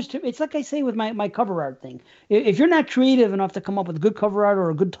to, it's like I say with my cover art thing. If you're not creative enough to come up with good cover art or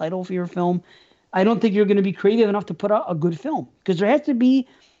a good title for your film, I don't think you're going to be creative enough to put out a good film, because there has to be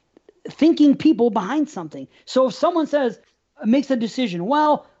thinking people behind something. So if someone makes a decision,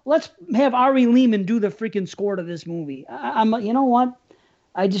 well, let's have Ari Lehman do the freaking score to this movie. I'm, you know what?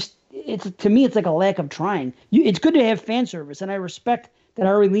 it's to me, it's like a lack of trying. It's good to have fan service, and I respect that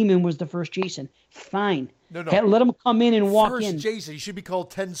Ari Lehman was the first Jason. Fine. No. Let him come in and walk first in. Jason. He should be called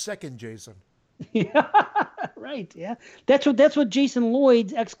 10-second Jason. Yeah, right. Yeah, that's what Jason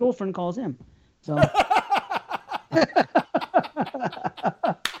Lloyd's ex-girlfriend calls him. So.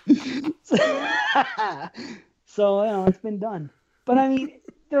 So it's been done. But I mean,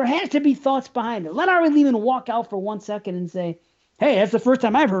 there has to be thoughts behind it. Let Ari Lehman walk out for 1 second and say, "Hey, that's the first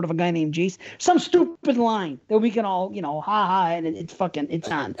time I've heard of a guy named Jace." Some stupid line that we can all, ha ha, and it's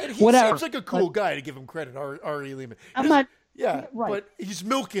on. And he seems like a cool guy, to give him credit, Ari Lehman. I'm not. Yeah, right. But he's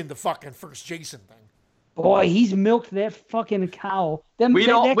milking the fucking first Jason thing. Boy, he's milked that fucking cow. We'd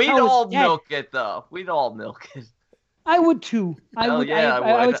all milk it, though. We'd all milk it. I would too. I would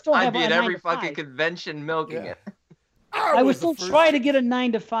still have. I'd be at every fucking convention milking it. I would still try to get a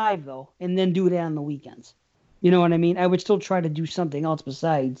 9 to 5 though, and then do that on the weekends. You know what I mean? I would still try to do something else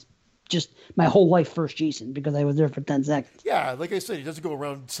besides just my whole life first Jason, because I was there for 10 seconds. Yeah, like I said, he doesn't go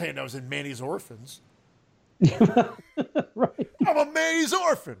around saying I was in Manny's Orphans. Right. I'm a Manny's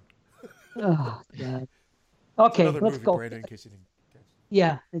orphan. Oh God. Okay, let's movie, go. Brandon, in case you didn't guess.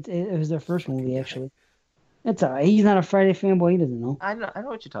 Yeah, it was their first movie actually. It's all right. He's not a Friday fanboy. He doesn't know. I know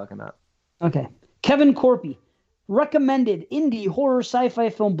what you're talking about. Okay. Kevin Corpy recommended indie horror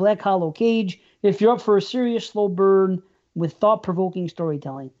sci-fi film Black Hollow Cage if you're up for a serious slow burn with thought-provoking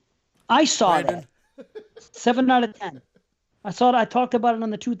storytelling. I saw that. 7 out of 10. I saw it. I talked about it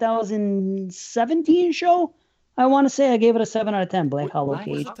on the 2017 show. I want to say I gave it a 7 out of 10. Black Hollow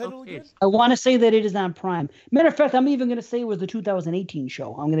Cage. I want to say that it is on Prime. Matter of fact, I'm even going to say it was the 2018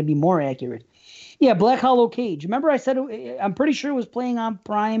 show. I'm going to be more accurate. Yeah, Black Hollow Cage. Remember I said I'm pretty sure it was playing on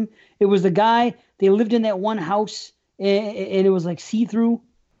Prime. It was the guy, they lived in that one house, and it was like see-through.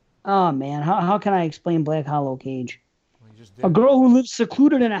 Oh, man. How can I explain Black Hollow Cage? A girl who lives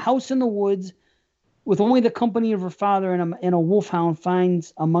secluded in a house in the woods with only the company of her father and a wolfhound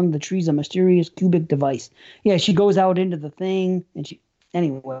finds among the trees a mysterious cubic device. Yeah, she goes out into the thing, and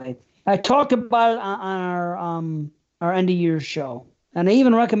anyway. I talked about it on our end of year show. And I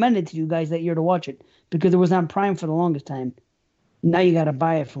even recommended to you guys that year to watch it because it was on Prime for the longest time. Now you got to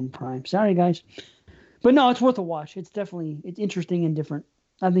buy it from Prime. Sorry, guys. But no, it's worth a watch. It's interesting and different.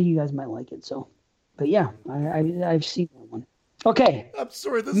 I think you guys might like it. So, but yeah, I've seen that one. Okay. I'm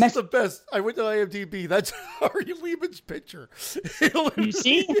sorry. This is the best. I went to IMDb. That's Ari Lehman's picture. You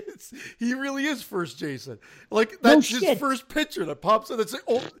see? He really is first Jason. Like, that's his first picture that pops up. That's he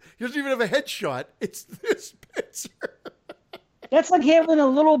doesn't even have a headshot. It's this picture. That's like having a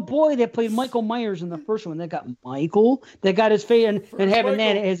little boy that played Michael Myers in the first one. They got Michael. They got his face and having Michael.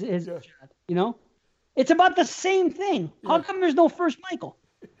 That as you know? It's about the same thing. Yeah. How come there's no first Michael?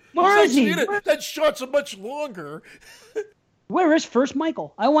 Where is he? That shot's much longer. Where is first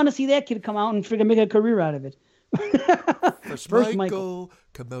Michael? I want to see that kid come out and freaking make a career out of it. First Michael,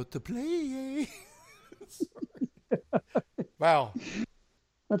 come out to play. Wow.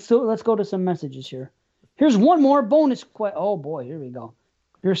 Let's go to some messages here. Here's one more bonus question. Oh boy, here we go.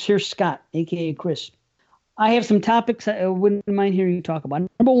 Here's Scott, aka Chris. I have some topics I wouldn't mind hearing you talk about.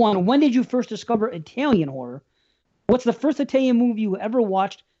 Number one, when did you first discover Italian horror? What's the first Italian movie you ever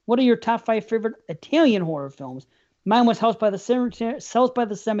watched? What are your top 5 favorite Italian horror films? Mine was South by the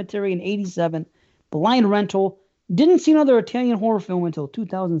Cemetery in '87. Blind Rental. Didn't see another Italian horror film until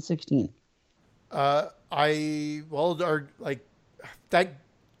 2016. That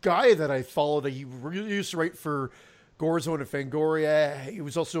guy that I followed, he really used to write for Gore Zone and Fangoria.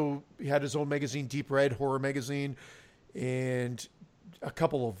 He had his own magazine, Deep Red Horror Magazine, and a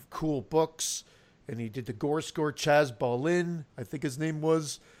couple of cool books. And he did the Gore Score. Chaz Bolin, I think his name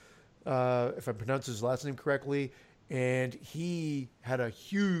was, if I pronounce his last name correctly. And he had a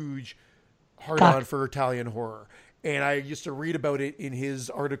huge hard-on for Italian horror. And I used to read about it in his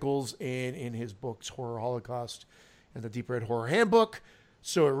articles and in his books, Horror Holocaust and the Deep Red Horror Handbook.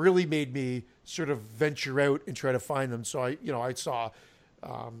 So it really made me sort of venture out and try to find them. So I saw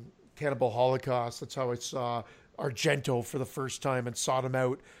Cannibal Holocaust. That's how I saw Argento for the first time and sought him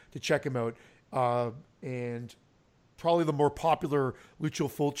out to check him out. And probably the more popular Lucio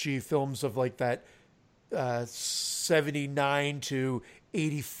Fulci films of like that 79 to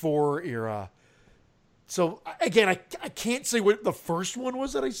 84 era. So again, I can't say what the first one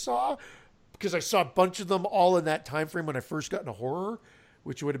was that I saw because I saw a bunch of them all in that time frame when I first got into horror,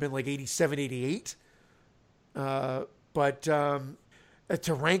 which would have been like 87, 88. But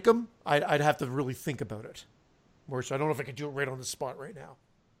to rank them, I'd have to really think about it more. So I don't know if I could do it right on the spot right now.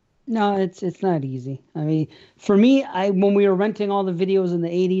 No, it's not easy. I mean, for me, when we were renting all the videos in the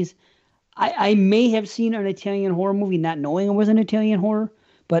 80s, I may have seen an Italian horror movie not knowing it was an Italian horror,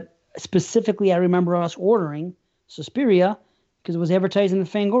 but specifically, I remember us ordering Suspiria because it was advertised in the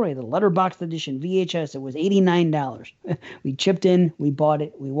Fangoria, the letterboxd edition VHS. It was $89. We chipped in, we bought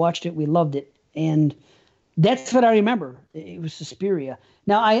it, we watched it, we loved it, and that's what I remember. It was Suspiria.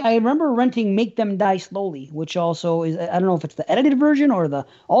 Now, I remember renting Make Them Die Slowly, which also is, I don't know if it's the edited version or the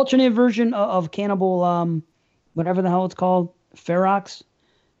alternate version of Cannibal, whatever the hell it's called, Ferox.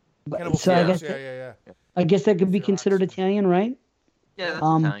 Cannibal So Ferox, I guess yeah. I guess that could be Ferox. considered Italian, right? Yeah, that's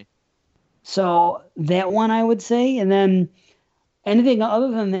Italian. So that one I would say, and then anything other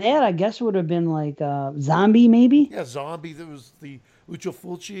than that, I guess would have been like Zombie, maybe. Yeah, Zombie. That was the Lucio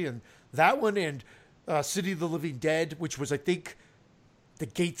Fulci, and that one, and City of the Living Dead, which was, I think, The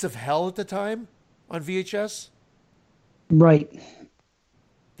Gates of Hell at the time on VHS. Right.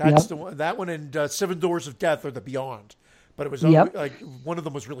 That's the one. That one and Seven Doors of Death or The Beyond. But it was like one of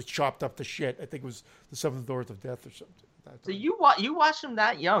them was really chopped up to shit. I think it was The Seven Doors of Death or something. So you watched them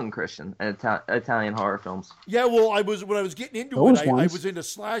that young, Christian, Italian horror films? Yeah, well, when I was getting into it, I was into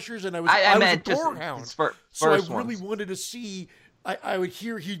slashers, and I was a gore hound. So I really wanted to see. I would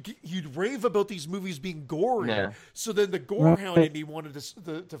hear he'd rave about these movies being gory. Yeah. So then the gore hound in me wanted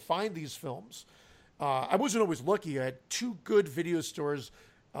to find these films. I wasn't always lucky. I had 2 good video stores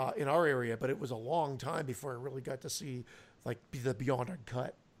in our area, but it was a long time before I really got to see like the Beyond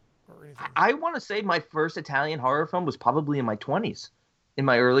Uncut or anything. I want to say my first Italian horror film was probably in my 20s, in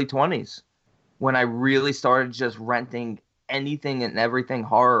my early 20s, when I really started just renting anything and everything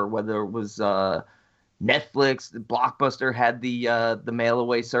horror, whether it was Netflix, Blockbuster had the mail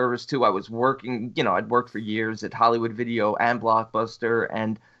away service too. I was working, I'd worked for years at Hollywood Video and Blockbuster,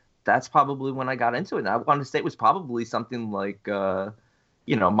 and that's probably when I got into it. And I want to say it was probably something like,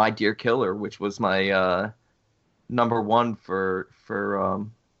 My Dear Killer, which was my number one for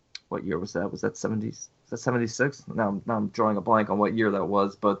what year was that? Was that 70s? Is that 76? Now I'm drawing a blank on what year that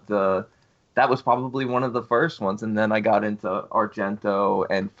was, but that was probably one of the first ones. And then I got into Argento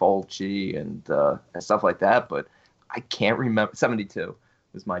and Fulci and stuff like that. But I can't remember. 72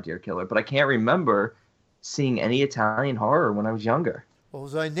 was My Dear Killer, but I can't remember seeing any Italian horror when I was younger. Well, it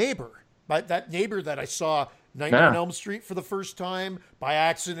was a neighbor. That neighbor that I saw Nightmare on Elm Street for the first time by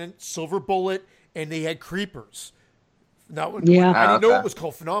accident, Silver Bullet, and they had Creepers. Now, I didn't know it was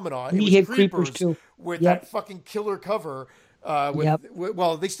called Phenomena. It was Creepers too. With that fucking killer cover.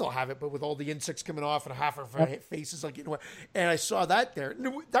 Well, they still have it, but with all the insects coming off and half of her faces, and I saw that there.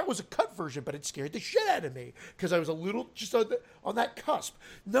 That was a cut version, but it scared the shit out of me because I was a little just on that cusp.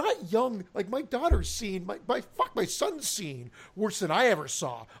 Not young, like my daughter's seen, my son's seen worse than I ever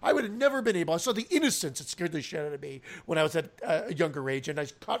saw. I would have never been able. I saw The Innocents. It scared the shit out of me when I was at a younger age, and I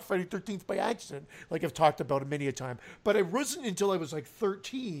caught Friday the 13th by accident, like I've talked about it many a time. But it wasn't until I was like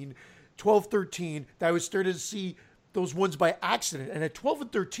 13, that I was starting to see those ones by accident. And at 12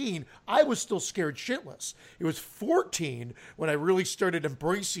 and 13, I was still scared shitless. It was 14 when I really started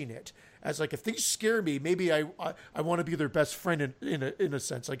embracing it as like, if things scare me, maybe I want to be their best friend in a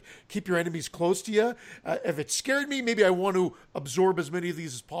sense. Like, keep your enemies close to you. If it scared me, maybe I want to absorb as many of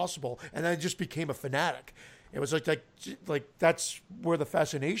these as possible. And I just became a fanatic. It was like that's where the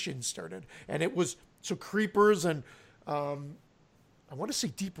fascination started. And it was, so Creepers and I want to say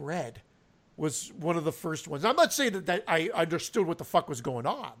Deep Red was one of the first ones. I'm not saying that I understood what the fuck was going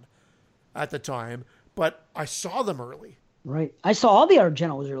on at the time, but I saw them early. Right. I saw all the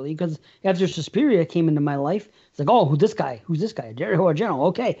Argentos early because after Suspiria came into my life, it's like, oh, who's this guy? Dario Argento.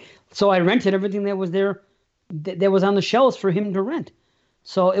 Okay. So I rented everything that was there, that was on the shelves for him to rent.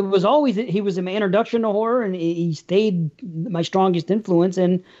 So it was always, he was my introduction to horror, and he stayed my strongest influence.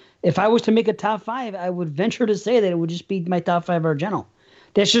 And if I was to make a top 5, I would venture to say that it would just be my top 5 Argento.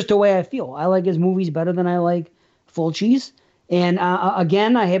 That's just the way I feel. I like his movies better than I like Fulci's. And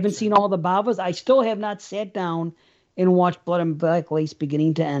again, I haven't seen all the Bavas. I still have not sat down and watched Blood and Black Lace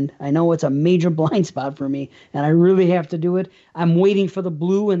beginning to end. I know it's a major blind spot for me, and I really have to do it. I'm waiting for the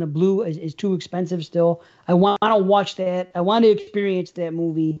Blue, and the Blue is too expensive still. I want to watch that. I want to experience that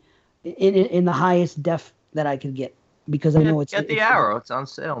movie in the highest def that I could get, because I know it's... Get the Arrow. It's on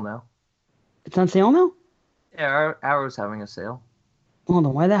sale now. It's on sale now? Yeah, Arrow's having a sale. Hold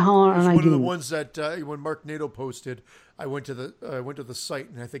on, why the hell aren't I getting... One of the ones that when Mark Nato posted, I went to the site,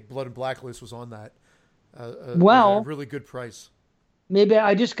 and I think Blood and Blacklist was on that. Well, a really good price. Maybe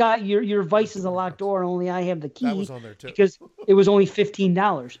I just got your Vice is a locked door, and only I have the key. That was on there too, because it was only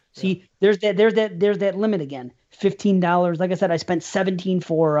 $15. See, there's that limit again. $15. Like I said, I spent $17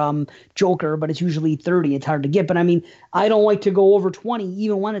 for Joker, but it's usually $30. It's hard to get, but I mean, I don't like to go over $20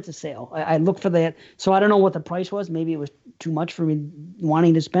 even when it's a sale. I look for that, so I don't know what the price was. Maybe it was too much for me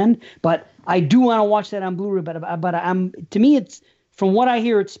wanting to spend, but I do want to watch that on Blu-ray. But to me, it's from what I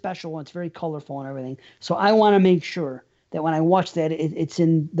hear, it's special and it's very colorful and everything. So I want to make sure that when I watch that, it's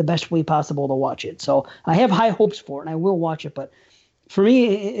in the best way possible to watch it. So I have high hopes for it, and I will watch it. But for me,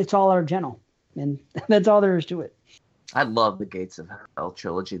 it's all Argento, and that's all there is to it. I love the Gates of Hell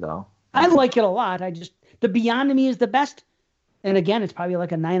trilogy, though. I like it a lot. The Beyond to me is the best. And again, it's probably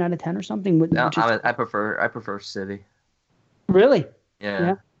like a 9 out of 10 or something. No, I prefer City. Really?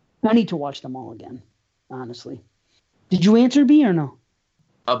 Yeah. I need to watch them all again, honestly. Did you answer B or no?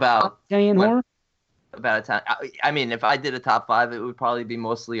 About Italian horror? About Italian. I mean, if I did a top 5, it would probably be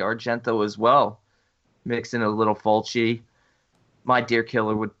mostly Argento as well. Mix in a little Fulci. My Dear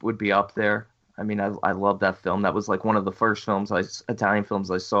Killer would be up there. I mean, I love that film. That was like one of the first Italian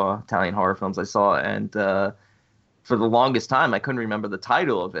films I saw, Italian horror films I saw. And for the longest time, I couldn't remember the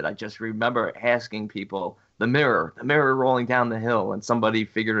title of it. I just remember asking people, the mirror rolling down the hill. And somebody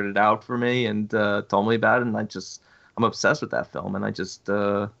figured it out for me and told me about it. And I'm obsessed with that film. And I just,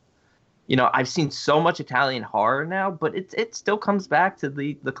 I've seen so much Italian horror now, but it still comes back to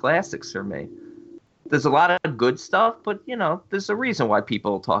the classics for me. There's a lot of good stuff, but, there's a reason why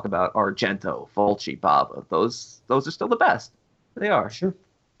people talk about Argento, Fulci, Bava. Those are still the best. They are. Sure.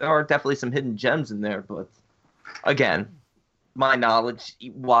 There are definitely some hidden gems in there, but, again, my knowledge,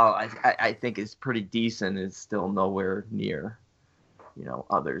 while I think is pretty decent, is still nowhere near,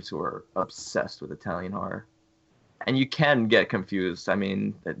 others who are obsessed with Italian horror. And you can get confused. I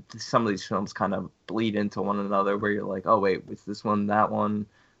mean, some of these films kind of bleed into one another where you're like, oh, wait, is this one that one?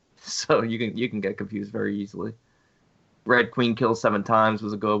 So you can get confused very easily. Red Queen Kills 7 Times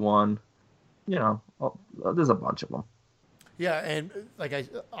was a good one. There's a bunch of them. Yeah, and like I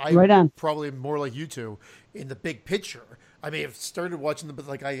right on. Probably more like you two in the big picture. I may have started watching them, but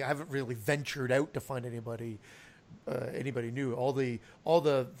like I haven't really ventured out to find anybody new. All the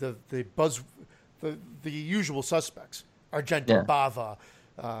buzz, the usual suspects: Argento, Bava,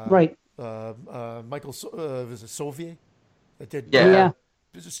 right? Michael was it Sauvier that did? Yeah.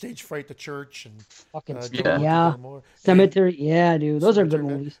 Stage Fright, The Church, and fucking Cemetery. Yeah, dude, those are good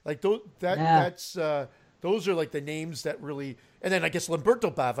movies. Like that's those are like the names that really. And then I guess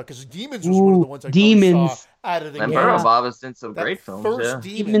Lamberto Bava, because Demons was one of the ones I saw out of the game. Lamberto Bava's done some great films.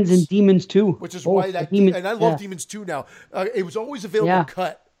 Demons and Demons 2, which is why that Demons, and I love Demons 2 now. It was always available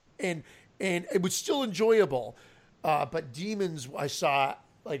cut, and it was still enjoyable. But Demons I saw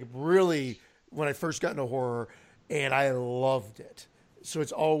like really when I first got into horror, and I loved it. So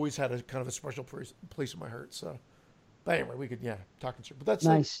it's always had a kind of a special place in my heart. So, but anyway, we could talk and shit. But that's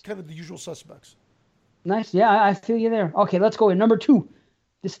nice. Like kind of the usual suspects. Nice, yeah, I feel you there. Okay, let's go in number 2.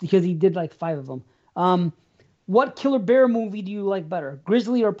 This because he did like 5 of them. What Killer Bear movie do you like better,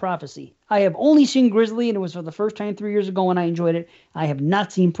 Grizzly or Prophecy? I have only seen Grizzly, and it was for the first time 3 years ago, and I enjoyed it. I have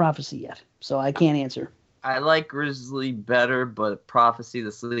not seen Prophecy yet, so I can't answer. I like Grizzly better, but Prophecy,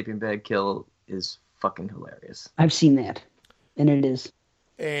 the sleeping bag kill, is fucking hilarious. I've seen that. And it is.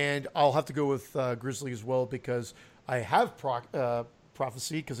 And I'll have to go with Grizzly as well because I have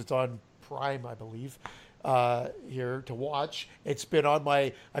Prophecy because it's on Prime, I believe, here to watch. It's been on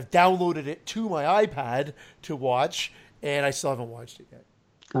I've downloaded it to my iPad to watch, and I still haven't watched it yet.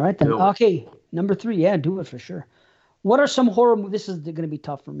 All right, then. No. Okay, number 3. Yeah, do it for sure. What are some horror movies? This is going to be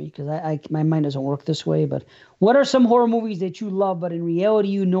tough for me because my mind doesn't work this way, but what are some horror movies that you love, but in reality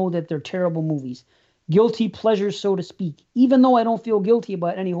you know that they're terrible movies? Guilty pleasures, so to speak, even though I don't feel guilty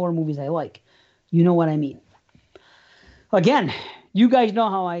about any horror movies I like. You know what I mean? Again, you guys know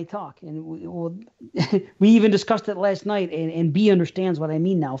how I talk, and we even discussed it last night, and B understands what I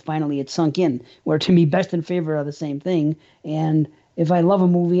mean now. Finally, it's sunk in, where to me, best and favorite are the same thing, and if I love a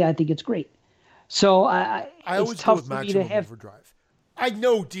movie, I think it's great. So I always it's tough for me to have. Overdrive. I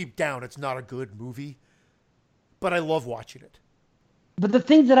know deep down it's not a good movie, but I love watching it. But the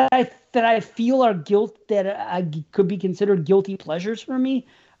things that I feel are guilt that I could be considered guilty pleasures for me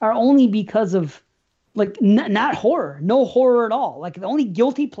are only because of like not horror, no horror at all. Like the only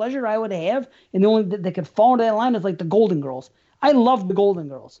guilty pleasure I would have, and the only that could fall into that line is like the Golden Girls. I love the Golden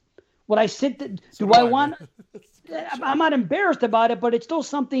Girls. Would I I want? I'm not embarrassed about it, but it's still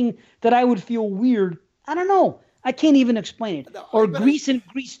something that I would feel weird. I don't know. I can't even explain it. Or Grease and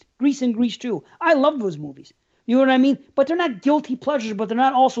Grease 2. I love those movies. You know what I mean? But they're not guilty pleasures, but they're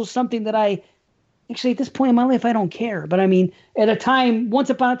not also something that actually, at this point in my life, I don't care. But I mean, at a time, once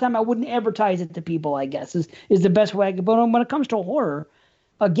upon a time, I wouldn't advertise it to people, I guess, is the best way I could. But when it comes to horror,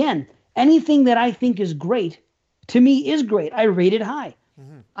 again, anything that I think is great, to me, is great. I rate it high.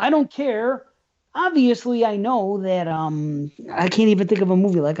 Mm-hmm. I don't care. Obviously, I know that I can't even think of a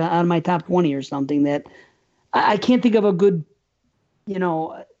movie like on my top 20 or something that I can't think of a good,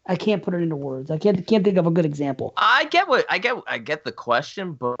 I can't put it into words. I can't think of a good example. I get the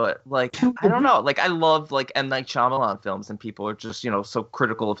question, but like I don't know. Like I love like M. Night Shyamalan films, and people are just so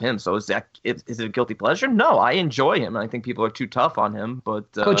critical of him. So is it a guilty pleasure? No, I enjoy him, and I think people are too tough on him. But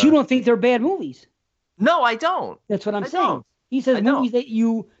you don't think they're bad movies? No, I don't. That's what I'm saying. Don't. He says movies that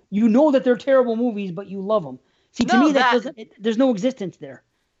you know that they're terrible movies, but you love them. See, to me, there's no existence there.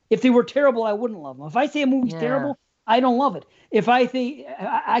 If they were terrible, I wouldn't love them. If I say a movie's terrible, I don't love it. If I think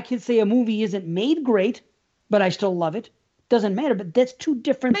I could say a movie isn't made great, but I still love it, doesn't matter. But that's two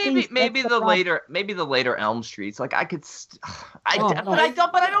different things. Maybe the later Elm Streets. Like I could, I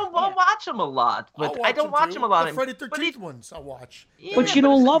don't watch them a lot. But I don't watch them a lot. The Friday 13th ones I watch. Yeah, but you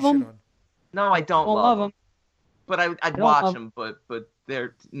don't love them. No, I don't love them. But I'd watch them. But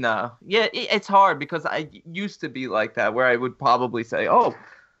they're no. Yeah, it's hard because I used to be like that, where I would probably say, oh,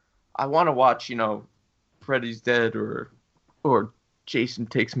 I want to watch, Freddy's Dead or Jason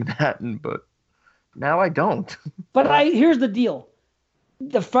Takes Manhattan, but now I don't. But here's the deal.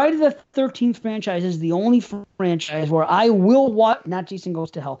 The Friday the 13th franchise is the only franchise where I will watch, not Jason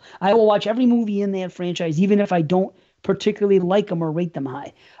Goes to Hell. I will watch every movie in that franchise, even if I don't particularly like them or rate them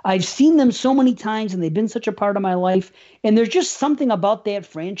high. I've seen them so many times, and they've been such a part of my life. And there's just something about that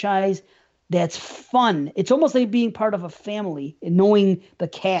franchise that's fun. It's almost like being part of a family and knowing the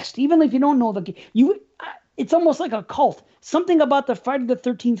cast. Even if you don't know it's almost like a cult. Something about the Friday the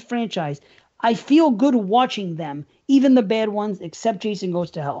 13th franchise. I feel good watching them, even the bad ones, except Jason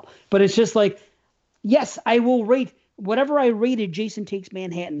Goes to Hell. But it's just like, yes, I will rate whatever I rated Jason Takes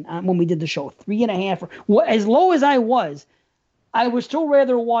Manhattan when we did the show, 3.5. As low as I would still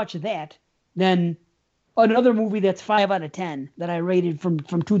rather watch that than another movie that's 5 out of 10 that I rated from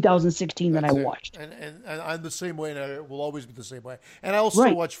 2016 that I watched. And I'm the same way, and I will always be the same way. And I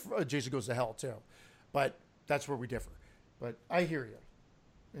also watch Jason Goes to Hell too, but that's where we differ. But I hear you.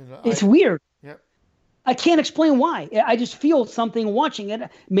 It's weird. Yeah. I can't explain why. I just feel something watching it.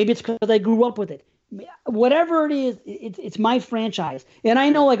 Maybe it's because I grew up with it. Whatever it is, it's my franchise. And I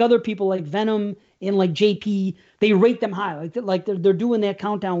know like other people like Venom and like JP, they rate them high. Like they're doing that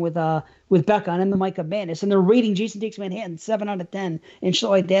countdown with Becca and the Mike of Madness, and they're rating Jason Takes Manhattan 7 out of 10 and shit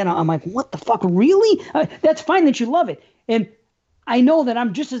like that. I'm like, what the fuck, really? That's fine that you love it. And I know that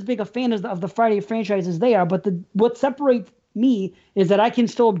I'm just as big a fan of the Friday franchise as they are, but what separates me is that I can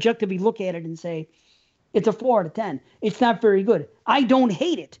still objectively look at it and say, it's a 4 out of 10. It's not very good. I don't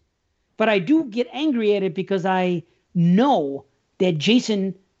hate it, but I do get angry at it because I know that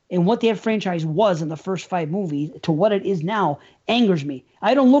Jason and what that franchise was in the first 5 movies to what it is now angers me.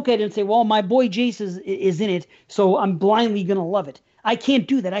 I don't look at it and say, well, my boy Jason is in it, so I'm blindly going to love it. I can't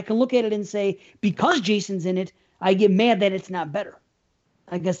do that. I can look at it and say, because Jason's in it, I get mad that it's not better.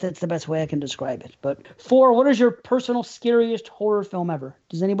 I guess that's the best way I can describe it. But 4, what is your personal scariest horror film ever?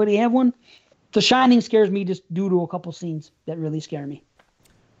 Does anybody have one? The Shining scares me just due to a couple scenes that really scare me.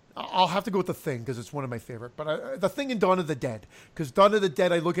 I'll have to go with The Thing because it's one of my favorite. But The Thing and Dawn of the Dead. Because Dawn of the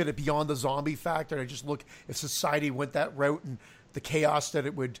Dead, I look at it beyond the zombie factor. And I just look if society went that route and the chaos that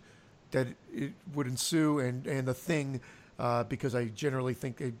it would ensue. And The Thing, because I generally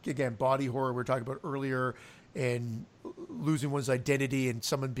think, again, body horror we were talking about earlier, and losing one's identity and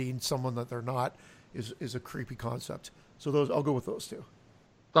someone being someone that they're not is a creepy concept. So I'll go with those two.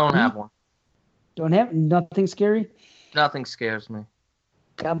 Don't have one. Don't have nothing scary? Nothing scares me.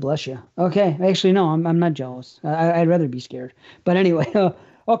 God bless you. Okay. Actually, no, I'm not jealous. I'd rather be scared. But anyway,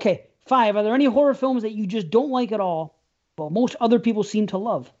 okay. 5, are there any horror films that you just don't like at all, but most other people seem to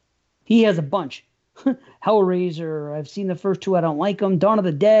love? He has a bunch. Hellraiser, I've seen the first 2, I don't like them. Dawn of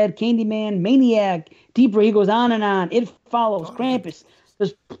the Dead, Candyman, Maniac, Deeper, he goes on and on. It Follows, Krampus.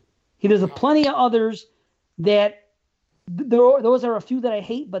 There's plenty of others that, those are a few that I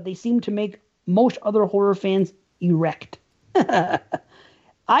hate, but they seem to make most other horror fans erect.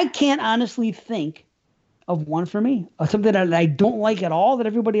 I can't honestly think of one for me. Something that I don't like at all that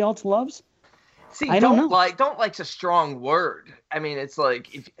everybody else loves. See, don't like's a strong word. I mean, it's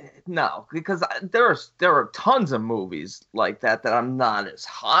like because there are tons of movies like that I'm not as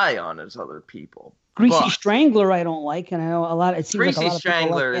high on as other people. Greasy Strangler I don't like, and I know a lot. It seems Greasy like a lot of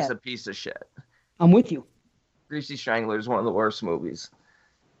Strangler like is a piece of shit. I'm with you. Greasy Strangler is one of the worst movies.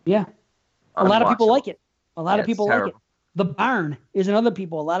 Yeah, a lot of people like it. A lot of people like it. Terrible. The Barn is another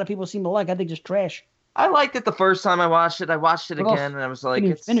people. A lot of people seem to like. I think just trash. I liked it the first time I watched it. I watched it again, and I was like,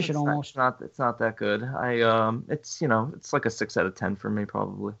 it's not that good. It's like a 6 out of 10 for me,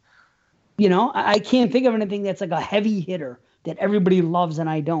 probably. I can't think of anything that's like a heavy hitter that everybody loves and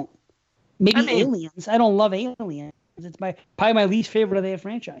I don't. Maybe Aliens. I don't love Aliens. It's probably my least favorite of that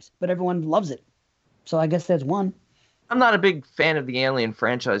franchise, but everyone loves it. So I guess that's one. I'm not a big fan of the Alien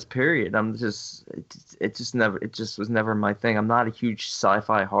franchise, period. It just was never my thing. I'm not a huge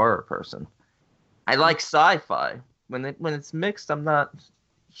sci-fi horror person. I like sci-fi. When it's mixed, I'm not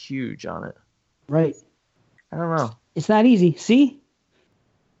huge on it. Right. I don't know. It's not easy. See?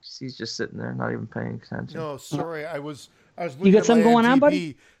 He's just sitting there, not even paying attention. No, sorry. I was looking You got at something my going on, IMDb.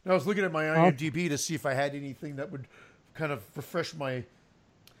 buddy? No, I was looking at my IMDb to see if I had anything that would kind of refresh my...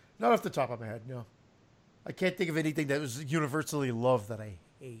 Not off the top of my head, no. I can't think of anything that was universally loved that I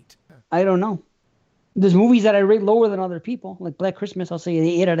hate. I don't know. There's movies that I rate lower than other people. Like Black Christmas, I'll say an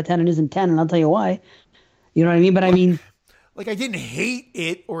 8 out of 10 and isn't 10, and I'll tell you why. You know what I mean? But I mean... Like, I didn't hate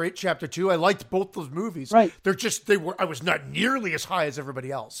It or It Chapter 2. I liked both those movies. Right. I was not nearly as high as everybody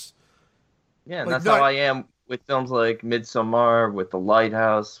else. Yeah, and that's how I am with films like Midsommar, with The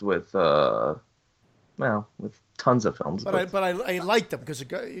Lighthouse, with tons of films. But I liked them because it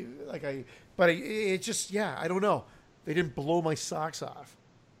just, I don't know. They didn't blow my socks off.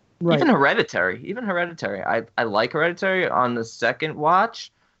 Right. Even Hereditary. I like Hereditary on the second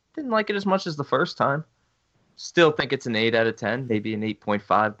watch. Didn't like it as much as the first time. Still think it's an 8 out of 10, maybe an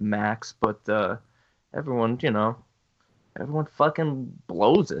 8.5 max, but everyone fucking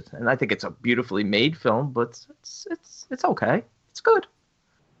blows it. And I think it's a beautifully made film, but it's okay. It's good.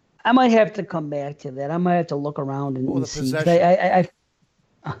 I might have to come back to that. I might have to look around and see. Possession.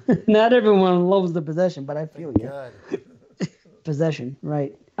 Not everyone loves The Possession, but I feel you. Possession,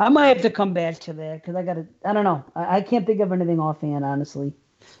 right. I might have to come back to that because I don't know. I can't think of anything offhand, honestly.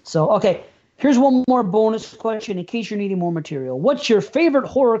 So, okay. Here's one more bonus question in case you're needing more material. What's your favorite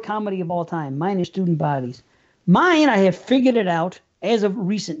horror comedy of all time? Mine is Student Bodies. Mine, I have figured it out as of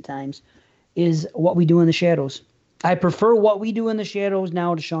recent times, is What We Do in the Shadows. I prefer What We Do in the Shadows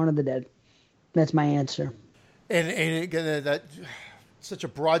now to Shaun of the Dead. That's my answer. And again, that such a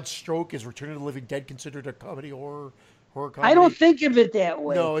broad stroke. Is Return of the Living Dead considered a comedy horror comedy? I don't think of it that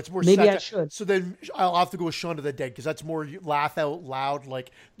way. No, it's more maybe satire. I should. So then I'll have to go with Shaun of the Dead because that's more laugh out loud.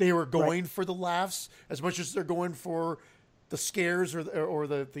 Like they were going for the laughs as much as they're going for the scares or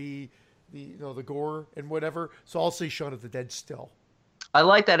the gore and whatever. So I'll say Shaun of the Dead still. I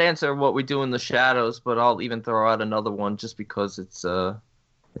like that answer, What We Do in the Shadows, but I'll even throw out another one just because it's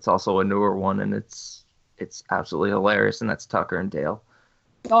also a newer one and it's absolutely hilarious, and that's Tucker and Dale.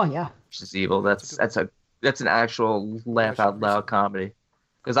 Oh yeah. Which is evil. That's an actual laugh out loud comedy.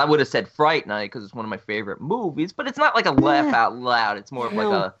 Because I would have said Fright Night because it's one of my favorite movies, but it's not like a laugh out loud. It's more of like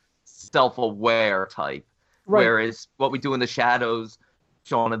a self-aware type. Right. Whereas What We Do in the Shadows,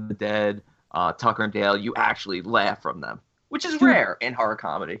 Shaun of the Dead, Tucker and Dale, you actually laugh from them, which is rare in horror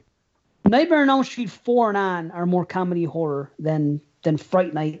comedy. Nightmare on Elm Street 4 and on are more comedy horror than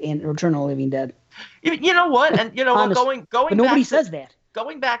Fright Night and Return of the Living Dead. You know what? And you know what? Going but nobody says that.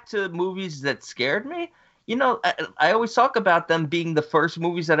 Going back to movies that scared me, you know, I always talk about them being the first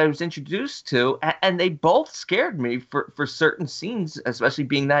movies that I was introduced to, and they both scared me for certain scenes, especially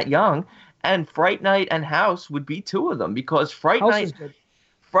being that young. And Fright Night and House would be two of them because Fright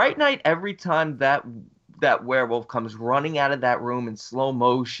Night, every time that werewolf comes running out of that room in slow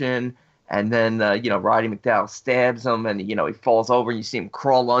motion, and then Roddy McDowall stabs him, and he falls over, and you see him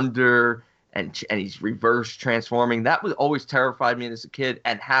crawl under, and he's reverse transforming. That was always terrified me as a kid.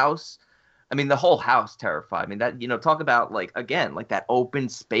 And House. I mean, the whole house terrified me. That, talk about, like that open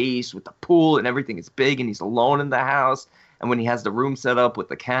space with the pool and everything is big and he's alone in the house. And when he has the room set up with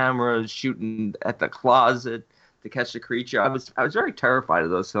the cameras shooting at the closet to catch the creature, I was very terrified of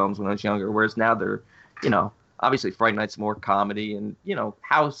those films when I was younger. Whereas now they're, obviously Fright Night's more comedy, and,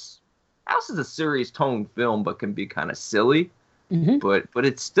 House is a serious tone film, but can be kind of silly. Mm-hmm. But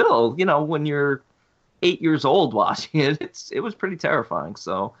it's still, when you're 8 years old watching it, it was pretty terrifying.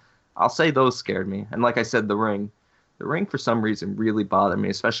 So I'll say those scared me. And like I said, The Ring for some reason really bothered me,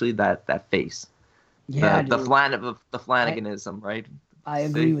 especially that face. Yeah, the Flanaganism, right? I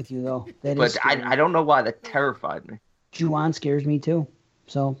agree with you though. But I don't know why that terrified me. Ju-on scares me too.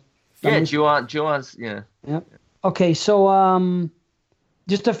 So yeah, Ju-on's yeah. Yep. Okay, so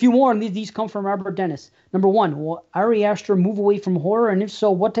just a few more, and these come from Robert Dennis. Number one, will Ari Aster move away from horror? And if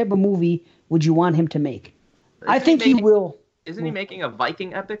so, what type of movie would you want him to make? I think he will. Isn't he making a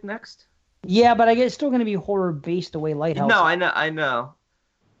Viking epic next? Yeah, but I guess it's still going to be horror-based the way Lighthouse. No, I know.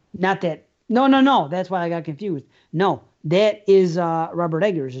 Not that. No. That's why I got confused. No, that is Robert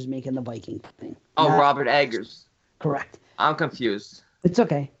Eggers is making the Viking thing. Oh, Robert Eggers. Correct. I'm confused. It's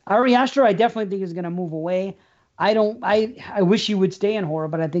okay. Ari Aster, I definitely think is going to move away. I wish he would stay in horror,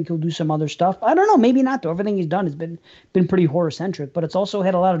 but I think he'll do some other stuff. I don't know. Maybe not, though. Everything he's done has been pretty horror-centric, but it's also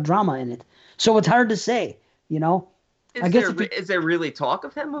had a lot of drama in it. So it's hard to say, Is there really talk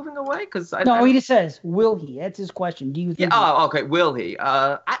of him moving away? Because he just says, "Will he?" That's his question. Do you think? Yeah. Oh, okay. Will he?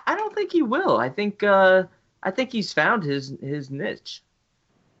 I don't think he will. I think he's found his niche,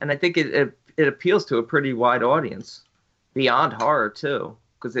 and I think it appeals to a pretty wide audience, beyond horror too,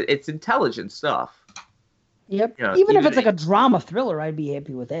 because it's intelligent stuff. Yep. Even if it's like a drama thriller, I'd be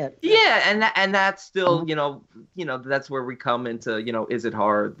happy with that. Yeah, and that's still that's where we come into is it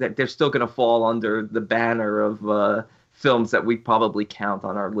horror? That they're still going to fall under the banner of films that we probably count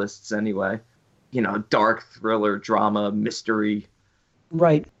on our lists anyway. Dark thriller, drama, mystery.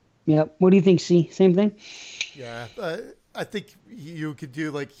 Right. Yep. What do you think? See, same thing. Yeah, I think you could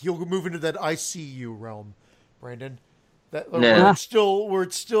do he'll move into that ICU realm, Brandon. Where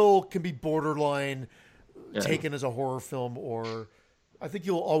it still can be borderline. Yeah. Taken as a horror film, or I think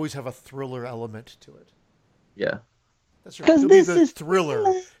you'll always have a thriller element to it. Yeah, that's right. He'll be the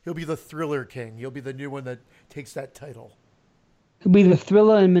thriller. He'll be the thriller king. He'll be the new one that takes that title. He'll be the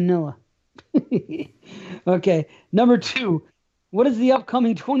thriller in Manila. Okay, number 2. What is the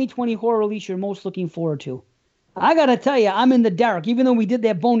upcoming 2020 horror release you're most looking forward to? I gotta tell you, I'm in the dark. Even though we did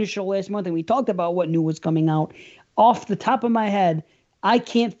that bonus show last month and we talked about what new was coming out, off the top of my head, I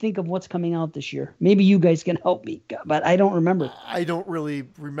can't think of what's coming out this year. Maybe you guys can help me, but I don't remember. I don't really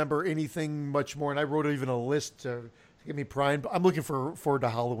remember anything much more, and I wrote even a list to get me primed. I'm looking forward to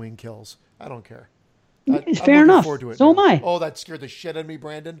Halloween Kills. I don't care. Fair enough. So am I. Oh, that scared the shit out of me,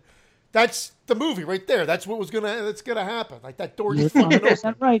 Brandon. That's the movie right there. That's what that's gonna happen. Like that door just fucking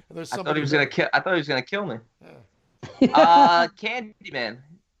open. Right. I thought he was gonna kill me. Yeah. Candyman.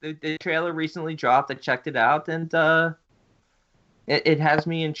 The trailer recently dropped. I checked it out, and it has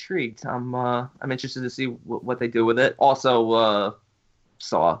me intrigued. I'm interested to see what they do with it. Also,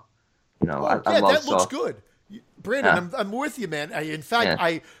 Saw. I love that Saw. Looks good. Brandon, yeah. I'm with you, man. In fact,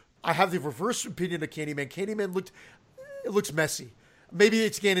 I have the reverse opinion of Candyman. Candyman looks messy. Maybe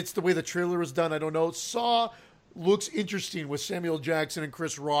it's the way the trailer was done. I don't know. Saw looks interesting with Samuel Jackson and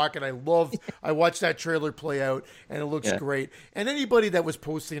Chris Rock, and I watched that trailer play out, and it looks great. And anybody that was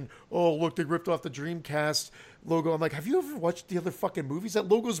posting, oh, look, they ripped off the Dreamcast logo. I'm like, have you ever watched the other fucking movies? That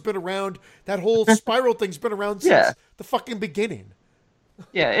logo's been around. That whole spiral thing's been around since the fucking beginning.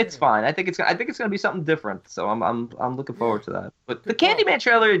 Yeah, it's fine. I think it's gonna be something different. So I'm looking forward to that. But the Candyman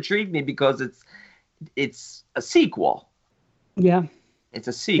trailer intrigued me because it's a sequel. Yeah. It's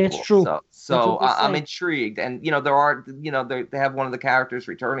a sequel. That's true. So I'm intrigued, and they have one of the characters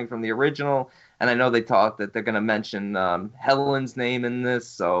returning from the original, and I know they talked that they're going to mention Helen's name in this.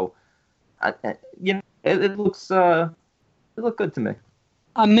 So, it looks good to me.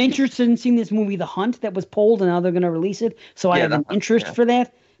 I'm interested in seeing this movie, The Hunt, that was pulled, and now they're going to release it. So I have an interest for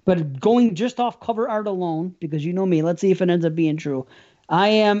that. But going just off cover art alone, because you know me, let's see if it ends up being true.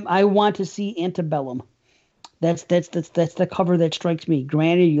 I want to see Antebellum. That's the cover that strikes me.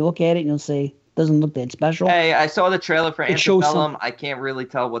 Granted, you look at it and you'll say, doesn't look that special. Hey, I saw the trailer for Antebellum. I can't really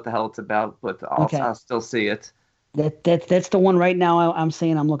tell what the hell it's about, but I'll still see it. That's the one right now I'm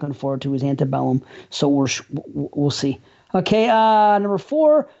saying I'm looking forward to is Antebellum. So we'll see. Okay, number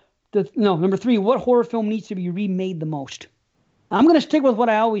 4. Number 3. What horror film needs to be remade the most? I'm going to stick with what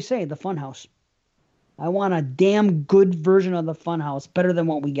I always say, The Funhouse. I want a damn good version of The Funhouse, better than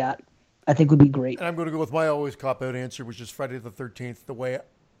what we got. I think would be great. And I'm going to go with my always cop-out answer, which is Friday the 13th, the way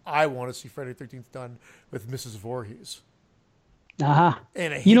I want to see Friday the 13th done with Mrs. Voorhees. Uh-huh.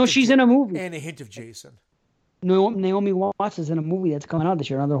 And she's in a movie. And a hint of Jason. Naomi Watts is in a movie that's coming out this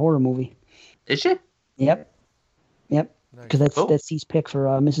year, another horror movie. Is she? Yep. Because that's C's pick for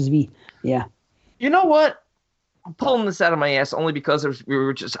Mrs. V. Yeah. You know what? I'm pulling this out of my ass only because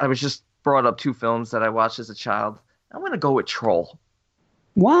I was just brought up 2 films that I watched as a child. I'm going to go with Troll.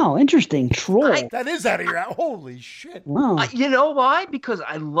 Wow, interesting. Troll. That is out of your house. Holy shit. Wow. You know why? Because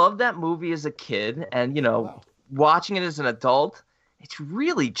I loved that movie as a kid, and watching it as an adult, it's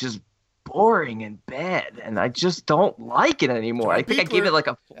really just boring and bad, and I just don't like it anymore. I think I gave it like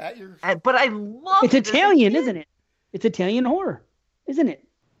a... But I love it. It's Italian, isn't it? It's Italian horror, isn't it?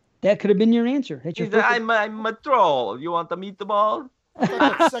 That could have been your answer. I'm a troll. You want the meatball? I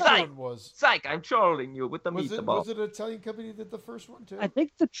thought the second one was. Psych, I'm trolling you with the meatball. Was it an Italian company that did the first one too? I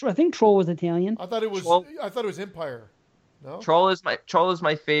think Troll was Italian. I thought it was Empire. No? Troll is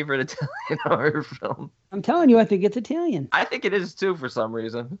my favorite Italian horror film. I'm telling you, I think it's Italian. I think it is too for some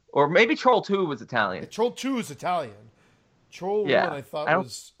reason. Or maybe Troll 2 was Italian. Troll 2 is Italian. Troll 1 I thought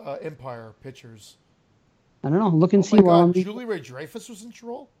was Empire Pictures. I don't know. Look and see while I'm... Julie Ray-Dreyfus was in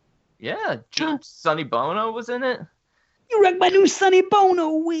Troll? Yeah. Sonny Bono was in it. You wrecked my new Sonny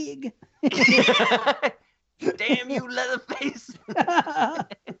Bono wig. Damn you, Leatherface.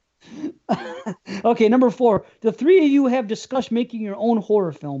 Okay, number 4. The three of you have discussed making your own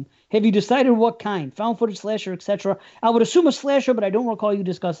horror film. Have you decided what kind? Found footage, slasher, etc.? I would assume a slasher, but I don't recall you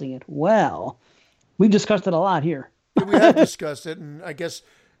discussing it. Well, we've discussed it a lot here. We have discussed it, and I guess,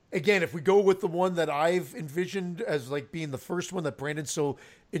 again, if we go with the one that I've envisioned as like being the first one that Brandon's so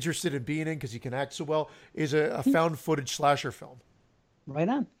interested in being in because he can act so well, is a found footage slasher film. Right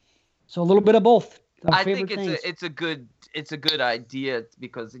on. So a little bit of both. I think it's a good idea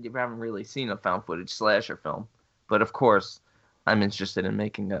because you haven't really seen a found footage slasher film. But of course, I'm interested in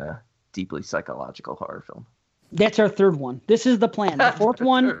making a deeply psychological horror film. That's our third one. This is the plan. The fourth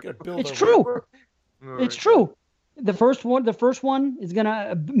one, it's true. It's true. The first one is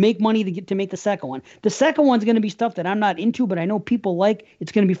gonna make money to make the second one. The second one's gonna be stuff that I'm not into, but I know people like.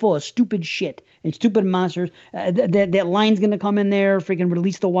 It's gonna be full of stupid shit and stupid monsters. That line's gonna come in there, freaking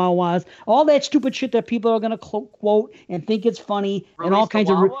release the Wawas, all that stupid shit that people are gonna quote and think it's funny and all kinds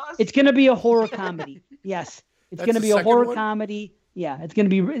of. It's gonna be a horror comedy. Yes, it's gonna be a horror comedy. Yeah, it's going to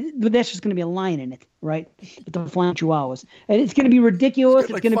be, but that's just going to be a line in it, right? With the flying chihuahuas. And it's going to be ridiculous.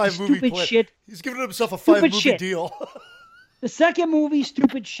 It's going to be stupid shit. He's giving himself a 5-movie deal. The second movie,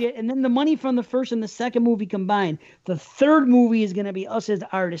 stupid shit. And then the money from the first and the second movie combined. The third movie is going to be us as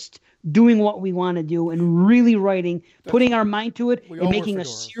artists doing what we want to do and really writing, putting our mind to it, and making a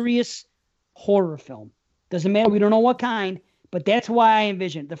serious horror film. Doesn't matter. We don't know what kind. But that's why I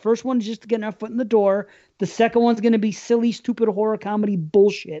envision. The first one is just to get our foot in the door. The second one's going to be silly, stupid horror comedy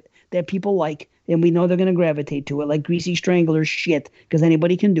bullshit that people like. And we know they're going to gravitate to it, like Greasy Strangler shit, because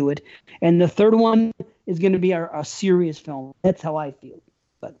anybody can do it. And the third one is going to be our serious film. That's how I feel.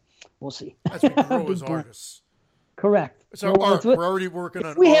 But we'll see. That's what grow as artists. Correct. It's our arc. We're already working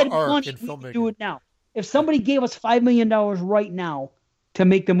on our arc in filmmaking. We do it now. If somebody gave us $5 million right now to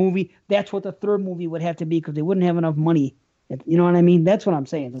make the movie, that's what the third movie would have to be because they wouldn't have enough money. You know what I mean? That's what I'm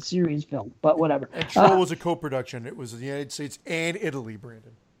saying. It's a serious film, but whatever. And Troll was a co-production. It was the United States and Italy,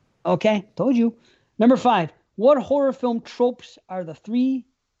 Brandon. Okay, told you. Number 5. What horror film tropes are the three?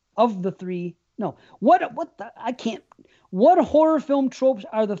 No. What horror film tropes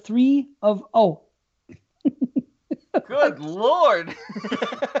are the three of? Oh. Good Lord.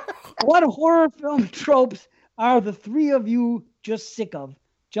 What horror film tropes are the three of you just sick of?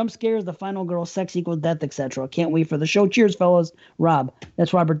 Jump scares, the final girl, sex equals death, etc. Can't wait for the show. Cheers, fellas. Rob.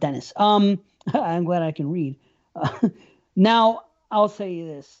 That's Robert Dennis. I'm glad I can read. Now, I'll say you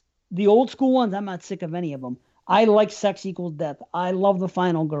this. The old school ones, I'm not sick of any of them. I like sex equals death. I love the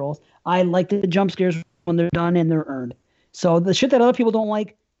final girls. I like the jump scares when they're done and they're earned. So the shit that other people don't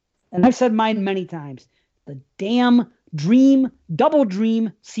like, and I've said mine many times, the damn double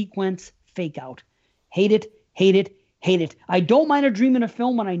dream sequence fake out. Hate it, hate it, hate it. I don't mind a dream in a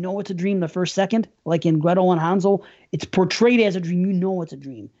film when I know it's a dream the first second, like in Gretel and Hansel. It's portrayed as a dream. You know it's a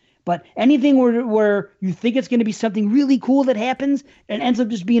dream. But anything where you think it's going to be something really cool that happens and ends up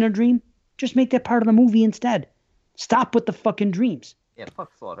just being a dream, just make that part of the movie instead. Stop with the fucking dreams. Yeah,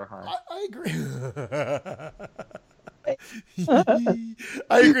 fuck Slaughterhouse. I agree.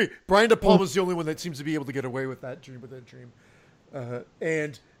 I agree. Brian De Palma's the only one that seems to be able to get away with that dream.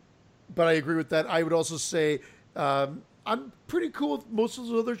 But I agree with that. I would also say I'm pretty cool with most of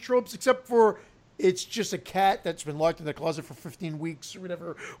those other tropes, except for it's just a cat that's been locked in the closet for 15 weeks or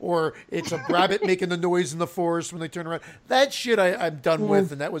whatever, or it's a rabbit making the noise in the forest when they turn around. That shit I'm done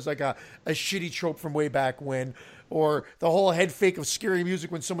with, and that was like a shitty trope from way back when. Or the whole head fake of scary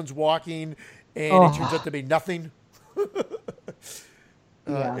music when someone's walking and it turns out to be nothing.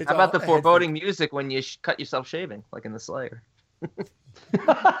 How about the foreboding music when you cut yourself shaving, like in The Slayer?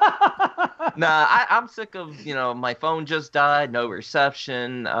 I'm sick of, my phone just died, no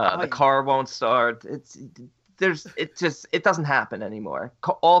reception, the car won't start. It doesn't happen anymore.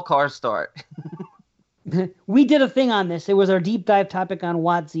 All cars start. We did a thing on this. It was our deep dive topic on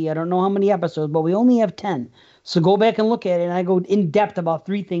WotC. I don't know how many episodes, but we only have 10. So go back and look at it, and I go in depth about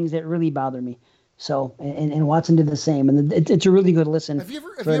 3 things that really bother me. So, and Watson did the same, and it's a really good listen. Have you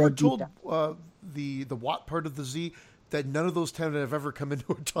ever told the Watt part of the Z that none of those 10 have ever come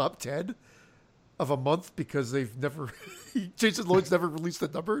into a top 10 of a month because Jason Lloyd's never released the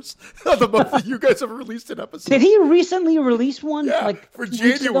numbers of the month that you guys ever released an episode? Did he recently release one? Yeah, for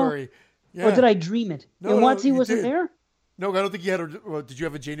January. Yeah. Or did I dream it? No, and Watsy wasn't there? No, I don't think you had did you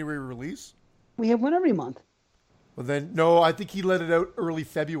have a January release? We have one every month. Well, then, no, I think he let it out early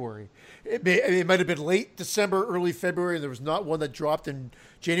February. It might have been late December, early February, and there was not one that dropped in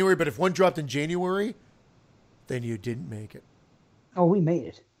January. But if one dropped in January, then you didn't make it. Oh, we made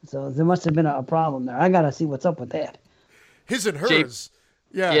it. So there must have been a problem there. I got to see what's up with that. His and hers.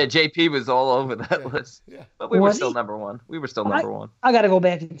 Yeah, JP was all over that list. Yeah. But we were still number one. We were still number one. I got to go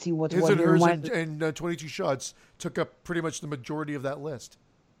back and see what's His what. and Here. hers and 22 Shots took up pretty much the majority of that list.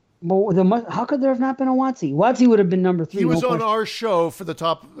 Well, how could there have not been a Watsy? Watsy would have been number 3. He was on our show for the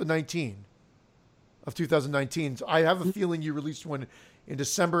top 19 of 2019. So I have a feeling you released one in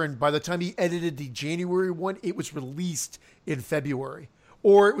December, and by the time he edited the January one, it was released in February.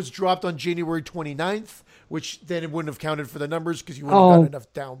 Or it was dropped on January 29th, which then it wouldn't have counted for the numbers because you wouldn't have gotten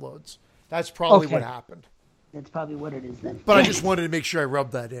enough downloads. That's probably what happened. That's probably what it is then. But I just wanted to make sure I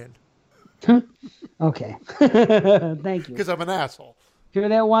rubbed that in. Okay. Thank you. Because I'm an asshole. Hear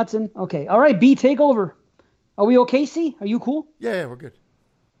that, Watson? Okay. All right, B, take over. Are we okay, C? Are you cool? Yeah, we're good.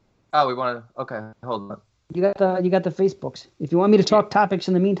 Oh, we want to... Okay, hold on. You got the Facebooks. If you want me to talk topics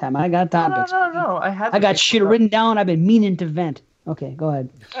in the meantime, I got topics. No. I got shit written down. I've been meaning to vent. Okay, go ahead.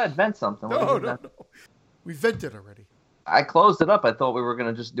 Vent something. No. We vented already. I closed it up. I thought we were going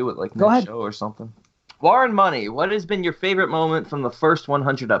to just do it like next show or something. Warren Money, what has been your favorite moment from the first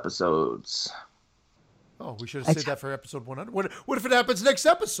 100 episodes? Oh, we should have said that for episode 100. What if it happens next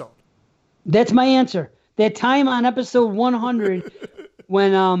episode? That's my answer. That time on episode 100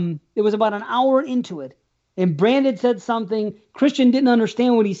 when it was about an hour into it, and Brandon said something, Christian didn't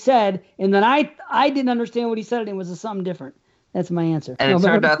understand what he said, and then I didn't understand what he said, and it was something different. That's my answer. And it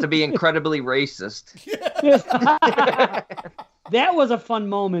turned out to be incredibly racist. That was a fun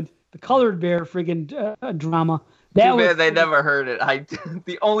moment. The Colored Bear friggin' drama. Too bad they never heard it.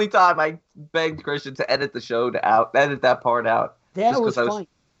 The only time I begged Christian to edit the show edit that part out. That was funny.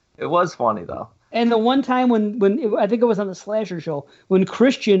 It was funny though. And the one time when I think it was on the Slasher show, when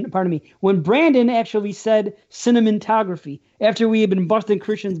Brandon actually said cinematography after we had been busting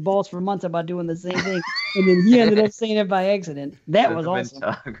Christian's balls for months about doing the same thing, and then he ended up saying it by accident. That was awesome.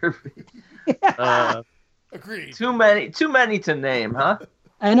 Cinematography. Agreed. Too many to name, huh?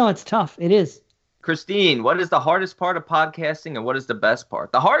 I know, it's tough. It is. Christine, what is the hardest part of podcasting and what is the best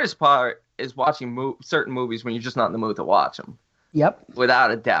part? The hardest part is watching certain movies when you're just not in the mood to watch them. Yep.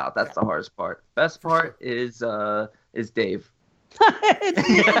 Without a doubt. That's the hardest part. Best part is Dave. Just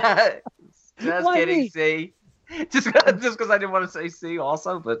Why kidding, me? C. Just because I didn't want to say C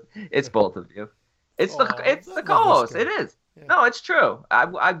also, but it's both of you. It's the co-host. It is. Yeah. No, it's true.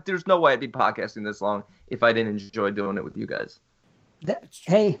 There's no way I'd be podcasting this long if I didn't enjoy doing it with you guys.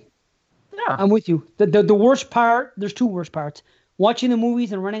 Hey, yeah, I'm with you. The worst part, there's two worst parts. Watching the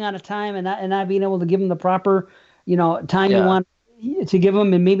movies and running out of time and not being able to give them the proper, time you want to give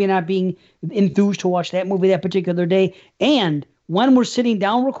them, and maybe not being enthused to watch that movie that particular day. And when we're sitting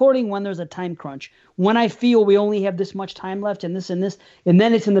down recording, when there's a time crunch, when I feel we only have this much time left and this, and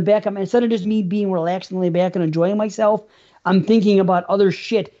then it's in the back of my, instead of just me being relaxed and laid back and enjoying myself, I'm thinking about other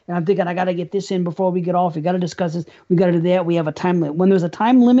shit, and I'm thinking I got to get this in before we get off. We got to discuss this. We got to do that. We have a time limit. When there's a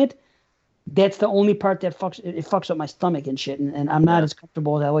time limit, that's the only part that fucks up my stomach and shit, and I'm not as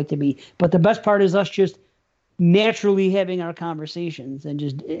comfortable as I like to be. But the best part is us just naturally having our conversations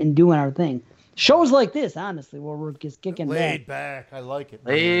and doing our thing. Shows like this, honestly, where we're just kicking laid back. I like it.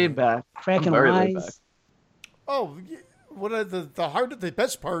 Laid back, cracking eyes. Oh, what are the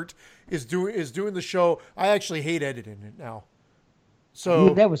best part is doing the show. I actually hate editing it now.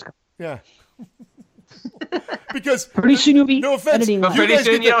 So that was yeah. Because pretty soon you'll be no offense, editing. But pretty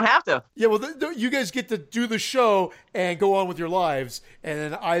soon you don't have to. Yeah, well, you guys get to do the show and go on with your lives, and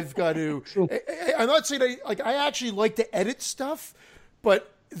then I've got to. I'm not saying I actually like to edit stuff,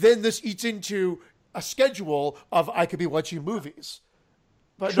 but then this eats into a schedule of I could be watching movies,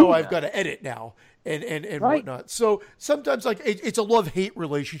 but no, I've got to edit now and right. whatnot. So sometimes it's a love-hate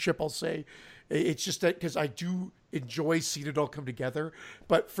relationship. I'll say it's just that because I do enjoy seeing it all come together,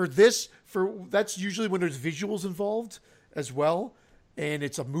 but that's usually when there's visuals involved as well, and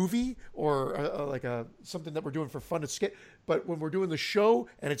it's a movie or something that we're doing for fun to skit. But when we're doing the show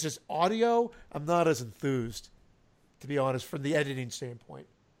and it's just audio, I'm not as enthused, to be honest, from the editing standpoint.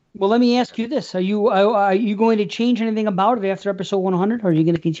 Well, let me ask you this: Are you going to change anything about it after episode 100, or are you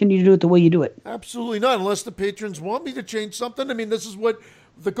going to continue to do it the way you do it? Absolutely not, unless the patrons want me to change something. I mean, this is what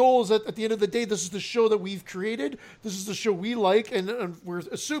the goal is. At the end of the day, this is the show that we've created. This is the show we like, and we're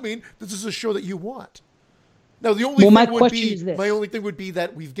assuming this is a show that you want. Now, the only my only thing would be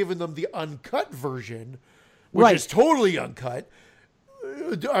that we've given them the uncut version, which is totally uncut.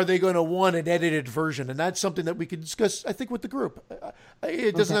 Are they going to want an edited version? And that's something that we can discuss, I think, with the group.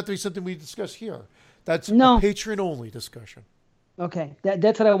 It doesn't have to be something we discuss here. That's a patron-only discussion. Okay,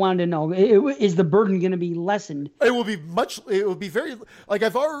 that's what I wanted to know. Is the burden going to be lessened? It will be very,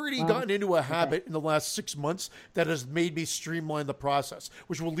 I've already gotten into a habit in the last 6 months that has made me streamline the process,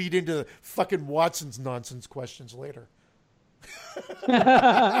 which will lead into fucking Watson's nonsense questions later.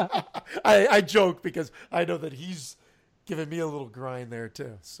 I joke because I know that he's giving me a little grind there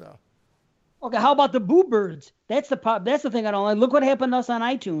too. So. Okay, how about the Boo Birds? That's the pop. That's the thing I don't like. Look what happened to us on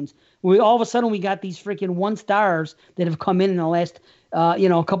iTunes. We all of a sudden we got these freaking 1 stars that have come in the last,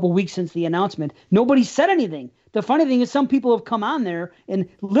 a couple weeks since the announcement. Nobody said anything. The funny thing is, some people have come on there and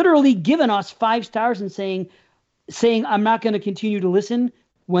literally given us 5 stars and saying I'm not going to continue to listen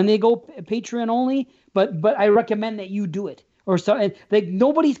when they go Patreon only, but I recommend that you do it. Or so, like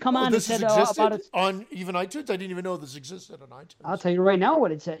nobody's come on and said about it on even iTunes. I didn't even know this existed on iTunes. I'll tell you right now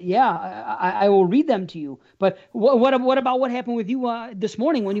what it said. Yeah, I will read them to you. But what about what happened with you this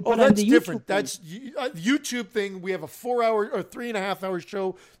morning when you put on the different. YouTube? That's YouTube thing. We have a 4-hour or 3.5-hour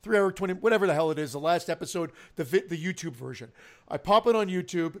show, 3-hour 20, whatever the hell it is. The last episode, the YouTube version. I pop it on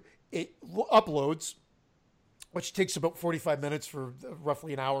YouTube. It uploads, which takes about 45 minutes for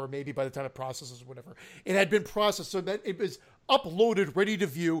roughly an hour, maybe by the time it processes or whatever. It had been processed so that it was uploaded, ready to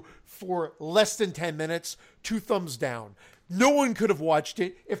view for less than 10 minutes, 2 thumbs down. No one could have watched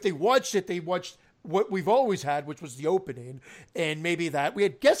it. If they watched it, they watched what we've always had, which was the opening, and maybe that. We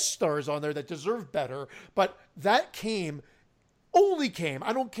had guest stars on there that deserved better, but that only came.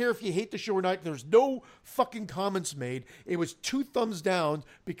 I don't care if you hate the show or not. There's no fucking comments made. It was 2 thumbs down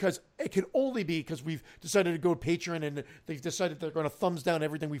because it can only be because we've decided to go to Patreon and they've decided they're going to thumbs down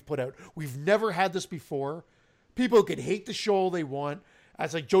everything we've put out. We've never had this before. People can hate the show all they want.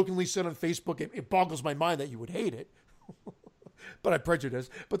 As I jokingly said on Facebook, it boggles my mind that you would hate it. But I'm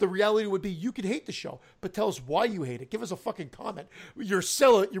prejudiced. But the reality would be you could hate the show, but tell us why you hate it. Give us a fucking comment. You're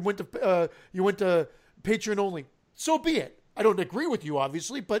selling. You went to Patreon only. So be it. I don't agree with you,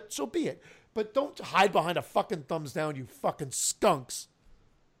 obviously, but so be it. But don't hide behind a fucking thumbs down, you fucking skunks.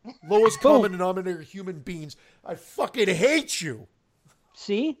 Lowest common denominator, human beings. I fucking hate you.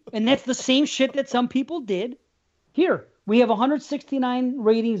 See? And that's the same shit that some people did. Here, we have 169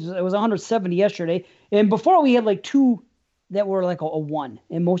 ratings. It was 170 yesterday. And before we had like 2 that were like a 1.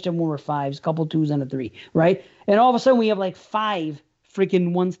 And most of them were 5s, a couple 2s and a 3, right? And all of a sudden we have like 5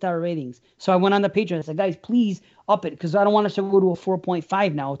 freaking 1-star ratings. So I went on the Patreon. I said, guys, please up it because I don't want us to go to a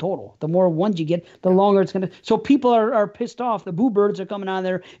 4.5 now total. The more ones you get, the longer it's going to. So people are pissed off. The Boo Birds are coming on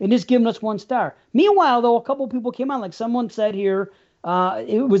there and just giving us 1 star. Meanwhile, though, a couple people came on. Like someone said here,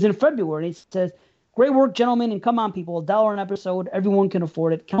 it was in February. And it says, great work, gentlemen. And come on, people. $1 an episode. Everyone can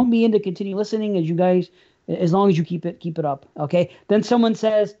afford it. Count me in to continue listening as long as you keep it up. Okay. Then someone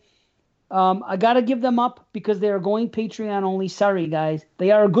says, I got to give them up because they are going Patreon only. Sorry, guys.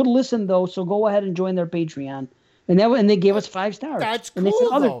 They are a good listen, though, so go ahead and join their Patreon. And they gave us 5 stars. That's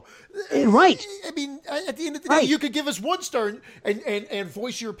cool, though. Right. I mean, at the end of the day, you could give us 1 star and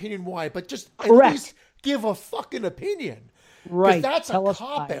voice your opinion why, but just at Correct. least give a fucking opinion. Right. That's Tell a us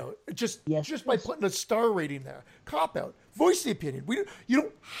cop-out. why. Just by putting a star rating there. Cop-out. Voice the opinion. You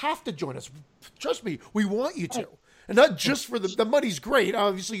don't have to join us. Trust me, we want you to. Right. And not just for the money's great.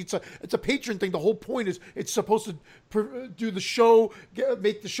 Obviously, it's a patron thing. The whole point is it's supposed to do the show,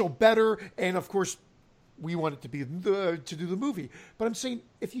 make the show better, and of course, we want it to be to do the movie. But I'm saying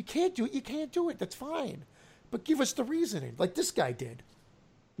if you can't do it, you can't do it. That's fine. But give us the reasoning, like this guy did.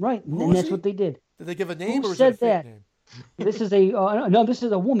 Right, and that's what they did. Did they give a name Who or is it a fake that? name? This is this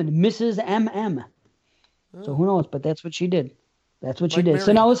is a woman, Mrs. MM. So who knows? But that's what she did. That's what she did.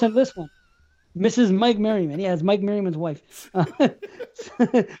 So now listen to this one. Mrs. Mike Merriman. Yeah, it's Mike Merriman's wife.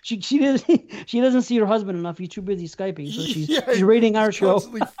 She doesn't see her husband enough. He's too busy Skyping, so she's rating our show.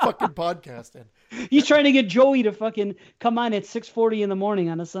 Constantly fucking podcasting. He's trying to get Joey to fucking come on at 6:40 in the morning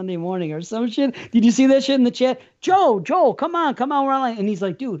on a Sunday morning or some shit. Did you see that shit in the chat? Joe, come on, we're online. And he's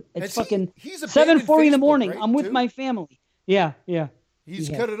like, dude, it's fucking 7:40 in the morning. Right, I'm with my family. Yeah. He's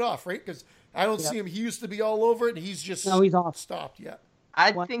cut it off, right? Because I don't see him. He used to be all over it, and he's just he's off. Stopped. Yeah.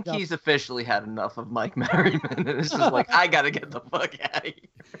 I think he's officially had enough of Mike Merriman, and it's just like, I gotta get the fuck out of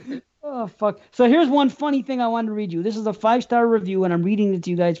here. Oh, fuck. So here's one funny thing I wanted to read you. This is a 5-star review, and I'm reading it to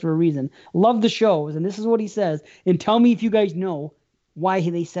you guys for a reason. Love the shows, and this is what he says. And tell me if you guys know why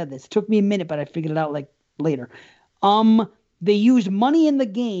they said this. It took me a minute, but I figured it out like later. They used money in the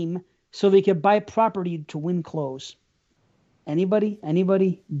game so they could buy property to win clothes. Anybody?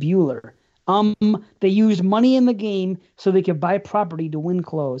 Bueller. They used money in the game so they could buy property to win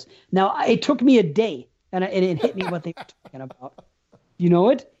clothes. Now, it took me a day, and it hit me what they were talking about. You know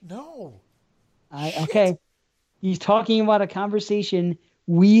it? No. Okay. He's talking about a conversation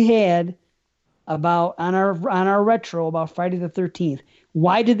we had about on our retro about Friday the 13th.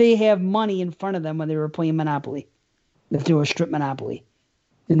 Why did they have money in front of them when they were playing Monopoly? If they were strip Monopoly.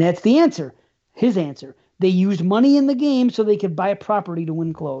 And that's the answer. His answer. They used money in the game so they could buy property to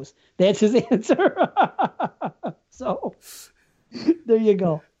win clothes. That's his answer. So There you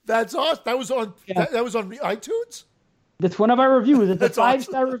go. That's awesome. That was on that was on iTunes? That's one of our reviews. It's That's a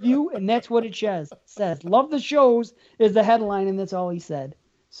 5-star review, and that's what it says. Love the shows is the headline, and that's all he said.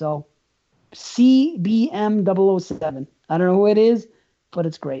 So, CBM007. I don't know who it is, but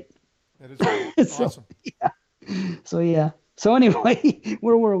it's great. That is great. Awesome. So anyway,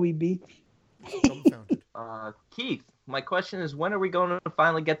 where were we, B? Keith, my question is, when are we going to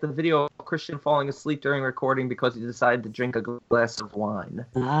finally get the video of Christian falling asleep during recording because he decided to drink a glass of wine?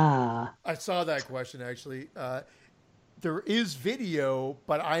 Ah. I saw that question, actually. There is video,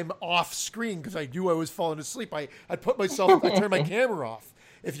 but I'm off screen because I knew I was falling asleep. I turned my camera off,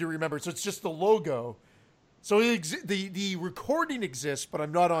 if you remember. So it's just the logo. So the recording exists, but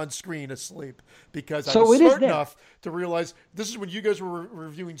I'm not on screen asleep because I was smart enough to realize this is when you guys were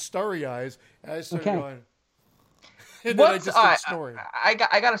reviewing Starry Eyes. And I started going, and then I just started snoring. I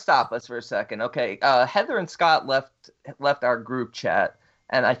got to stop us for a second. Okay, Heather and Scott left our group chat.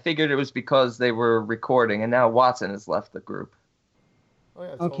 And I figured it was because they were recording, and now Watson has left the group. Oh,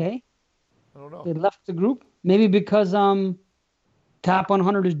 yeah, okay. I don't know. They left the group? Maybe because Top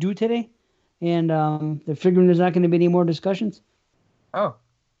 100 is due today, and they're figuring there's not going to be any more discussions? Oh.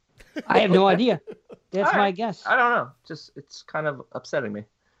 I have no idea. That's my guess. I don't know. It's kind of upsetting me.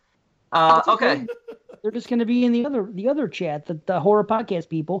 Okay. They're just going to be in the other chat, the horror podcast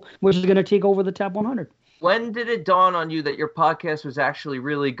people, which is going to take over the Top 100. When did it dawn on you that your podcast was actually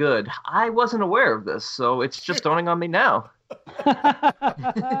really good? I wasn't aware of this, so it's just dawning on me now.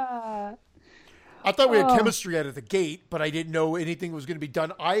 I thought we had chemistry out of the gate, but I didn't know anything was going to be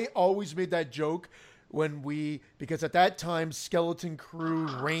done. I always made that joke because at that time, Skeleton Crew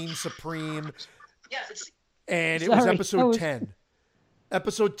reigned supreme, and it was episode 10.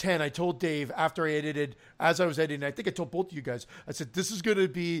 Episode 10, I told Dave after I edited, as I was editing, I think I told both of you guys, I said, this is going to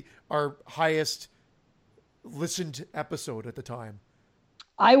be our highest listened episode at the time.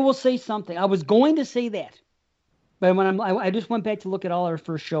 I will say something. I was going to say that, but when I just went back to look at all our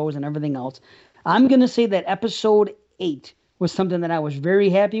first shows and everything else. I'm going to say that episode 8 was something that I was very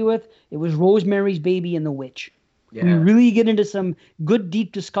happy with. It was Rosemary's Baby and the Witch. Yeah. We really get into some good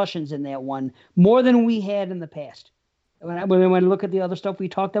deep discussions in that one, more than we had in the past. When I look at the other stuff we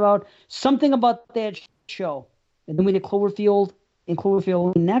talked about, something about that show. And then we did Cloverfield and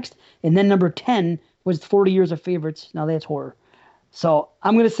Cloverfield next, and then number 10 was 40 Years of Favorites. Now that's horror. So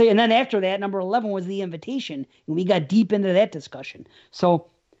I'm going to say, and then after that, number 11 was The Invitation, and we got deep into that discussion. So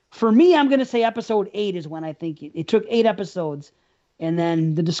for me, I'm going to say episode 8 is when I think it took 8 episodes, and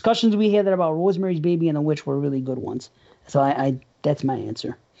then the discussions we had about Rosemary's Baby and the Witch were really good ones. So I that's my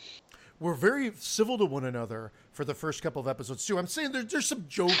answer. We're very civil to one another for the first couple of episodes too. I'm saying there's some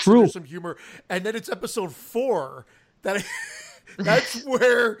jokes, True. And there's some humor, and then it's episode 4 that. That's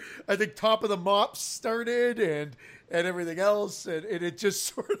where I think Top of the Mop started and everything else, and it just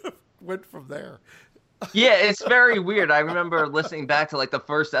sort of went from there. Yeah, it's very weird. I remember listening back to like the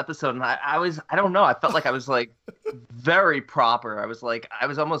first episode, and I don't know, I felt like I was like very proper. I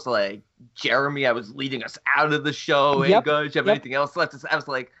was almost like Jeremy. I was leading us out of the show. Hey guys, you have anything else left? I was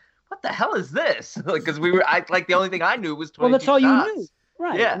like, what the hell is this? Like, because the only thing I knew was 22 Well, that's all shots. you knew,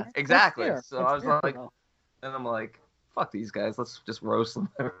 right? Yeah, exactly. So that's I was like, and I'm like, fuck these guys. Let's just roast them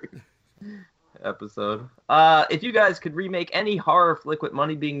every episode. If you guys could remake any horror flick with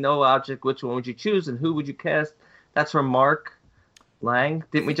money being no object, which one would you choose and who would you cast? That's from Mark Lang.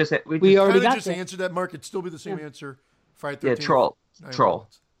 Didn't we just? We already got answered that, Mark. It'd still be the same answer. Friday 13th. Yeah, Troll.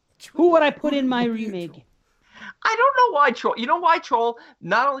 Who would I put in my remake? I don't know why Troll. You know why Troll?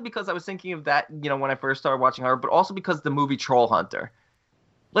 Not only because I was thinking of that, when I first started watching horror, but also because the movie Troll Hunter.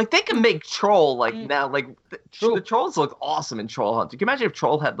 Like, they can make Troll, like, now, like, the trolls look awesome in Troll Hunter. Can you imagine if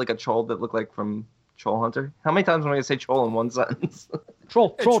Troll had, like, a troll that looked like from Troll Hunter? How many times am I going to say troll in one sentence?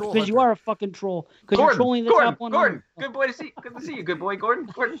 Troll, because you are a fucking troll. Because you're trolling the top 100. Gordon, good boy to see. Good to see you, good boy, Gordon.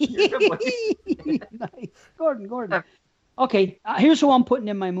 You're a good boy. Nice. Gordon. Okay, here's who I'm putting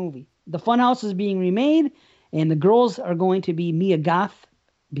in my movie. The Funhouse is being remade, and the girls are going to be Mia Goth,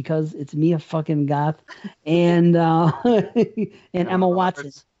 because it's Mia fucking Goth, and Emma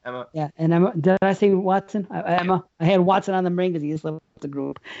Watson. Emma. Yeah, and Emma. Did I say Watson? Emma. I had Watson on the brain because he just left the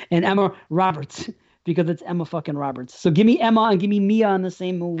group. And Emma Roberts, because it's Emma fucking Roberts. So give me Emma and give me Mia on the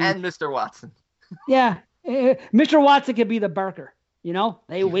same movie. And Mr. Watson. Yeah, Mr. Watson could be the Barker.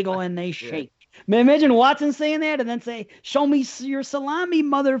 They wiggle and they shake. Imagine Watson saying that and then say, "Show me your salami,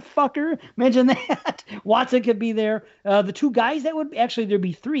 motherfucker." Imagine that. Watson could be there. The two guys that would actually, there'd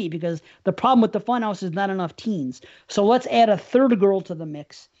be 3, because the problem with the Funhouse is not enough teens. So let's add a third girl to the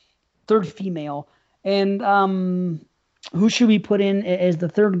mix, third female. And who should we put in as the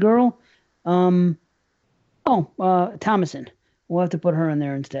third girl? Thomason. We'll have to put her in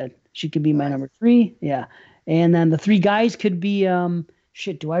there instead. She could be my number 3. Yeah. And then the 3 guys could be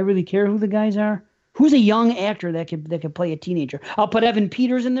shit, do I really care who the guys are? Who's a young actor that could play a teenager? I'll put Evan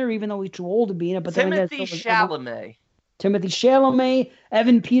Peters in there, even though he's too old to be in it. But Timothy Chalamet. Timothy Chalamet,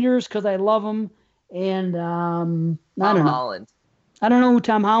 Evan Peters, because I love him, and Tom Holland. I don't know who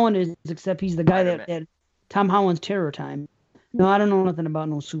Tom Holland is, except he's the guy that Tom Holland's Terror Time. No, I don't know nothing about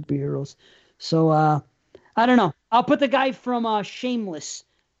no superheroes. So I don't know. I'll put the guy from Shameless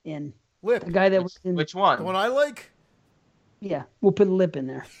in. Lip. The guy that was in. Which one? The one I like? Yeah, we'll put Lip in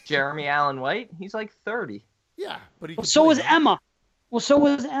there. Jeremy Allen White? He's like 30. Yeah, but he. So was Emma. Well, so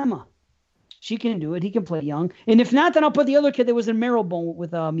was Emma. She can do it. He can play young. And if not, then I'll put the other kid that was in Marrowbone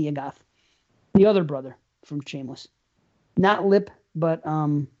with Mia Goth. The other brother from Shameless. Not Lip, but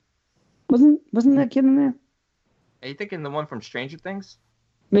wasn't that kid in there? Are you thinking the one from Stranger Things?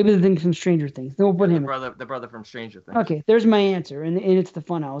 Maybe the thing from Stranger Things. Then we'll put him in. The brother from Stranger Things. Okay, there's my answer. And it's the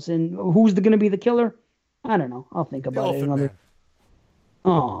Funhouse. And who's going to be the killer? I don't know. I'll think about it another.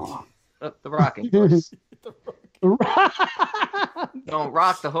 Oh. The rocking horse. Don't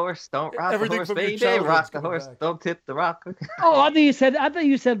rock the horse. Don't rock the horse, baby. Rock the horse. Don't tip the rock. Oh, I thought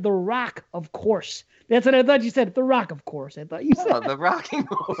you said the Rock, of course. That's what I thought you said. The Rock, of course. I thought you said. Oh, the rocking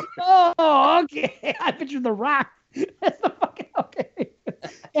horse. Oh, okay. I pictured the Rock. That's the fucking okay.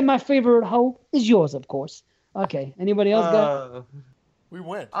 And my favorite hoe is yours, of course. Okay. Anybody else got? We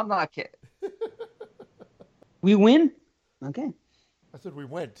went. I'm not kidding. We win? Okay. I said we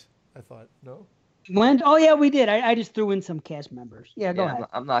went. I thought no. Went? Oh yeah, we did. I just threw in some cast members. Yeah, go ahead.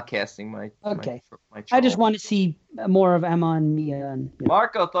 I'm not casting my. Okay. My I just want to see more of Emma and Mia. And,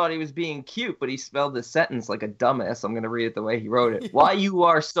 Marco thought he was being cute, but he spelled the sentence like a dumbass. I'm gonna read it the way he wrote it. Why you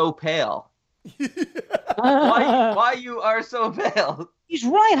are so pale? Why you are so pale? He's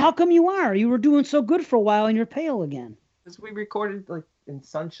right. How come you are? You were doing so good for a while and you're pale again. Because we recorded like in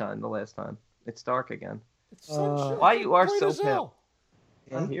sunshine the last time. It's dark again. It's sunshine. Why you are so pale?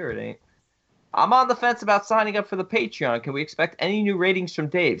 Yeah, here it ain't. I'm on the fence about signing up for the Patreon. Can we expect any new ratings from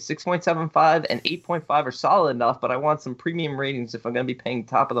Dave? 6.75 and 8.5 are solid enough, but I want some premium ratings if I'm going to be paying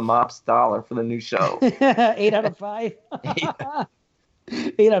top of the mops dollar for the new show. 8 out of 5.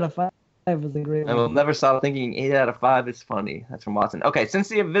 8 out of 5 was a great one. I will never stop thinking 8 out of 5 is funny. That's from Watson. Okay, since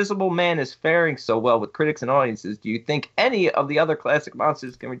The Invisible Man is faring so well with critics and audiences, do you think any of the other classic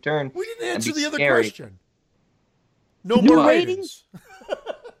monsters can return? We didn't answer the other scary? question. No New more ratings?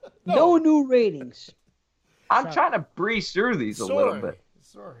 No new ratings. I'm trying to breeze through these a little bit.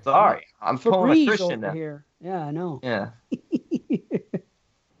 Sorry. I'm pulling a Christian now. Here. Yeah, I know. Yeah.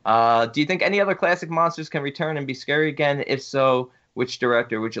 Do you think any other classic monsters can return and be scary again? If so, which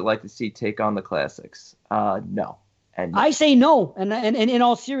director would you like to see take on the classics? No. And I say no, and in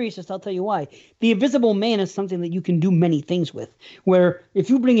all seriousness, I'll tell you why. The Invisible Man is something that you can do many things with. Where if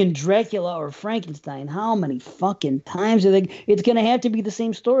you bring in Dracula or Frankenstein, how many fucking times are they? It's going to have to be the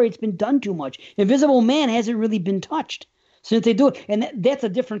same story. It's been done too much. Invisible Man hasn't really been touched since they do it, and that's a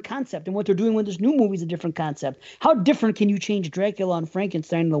different concept. And what they're doing with this new movie is a different concept. How different can you change Dracula and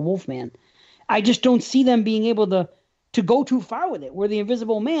Frankenstein and the Wolfman? I just don't see them being able to go too far with it. Where the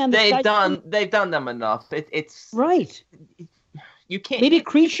Invisible Man, they've done them enough. It's right. You can't. Maybe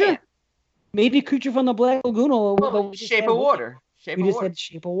Creature from the Black Lagoon. Or Shape of Water. You just said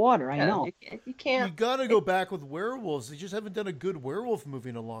Shape of Water. I know. You can't. You gotta go back with werewolves. They just haven't done a good werewolf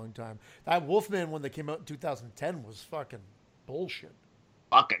movie in a long time. That Wolfman one that came out in 2010 was fucking bullshit.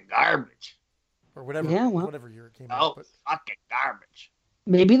 Fucking garbage. Or whatever. Yeah, well, whatever year it came out. Oh, fucking garbage.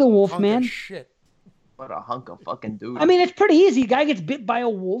 Maybe the Wolfman. Shit. What a hunk of fucking dude. I mean, it's pretty easy. Guy gets bit by a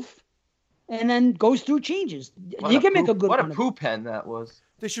wolf, and then goes through changes. You can make a good. What a poop pen that was.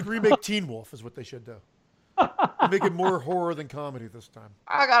 They should remake Teen Wolf. Is what they should do. Make it more horror than comedy this time.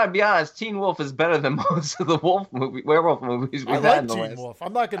 I gotta be honest. Teen Wolf is better than most of the werewolf movies we've had in the last. Teen Wolf.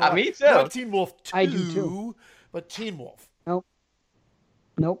 I'm not gonna. Me too. Not Teen Wolf 2. I do too. But Teen Wolf. Nope.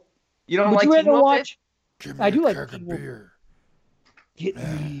 You don't Would like you Teen Wolf? watch? I do like Teen Wolf. Beer. Get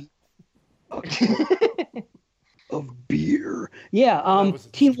me of beer. Yeah.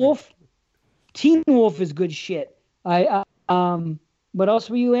 Teen Wolf. Teen Wolf is good shit. What else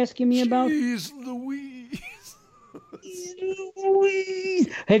were you asking me about? Jeez Louise.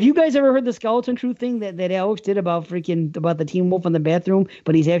 Have you guys ever heard the Skeleton Crew thing that Alex did about the Teen Wolf in the bathroom,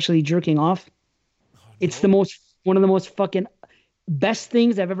 but he's actually jerking off? Oh, no. It's one of the most fucking best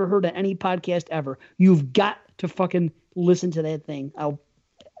things I've ever heard on any podcast ever. You've got to fucking listen to that thing.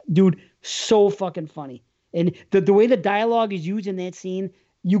 Dude, so fucking funny. And the way the dialogue is used in that scene,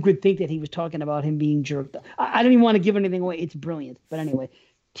 you could think that he was talking about him being jerked. I don't even want to give anything away. It's brilliant. But anyway,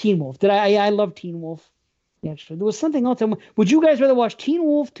 Teen Wolf. I love Teen Wolf. Yeah, sure. There was something else. Would you guys rather watch Teen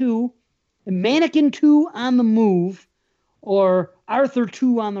Wolf 2, Mannequin 2 on the Move, or Arthur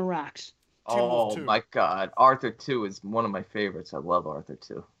 2 on the Rocks? Oh my God, Arthur 2 is one of my favorites. I love Arthur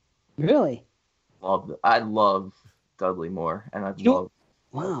 2. Really? I love Dudley Moore, and I love.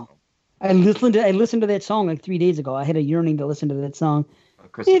 Wow. I listened to that song like 3 days ago. I had a yearning to listen to that song.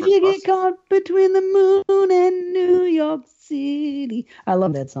 If you get caught between the moon and New York City. I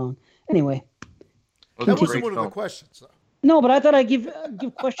love that song. Anyway. That wasn't one of the questions, though. No, but I thought I'd give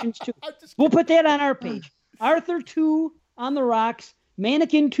questions too. We'll put that on our page. Arthur 2 on the Rocks,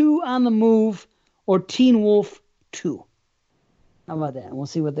 Mannequin 2 on the Move, or Teen Wolf 2. How about that? We'll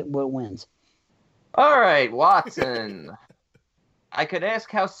see what wins. All right, Watson. I could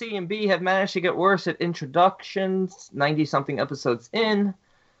ask how C and B have managed to get worse at introductions, 90-something episodes in.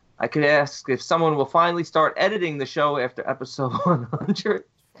 I could ask if someone will finally start editing the show after episode 100.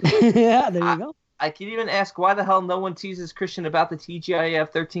 Yeah, there you go. I could even ask why the hell no one teases Christian about the TGIF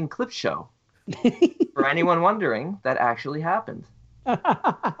 13 clip show. For anyone wondering, that actually happened.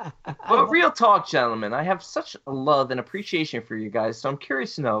 But real talk, gentlemen, I have such a love and appreciation for you guys, so I'm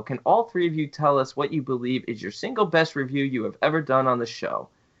curious to know, can all three of you tell us what you believe is your single best review you have ever done on the show?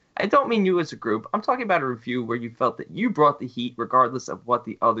 I don't mean you as a group. I'm talking about a review where you felt that you brought the heat regardless of what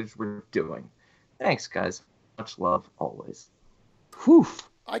the others were doing. Thanks, guys. Much love, always. Whew.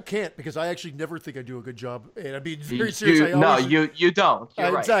 I can't, because I actually never think I do a good job. And I'm being very serious. You don't.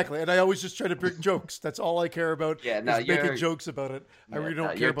 You're right. Exactly. And I always just try to bring jokes. That's all I care about. Yeah, no, is making jokes about it. I really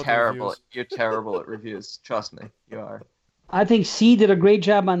don't care about terrible. the reviews. You're terrible at reviews. Trust me, you are. I think C did a great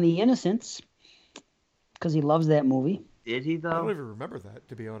job on The Innocents because he loves that movie. Did he, though? I don't even remember that,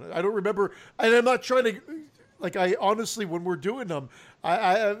 to be honest. I don't remember. And I'm not trying to... Like, I honestly, when we're doing them,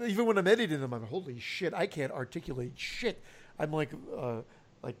 I even when I'm editing them, I'm holy shit, I can't articulate shit. I'm like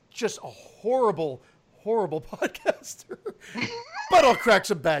just a horrible, horrible podcaster. But I'll crack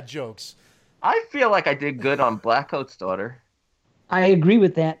some bad jokes. I feel like I did good on Blackcoat's Daughter. I agree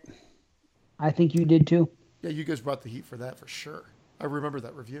with that. I think you did too. Yeah, you guys brought the heat for that for sure. I remember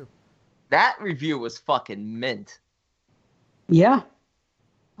that review. That review was fucking mint. Yeah.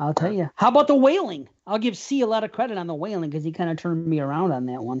 I'll tell you. How about The Wailing? I'll give C a lot of credit on The Wailing because he kind of turned me around on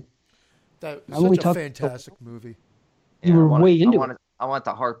that one. That was such a fantastic movie. You were way into it. I want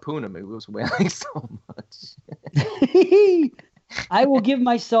to harpoon him. It was wailing so much. I will give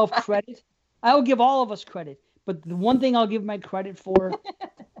myself credit. I will give all of us credit. But the one thing I'll give my credit for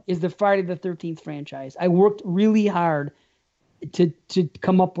is the Friday the 13th franchise. I worked really hard to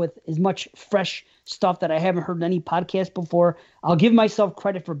come up with as much fresh stuff that I haven't heard in any podcast before. I'll give myself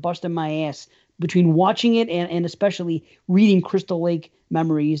credit for busting my ass between watching it and especially reading Crystal Lake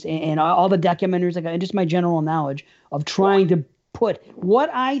Memories and all the documentaries I got, and just my general knowledge of trying to put what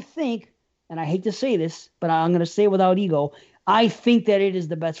I think, and I hate to say this, but I'm going to say it without ego, I think that it is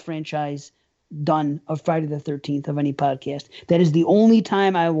the best franchise done of Friday the 13th of any podcast. That is the only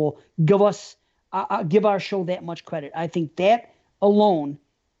time I will give our show that much credit. I think that alone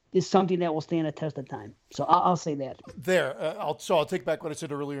is something that will stand a test of time. So I'll say that. I'll take back what I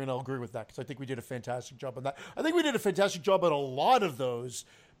said earlier, and I'll agree with that because I think we did a fantastic job on that. I think we did a fantastic job on a lot of those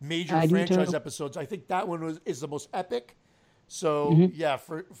major franchise episodes. I think that one is the most epic. So yeah,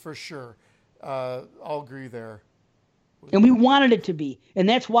 for sure, I'll agree there. And we wanted it to be, and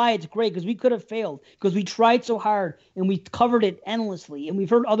that's why it's great, because we could have failed, because we tried so hard and we covered it endlessly, and we've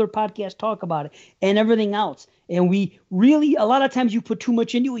heard other podcasts talk about it and everything else. And we really, a lot of times you put too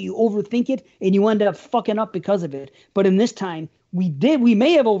much into it, you overthink it, and you end up fucking up because of it. But in this time, we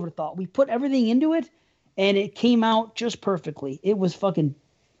may have overthought. We put everything into it, and it came out just perfectly. It was fucking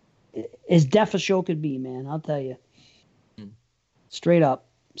as deaf a show could be, man. I'll tell you. Straight up.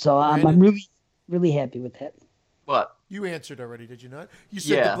 So I'm really, really happy with that. What? You answered already, did you not? You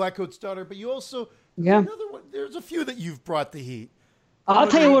said the Blackcoat's Daughter, but you also another one. There's a few that you've brought the heat. I'll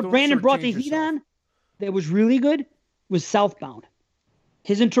tell you what Brandon brought the heat on that was really good was Southbound.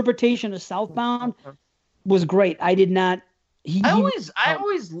 His interpretation of Southbound was great. I did not. I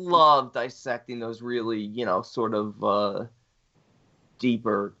always love dissecting those really, sort of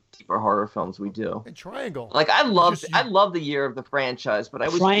deeper horror films we do. And Triangle. Like I love the year of the franchise, but I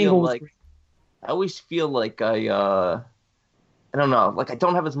always feel like I don't know, like I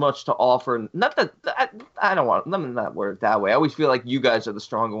don't have as much to offer. Not that I don't want. Let me not word it that way. I always feel like you guys are the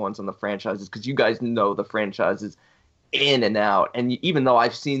stronger ones on the franchises because you guys know the franchises in and out. And even though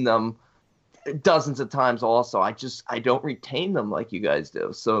I've seen them dozens of times, also I don't retain them like you guys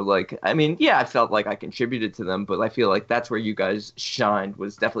do. So like, I mean, yeah, I felt like I contributed to them, but I feel like that's where you guys shined.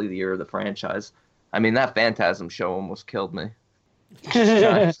 Was definitely the year of the franchise. I mean, that Phantasm show almost killed me.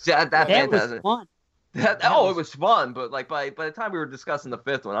 That was fun. It was fun, but like by the time we were discussing the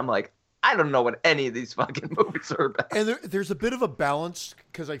fifth one, I'm like, I don't know what any of these fucking movies are about. And there's a bit of a balance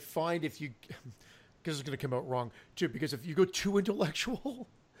because I find because it's going to come out wrong too. Because if you go too intellectual,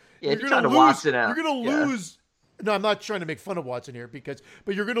 you're going to lose Watson out. You're going to lose. No, I'm not trying to make fun of Watson here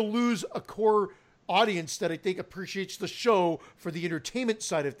but you're going to lose a core audience that I think appreciates the show for the entertainment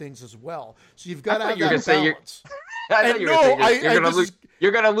side of things as well. So you've got to have that balance. I thought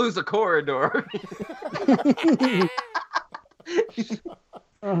you're going to lose a corridor.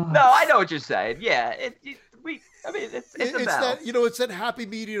 No, I know what you're saying. Yeah, it's a balance. That, it's that happy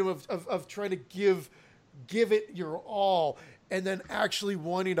medium of trying to give it your all and then actually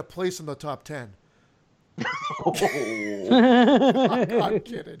wanting a place in the top 10. I'm kidding.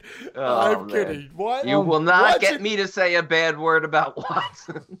 I'm kidding. What? You will not get me to say a bad word about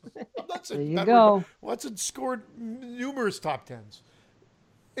Watson. There you go. Watson scored numerous top 10s.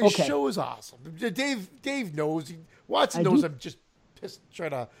 His show is awesome. Dave knows. Watson knows I'm just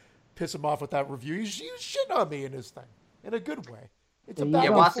trying to piss him off with that review. He's shitting on me in his thing in a good way.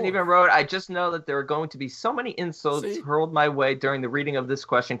 Watson even wrote, I just know that there are going to be so many insults hurled my way during the reading of this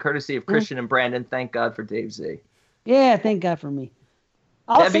question, courtesy of Christian and Brandon. Thank God for Dave Z. Yeah, thank God for me.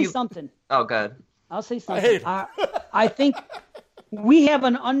 I'll say something. Oh, God. I'll say something. I think we have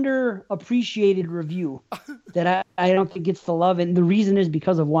an underappreciated review that I don't think gets the love, and the reason is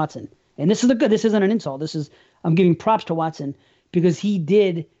because of Watson. And this isn't an insult. I'm giving props to Watson because he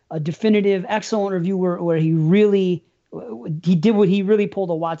did a definitive, excellent review where he really pulled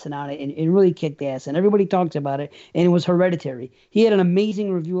a Watson on it and really kicked ass, and everybody talks about it, and it was Hereditary. He had an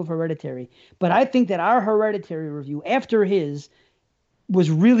amazing review of Hereditary, but I think that our Hereditary review after his was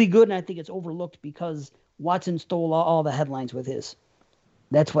really good, and I think it's overlooked because Watson stole all the headlines with his.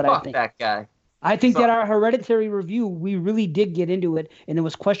 That's what I think. That guy. I think that our Hereditary review, we really did get into it, and there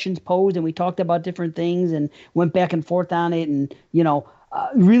was questions posed, and we talked about different things and went back and forth on it, and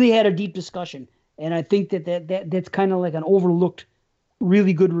really had a deep discussion. And I think that's kind of like an overlooked,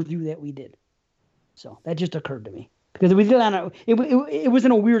 really good review that we did. So that just occurred to me because we did it was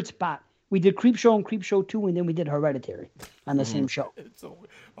in a weird spot. We did Creepshow and Creepshow 2, and then we did Hereditary on the same show. It's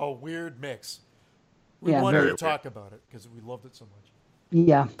a weird mix. We wanted to talk about it because we loved it so much.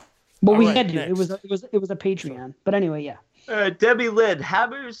 Yeah, but we had to. Next. It was a Patreon. But anyway, yeah. Debbie Lid,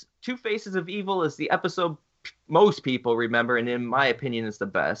 Hammer's Two Faces of Evil is the episode most people remember, and in my opinion, is the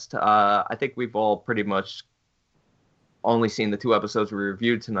best. I think we've all pretty much only seen the 2 episodes we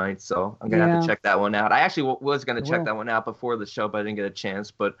reviewed tonight, so I'm gonna have to check that one out. I actually was gonna check that one out before the show, but I didn't get a chance.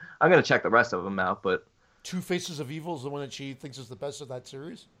 But I'm gonna check the rest of them out. But Two Faces of Evil is the one that she thinks is the best of that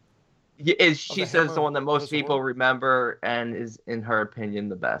series. She says the one that most people remember and is, in her opinion,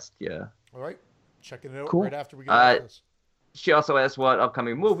 the best. Yeah. All right, checking it out right after we get into this. She also asked what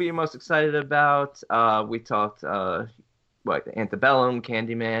upcoming movie you're most excited about. We talked Antebellum,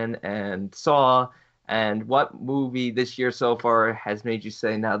 Candyman, and Saw. And what movie this year so far has made you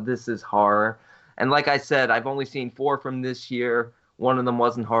say, now this is horror? And like I said, I've only seen 4 from this year. One of them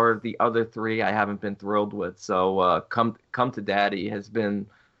wasn't horror. The other 3 I haven't been thrilled with. So Come to Daddy has been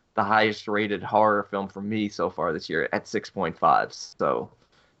the highest rated horror film for me so far this year at 6.5. So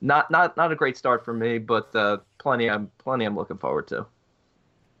not a great start for me, but plenty I'm looking forward to.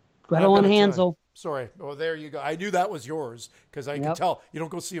 Right on, Hansel. Sorry. Oh, there you go. I knew that was yours because I can tell you don't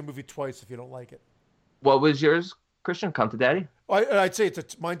go see a movie twice if you don't like it. What was yours, Christian? Come to Daddy? I'd say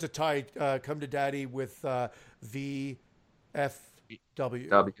mine's a tie. Come to Daddy with VFW.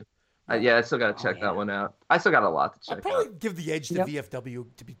 Yeah, I still got to check that one out. I still got a lot to check out. I'd probably give the edge to VFW,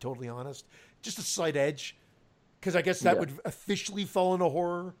 to be totally honest. Just a slight edge. Because I guess that would officially fall into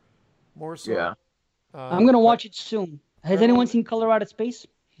horror more so. Yeah. I'm going to watch it soon. Has anyone seen Color Out of Space?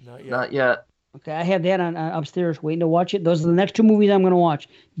 Not yet. Okay, I have that on upstairs waiting to watch it. Those are the next 2 movies I'm going to watch.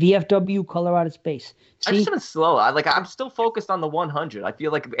 VFW, Color Out of Space. I just been slow. I'm still focused on the 100. I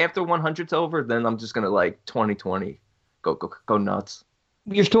feel like after 100's over, then I'm just going to 2020 go nuts.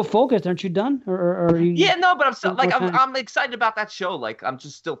 You're still focused, aren't you? Done? Or are you? Yeah, no, but I'm still I'm excited about that show. I'm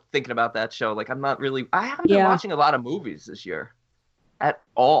just still thinking about that show. I haven't been watching a lot of movies this year, at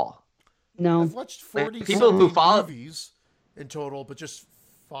all. No, I've watched 40 people who follow movies in total, but just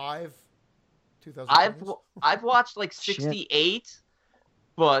 5. I've watched 68,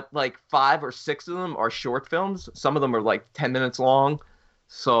 but 5 or 6 of them are short films. Some of them are 10 minutes long.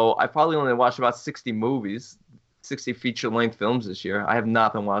 So I probably only watched about 60 movies. 60 feature-length films this year. I have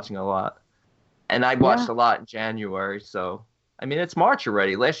not been watching a lot. And I watched a lot in January, so... I mean, it's March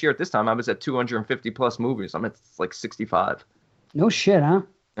already. Last year at this time, I was at 250-plus movies. I'm at 65. No shit, huh?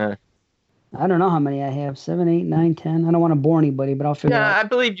 Yeah. I don't know how many I have. 7, 8, 9, 10. I don't want to bore anybody, but I'll figure Yeah, out. I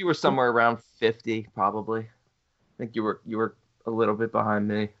believe you were somewhere around 50, probably. I think you were a little bit behind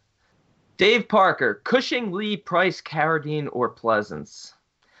me. Dave Parker, Cushing, Lee, Price, Carradine, or Pleasance?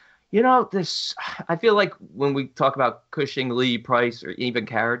 This. I feel like when we talk about Cushing, Lee, Price, or even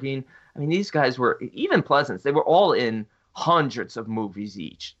Carradine, I mean, these guys were, even Pleasance, they were all in hundreds of movies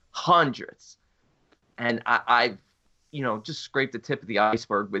each. Hundreds. And I've, just scraped the tip of the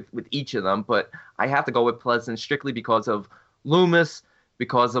iceberg with each of them, but I have to go with Pleasance strictly because of Loomis,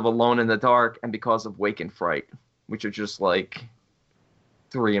 because of Alone in the Dark, and because of Wake and Fright, which are just like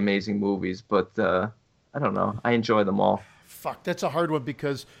 3 amazing movies. But I don't know. I enjoy them all. Fuck, that's a hard one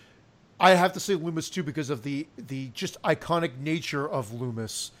because I have to say Loomis too because of the just iconic nature of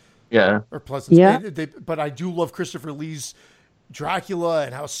Loomis. Yeah. Or Pleasance. Yeah. But I do love Christopher Lee's Dracula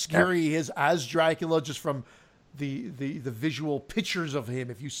and how scary he is as Dracula just from the visual pictures of him.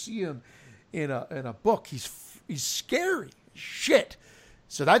 If you see him in a book, he's scary shit.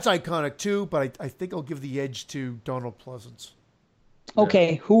 So that's iconic too, but I think I'll give the edge to Donald Pleasance.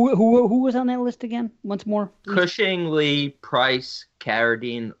 Okay, who was on that list again? Once more. Cushing, Lee, Price,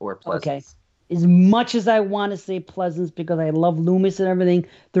 Carradine, or Pleasance. Okay. As much as I want to say Pleasance because I love Loomis and everything,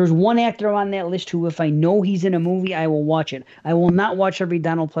 there's one actor on that list who, if I know he's in a movie, I will watch it. I will not watch every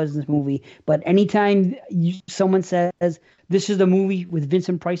Donald Pleasance movie, but anytime someone says this is the movie with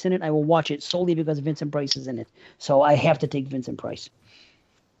Vincent Price in it, I will watch it solely because Vincent Price is in it. So I have to take Vincent Price.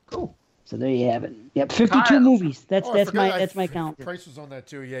 Cool. So there you have it. Yep, 52 Kyle. movies. That's That's my count. Price was on that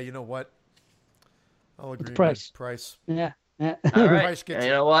too. Yeah, you know what? I'll agree. Price. Price. Yeah. Yeah. All right. Price gets And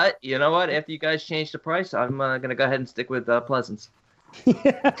you know what? After you guys change the price, I'm gonna go ahead and stick with Pleasance.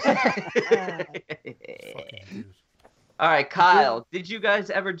 All right, Kyle. Did you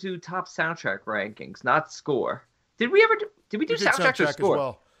guys ever do top soundtrack rankings, not score? Did we ever do? Did we do did soundtrack or as score?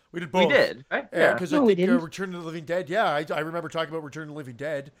 well. We did both. We did, right? Yeah, because No, I we think didn't. Return of the Living Dead. Yeah, I remember talking about Return of the Living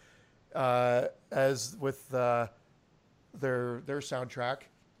Dead as with their soundtrack.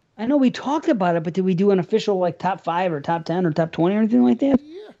 I know we talked about it, but did we do an official like top 5 or top 10 or top 20 or anything like that?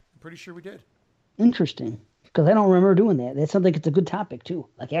 Yeah, I'm pretty sure we did. Interesting, because I don't remember doing that. That sounds like it's a good topic too,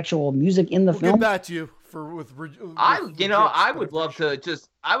 like actual music in the We'll film. get back to you with I legits, would but love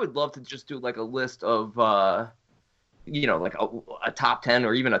I'm to just do like a list of like a top 10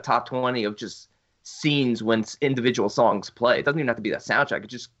 or even a top 20 of just scenes when individual songs play. It doesn't even have to be that soundtrack. It could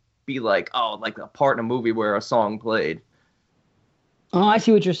just be like a part in a movie where a song played. Oh, I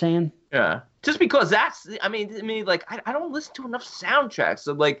see what you're saying. Yeah, just because I mean, like I don't listen to enough soundtracks.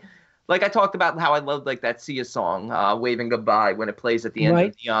 So like I talked about how I love like that Sia song, "Waving Goodbye" when it plays at the end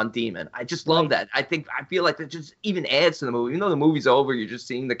of Neon Demon. I just love that. I feel like that just even adds to the movie. Even though the movie's over, you're just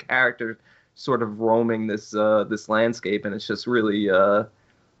seeing the character sort of roaming this landscape, and it's just really I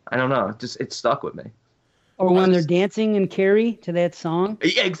don't know, it stuck with me. Or when they're dancing in Carrie to that song.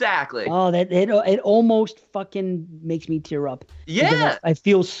 Yeah, exactly. Oh, it almost fucking makes me tear up. Yeah, I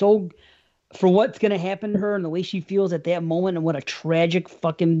feel so for what's gonna happen to her and the way she feels at that moment and what a tragic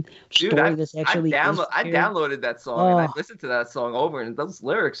fucking story this actually is. I downloaded that song and I listened to that song over, and those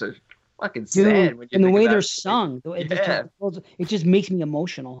lyrics are fucking sad. When you and the think way about they're it. sung, Yeah. it just makes me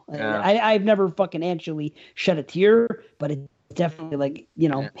emotional. Yeah. I've never fucking actually shed a tear, but it definitely like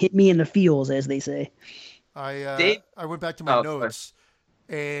hit me in the feels, as they say. I went back to my notes,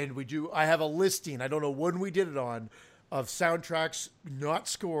 and I have a listing. I don't know when we did it on, of soundtracks, not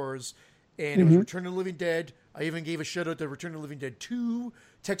scores, and it was Return of the Living Dead. I even gave a shout out to Return of the Living Dead 2,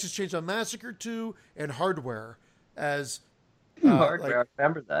 Texas Chainsaw Massacre 2, and Hardware as Hardware. I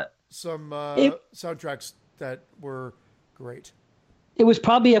remember that. Some soundtracks that were great. It was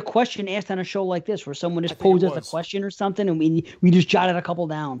probably a question asked on a show like this, where someone just posed us a question or something, and we just jotted a couple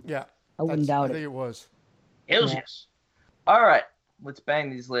down. Yeah, I wouldn't doubt I think it was. Yes. All right, let's bang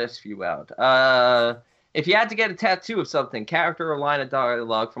these last few out. If you had to get a tattoo of something, character or line of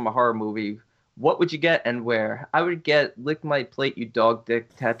dialogue from a horror movie, what would you get and where? I would get "Lick my plate, you dog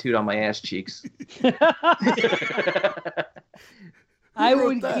dick" tattooed on my ass cheeks. I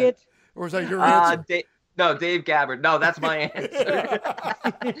would get. Or was that your answer? No, Dave Gabbard. No, that's my answer.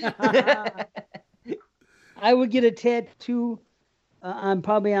 I would get a tattoo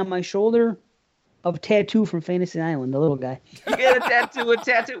probably on my shoulder of Tattoo from Fantasy Island, the little guy. You get a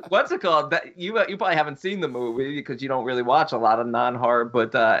tattoo. What's it called? You probably haven't seen the movie because you don't really watch a lot of non-horror,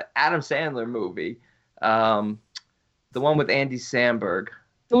 but Adam Sandler movie, the one with Andy Samberg.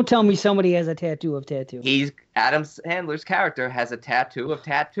 Don't tell me somebody has a tattoo of Tattoo. Adam Sandler's character has a tattoo of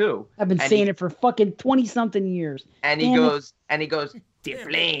Tattoo. I've been saying it for fucking 20-something years. And he goes, "De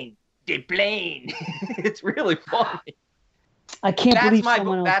plane." It's really funny. I can't That's believe my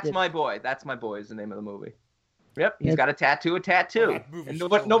someone else That's did. my boy. That's my boy is the name of the movie. Yep, he's Yeah. got a tattoo. That movie's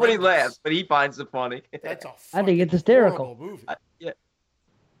Nobody horrendous. laughs, but he finds it funny. That's a I think fucking it's hysterical. horrible movie. Yeah,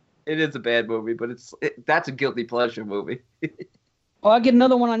 it is a bad movie, but that's a guilty pleasure movie. Oh, I'll get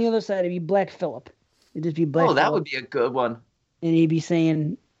another one on the other side. It'd be Black Phillip. It'd just be Black Oh, that Phillip. would be a good one. And he'd be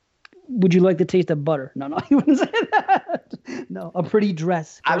saying, "Would you like the taste of butter?" No, he wouldn't say that. No, a pretty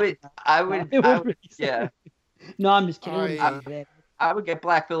dress. I would, It would really say yeah. No, I'm just kidding. It wouldn't be bad. I would get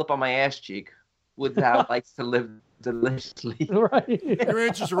Black Phillip on my ass cheek with how it likes to live deliciously. Right. Your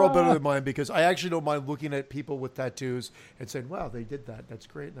answers are all better than mine because I actually don't mind looking at people with tattoos and saying, "Wow, they did that. That's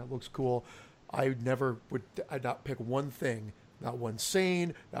great. And that looks cool." I'd not pick one thing, not one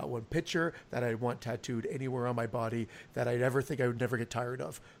saying, not one picture that I'd want tattooed anywhere on my body that I'd ever think I would never get tired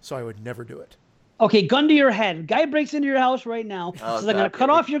of. So I would never do it. Okay, gun to your head. Guy breaks into your house right now. Oh, says, I'm going to cut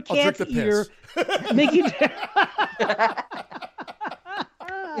off your I'll drink cat's the ear. piss. Make you.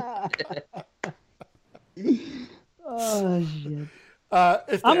 Oh, shit.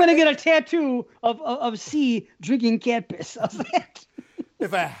 I'm going to get a tattoo of C drinking cat piss. How's that?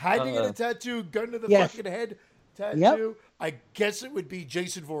 If I had to get a tattoo, gun to the Yes. fucking head tattoo, Yep. I guess it would be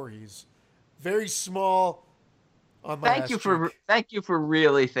Jason Voorhees. Very small on my ass cheek. Thank you for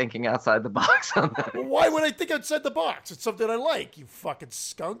really thinking outside the box on that. Well, why would I think outside the box? It's something I like, you fucking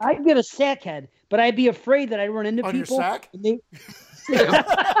skunk. I'd get a sack head, but I'd be afraid that I'd run into On your people. sack? and they-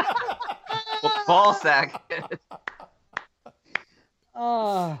 Ball sack.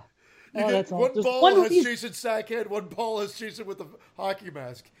 Oh, You get that's one awesome. ball One has of these- Jason Sackhead, one ball has Jason with a hockey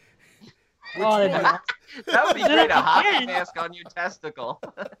mask. Oh, that'd be awesome. That would be Then great. A at the hockey end- mask on your testicle.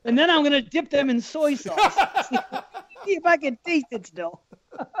 And then I'm gonna dip them in soy sauce. See if I can taste it still.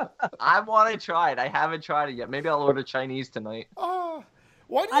 I want to try it. I haven't tried it yet. Maybe I'll order Chinese tonight. Oh,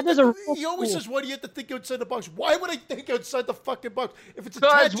 why do you There's a he always rule. says, why do you have to think outside the box? Why would I think outside the fucking box? If it's a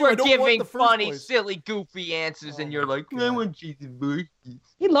Because tattoo, we're I don't want giving the first funny, place. silly, goofy answers, and you're like, I God. want Jason Voorhees.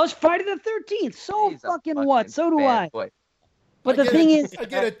 He loves Friday the 13th. So He's a fucking what? So do bad I. boy. But the thing is, I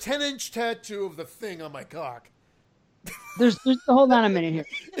get a 10-inch tattoo of the Thing on my cock. there's hold on a minute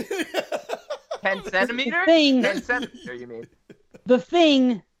here. 10 centimeter? thing- 10 centimeter, you mean? The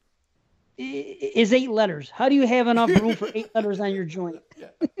Thing is 8 letters. How do you have enough room for 8 letters on your joint?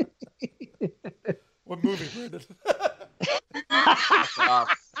 What movie, Brandon? All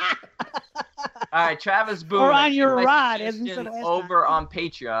right, Travis Boone. Or on your my rod, as we suggestion said last over on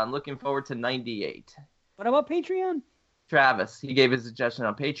Patreon. Looking forward to 98. What about Patreon? Travis, he gave his suggestion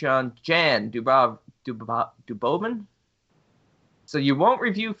on Patreon. Jan Dubovin. So you won't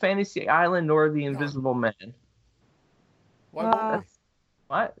review Fantasy Island nor The Invisible Man. Why?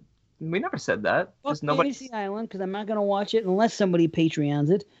 What? We never said that. Fuck Just nobody. Fantasy Island, because I'm not gonna watch it unless somebody Patreons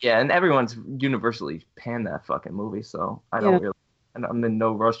it. Yeah, and everyone's universally panned that fucking movie, so I don't really. And I'm in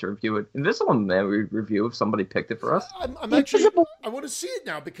no rush to review it. Invisible Man we review if somebody picked it for us. I'm actually, I want to see it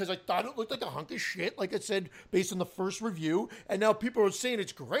now because I thought it looked like a hunk of shit, like I said, based on the first review. And now people are saying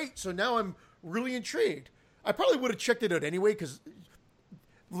it's great. So now I'm really intrigued. I probably would have checked it out anyway because,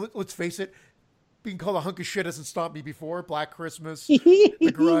 let's face it, being called a hunk of shit hasn't stopped me before. Black Christmas,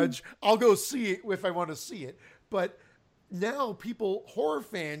 The Grudge. I'll go see it if I want to see it. But now horror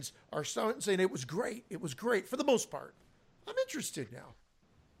fans are saying it was great. It was great for the most part. I'm interested now.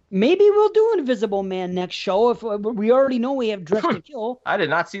 Maybe we'll do Invisible Man next show if we already know we have Dress to Kill. I did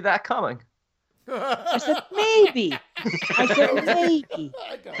not see that coming. I said maybe. I said maybe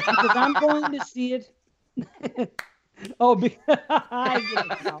because I'm going to see it. Oh, I get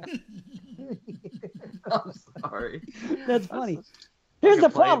it now. I'm sorry. That's funny. Here's the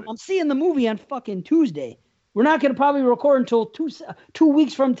problem. I'm seeing the movie on fucking Tuesday. We're not going to probably record until 2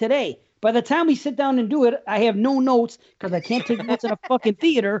 weeks from today. By the time we sit down and do it, I have no notes because I can't take notes in a fucking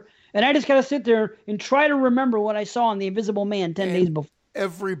theater. And I just got to sit there and try to remember what I saw in The Invisible Man 10 days before.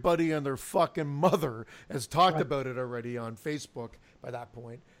 Everybody and their fucking mother has talked about it already on Facebook by that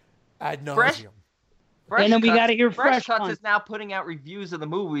point. Ad nauseum. And then we got to hear Fresh Fresh Cuts Cuts is now putting out reviews of the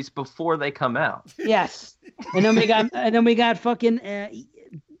movies before they come out. Yes. And then we got fucking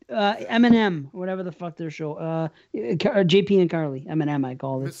Eminem, whatever the fuck their show. JP and Carly. Eminem, I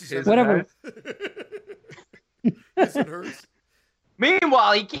call it. Whatever. His and hers.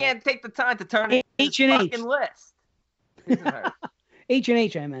 Meanwhile, he can't take the time to turn in his H&H. fucking list. His and hers.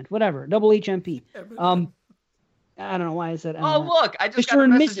 H&H, I meant. Whatever. Double HMP. I don't know why I said Oh, Eminem. look. I just Mr. got a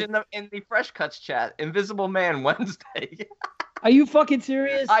and message Mrs. in the Fresh Cuts chat. Invisible Man Wednesday. Are you fucking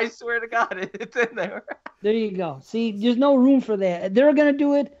serious? I swear to God, it's in there. There you go. See, there's no room for that. They're gonna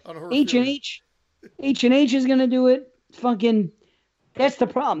do it. On her H&H is gonna do it. Fucking That's the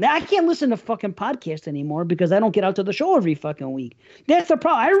problem. I can't listen to fucking podcasts anymore because I don't get out to the show every fucking week. That's the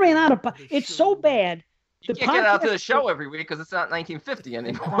problem. I ran out of. It's so bad. You can't get out to the show every week because it's not 1950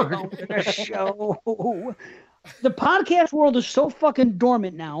 anymore. The show. The podcast world is so fucking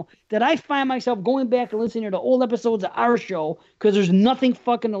dormant now that I find myself going back and listening to old episodes of our show because there's nothing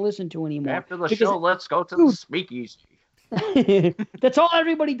fucking to listen to anymore. After the show, let's go to the speakeasy. That's all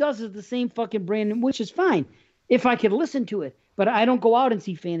everybody does is the same fucking brand, which is fine if I could listen to it. But I don't go out and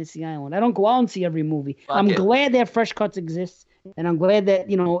see Fantasy Island. I don't go out and see every movie. I'm glad that Fresh Cuts exists. And I'm glad that,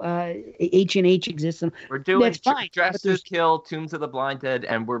 H&H exists. And we're doing Dress to Kill, Tombs of the Blind Dead,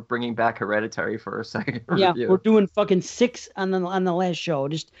 and we're bringing back Hereditary for a second review. We're doing fucking 6 on the last show.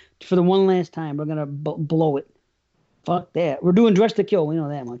 Just for the one last time. We're going to blow it. Fuck that. We're doing Dress to Kill. We know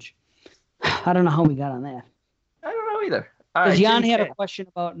that much. I don't know how we got on that. I don't know either. Because Jan had a question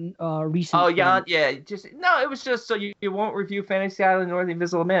about recent. Oh, Jan, yeah. It was just so you won't review Fantasy Island or The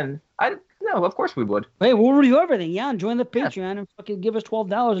Invisible Man. No, of course we would. Hey, we'll review everything. Jan, join the Patreon and fucking give us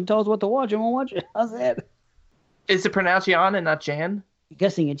 $12 and tell us what to watch, and we'll watch it. How's that? Is it pronounced Jan and not Jan? I'm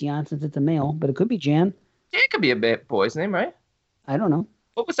guessing it's Jan since it's a male, but it could be Jan. Jan could be a boy's name, right? I don't know.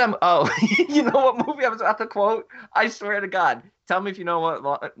 What was that? Oh, you know what movie I was about to quote? I swear to God. Tell me if you know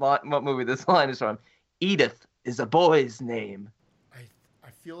what movie this line is from. Edith is a boy's name.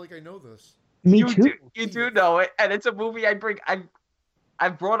 I feel like I know this. Me too. You do know it, and it's a movie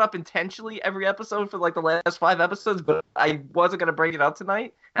I've brought up intentionally every episode for like the last 5 episodes, but I wasn't gonna bring it up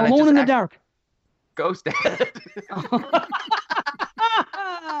tonight. And Alone in the Dark. Ghost Dad.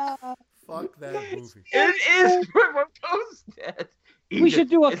 Fuck that movie. It is from Ghost Dad. We should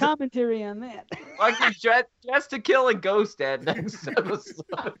do a commentary on that. Like Dress to Kill and Ghost Dad next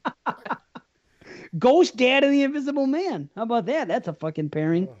episode. Ghost Dad and the Invisible Man. How about that? That's a fucking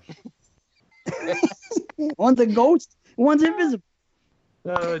pairing. One's a ghost, one's invisible.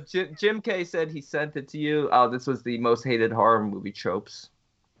 Jim K said he sent it to you. Oh, this was the most hated horror movie tropes.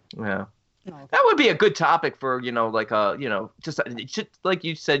 Yeah. Oh. That would be a good topic for, just like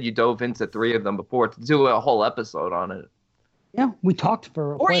you said, you dove into 3 of them before, to do a whole episode on it. Yeah, we talked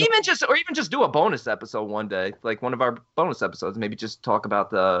for or even just do a bonus episode one day, like one of our bonus episodes, maybe just talk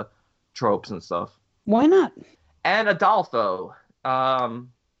about the tropes and stuff. Why not? And Adolfo,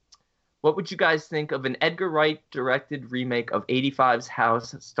 what would you guys think of an Edgar Wright directed remake of 85's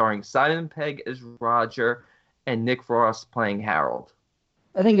House, starring Simon Pegg as Roger and Nick Frost playing Harold?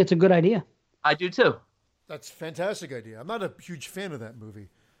 I think it's a good idea. I do too. That's a fantastic idea. I'm not a huge fan of that movie.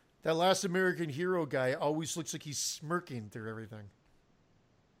 That Last American Hero guy always looks like he's smirking through everything.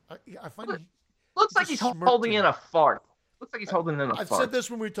 I find looks like he's holding in a fart. Looks like he's holding in a fart. I've said this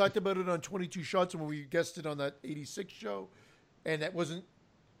when we talked about it on 22 Shots and when we guested on that 86 show, and that wasn't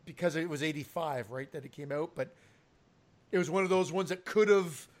because it was 85, right, that it came out, but it was one of those ones that could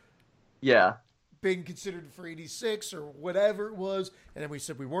have been considered for 86 or whatever it was, and then we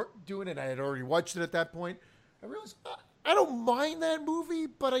said we weren't doing it. I had already watched it at that point. I realized I don't mind that movie,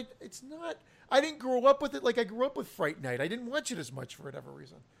 but it's not. I didn't grow up with it like I grew up with Fright Night. I didn't watch it as much for whatever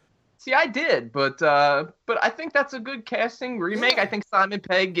reason. See, I did, but I think that's a good casting remake. Yeah. I think Simon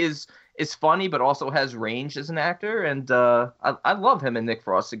Pegg is funny, but also has range as an actor, and I love him and Nick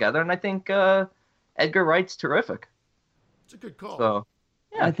Frost together, and I think Edgar Wright's terrific. It's a good call. So,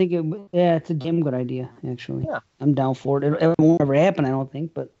 yeah. I think it's a damn good idea, actually. Yeah. I'm down for it. It won't ever happen, I don't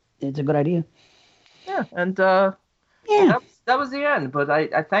think, but it's a good idea. Yeah, and that was the end. But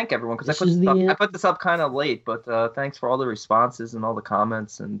I thank everyone because I put this up kind of late. But thanks for all the responses and all the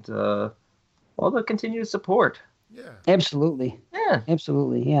comments and all the continued support. Yeah, absolutely. Yeah,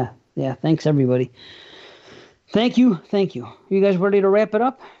 absolutely. Yeah. Thanks everybody. Thank you. You guys ready to wrap it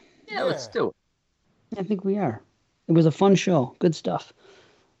up? Yeah, let's do it. I think we are. It was a fun show. Good stuff.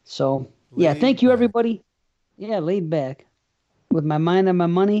 So thank you everybody. Yeah, laid back with my mind on my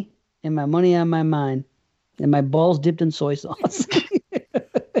money. And my money on my mind. And my balls dipped in soy sauce.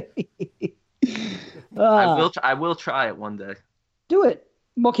 I will try it one day. Do it.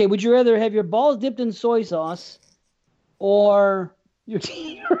 Okay, would you rather have your balls dipped in soy sauce or your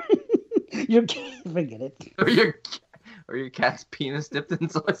forget it. Or your cat's penis dipped in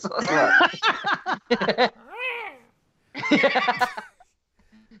soy sauce?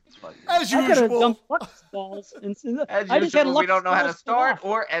 As usual. Balls As usual, we don't know how to start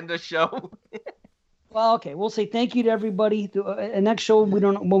or end a show. Well, okay, we'll say thank you to everybody. Next show, we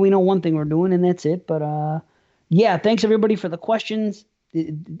know one thing we're doing, and that's it. But thanks everybody for the questions.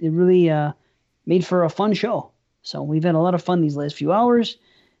 It really made for a fun show. So we've had a lot of fun these last few hours,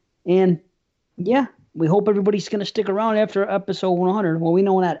 and we hope everybody's going to stick around after episode 100. Well, we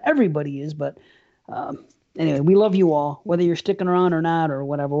know not everybody is, but anyway, we love you all, whether you're sticking around or not or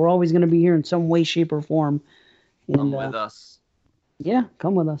whatever. We're always going to be here in some way, shape, or form. And, come with us. Yeah,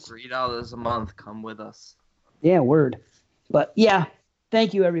 come with us. $3 a month. Come with us. Yeah, word. But yeah,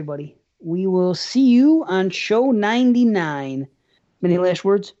 thank you, everybody. We will see you on show 99. Any last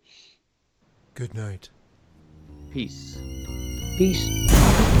words? Good night. Peace. Peace.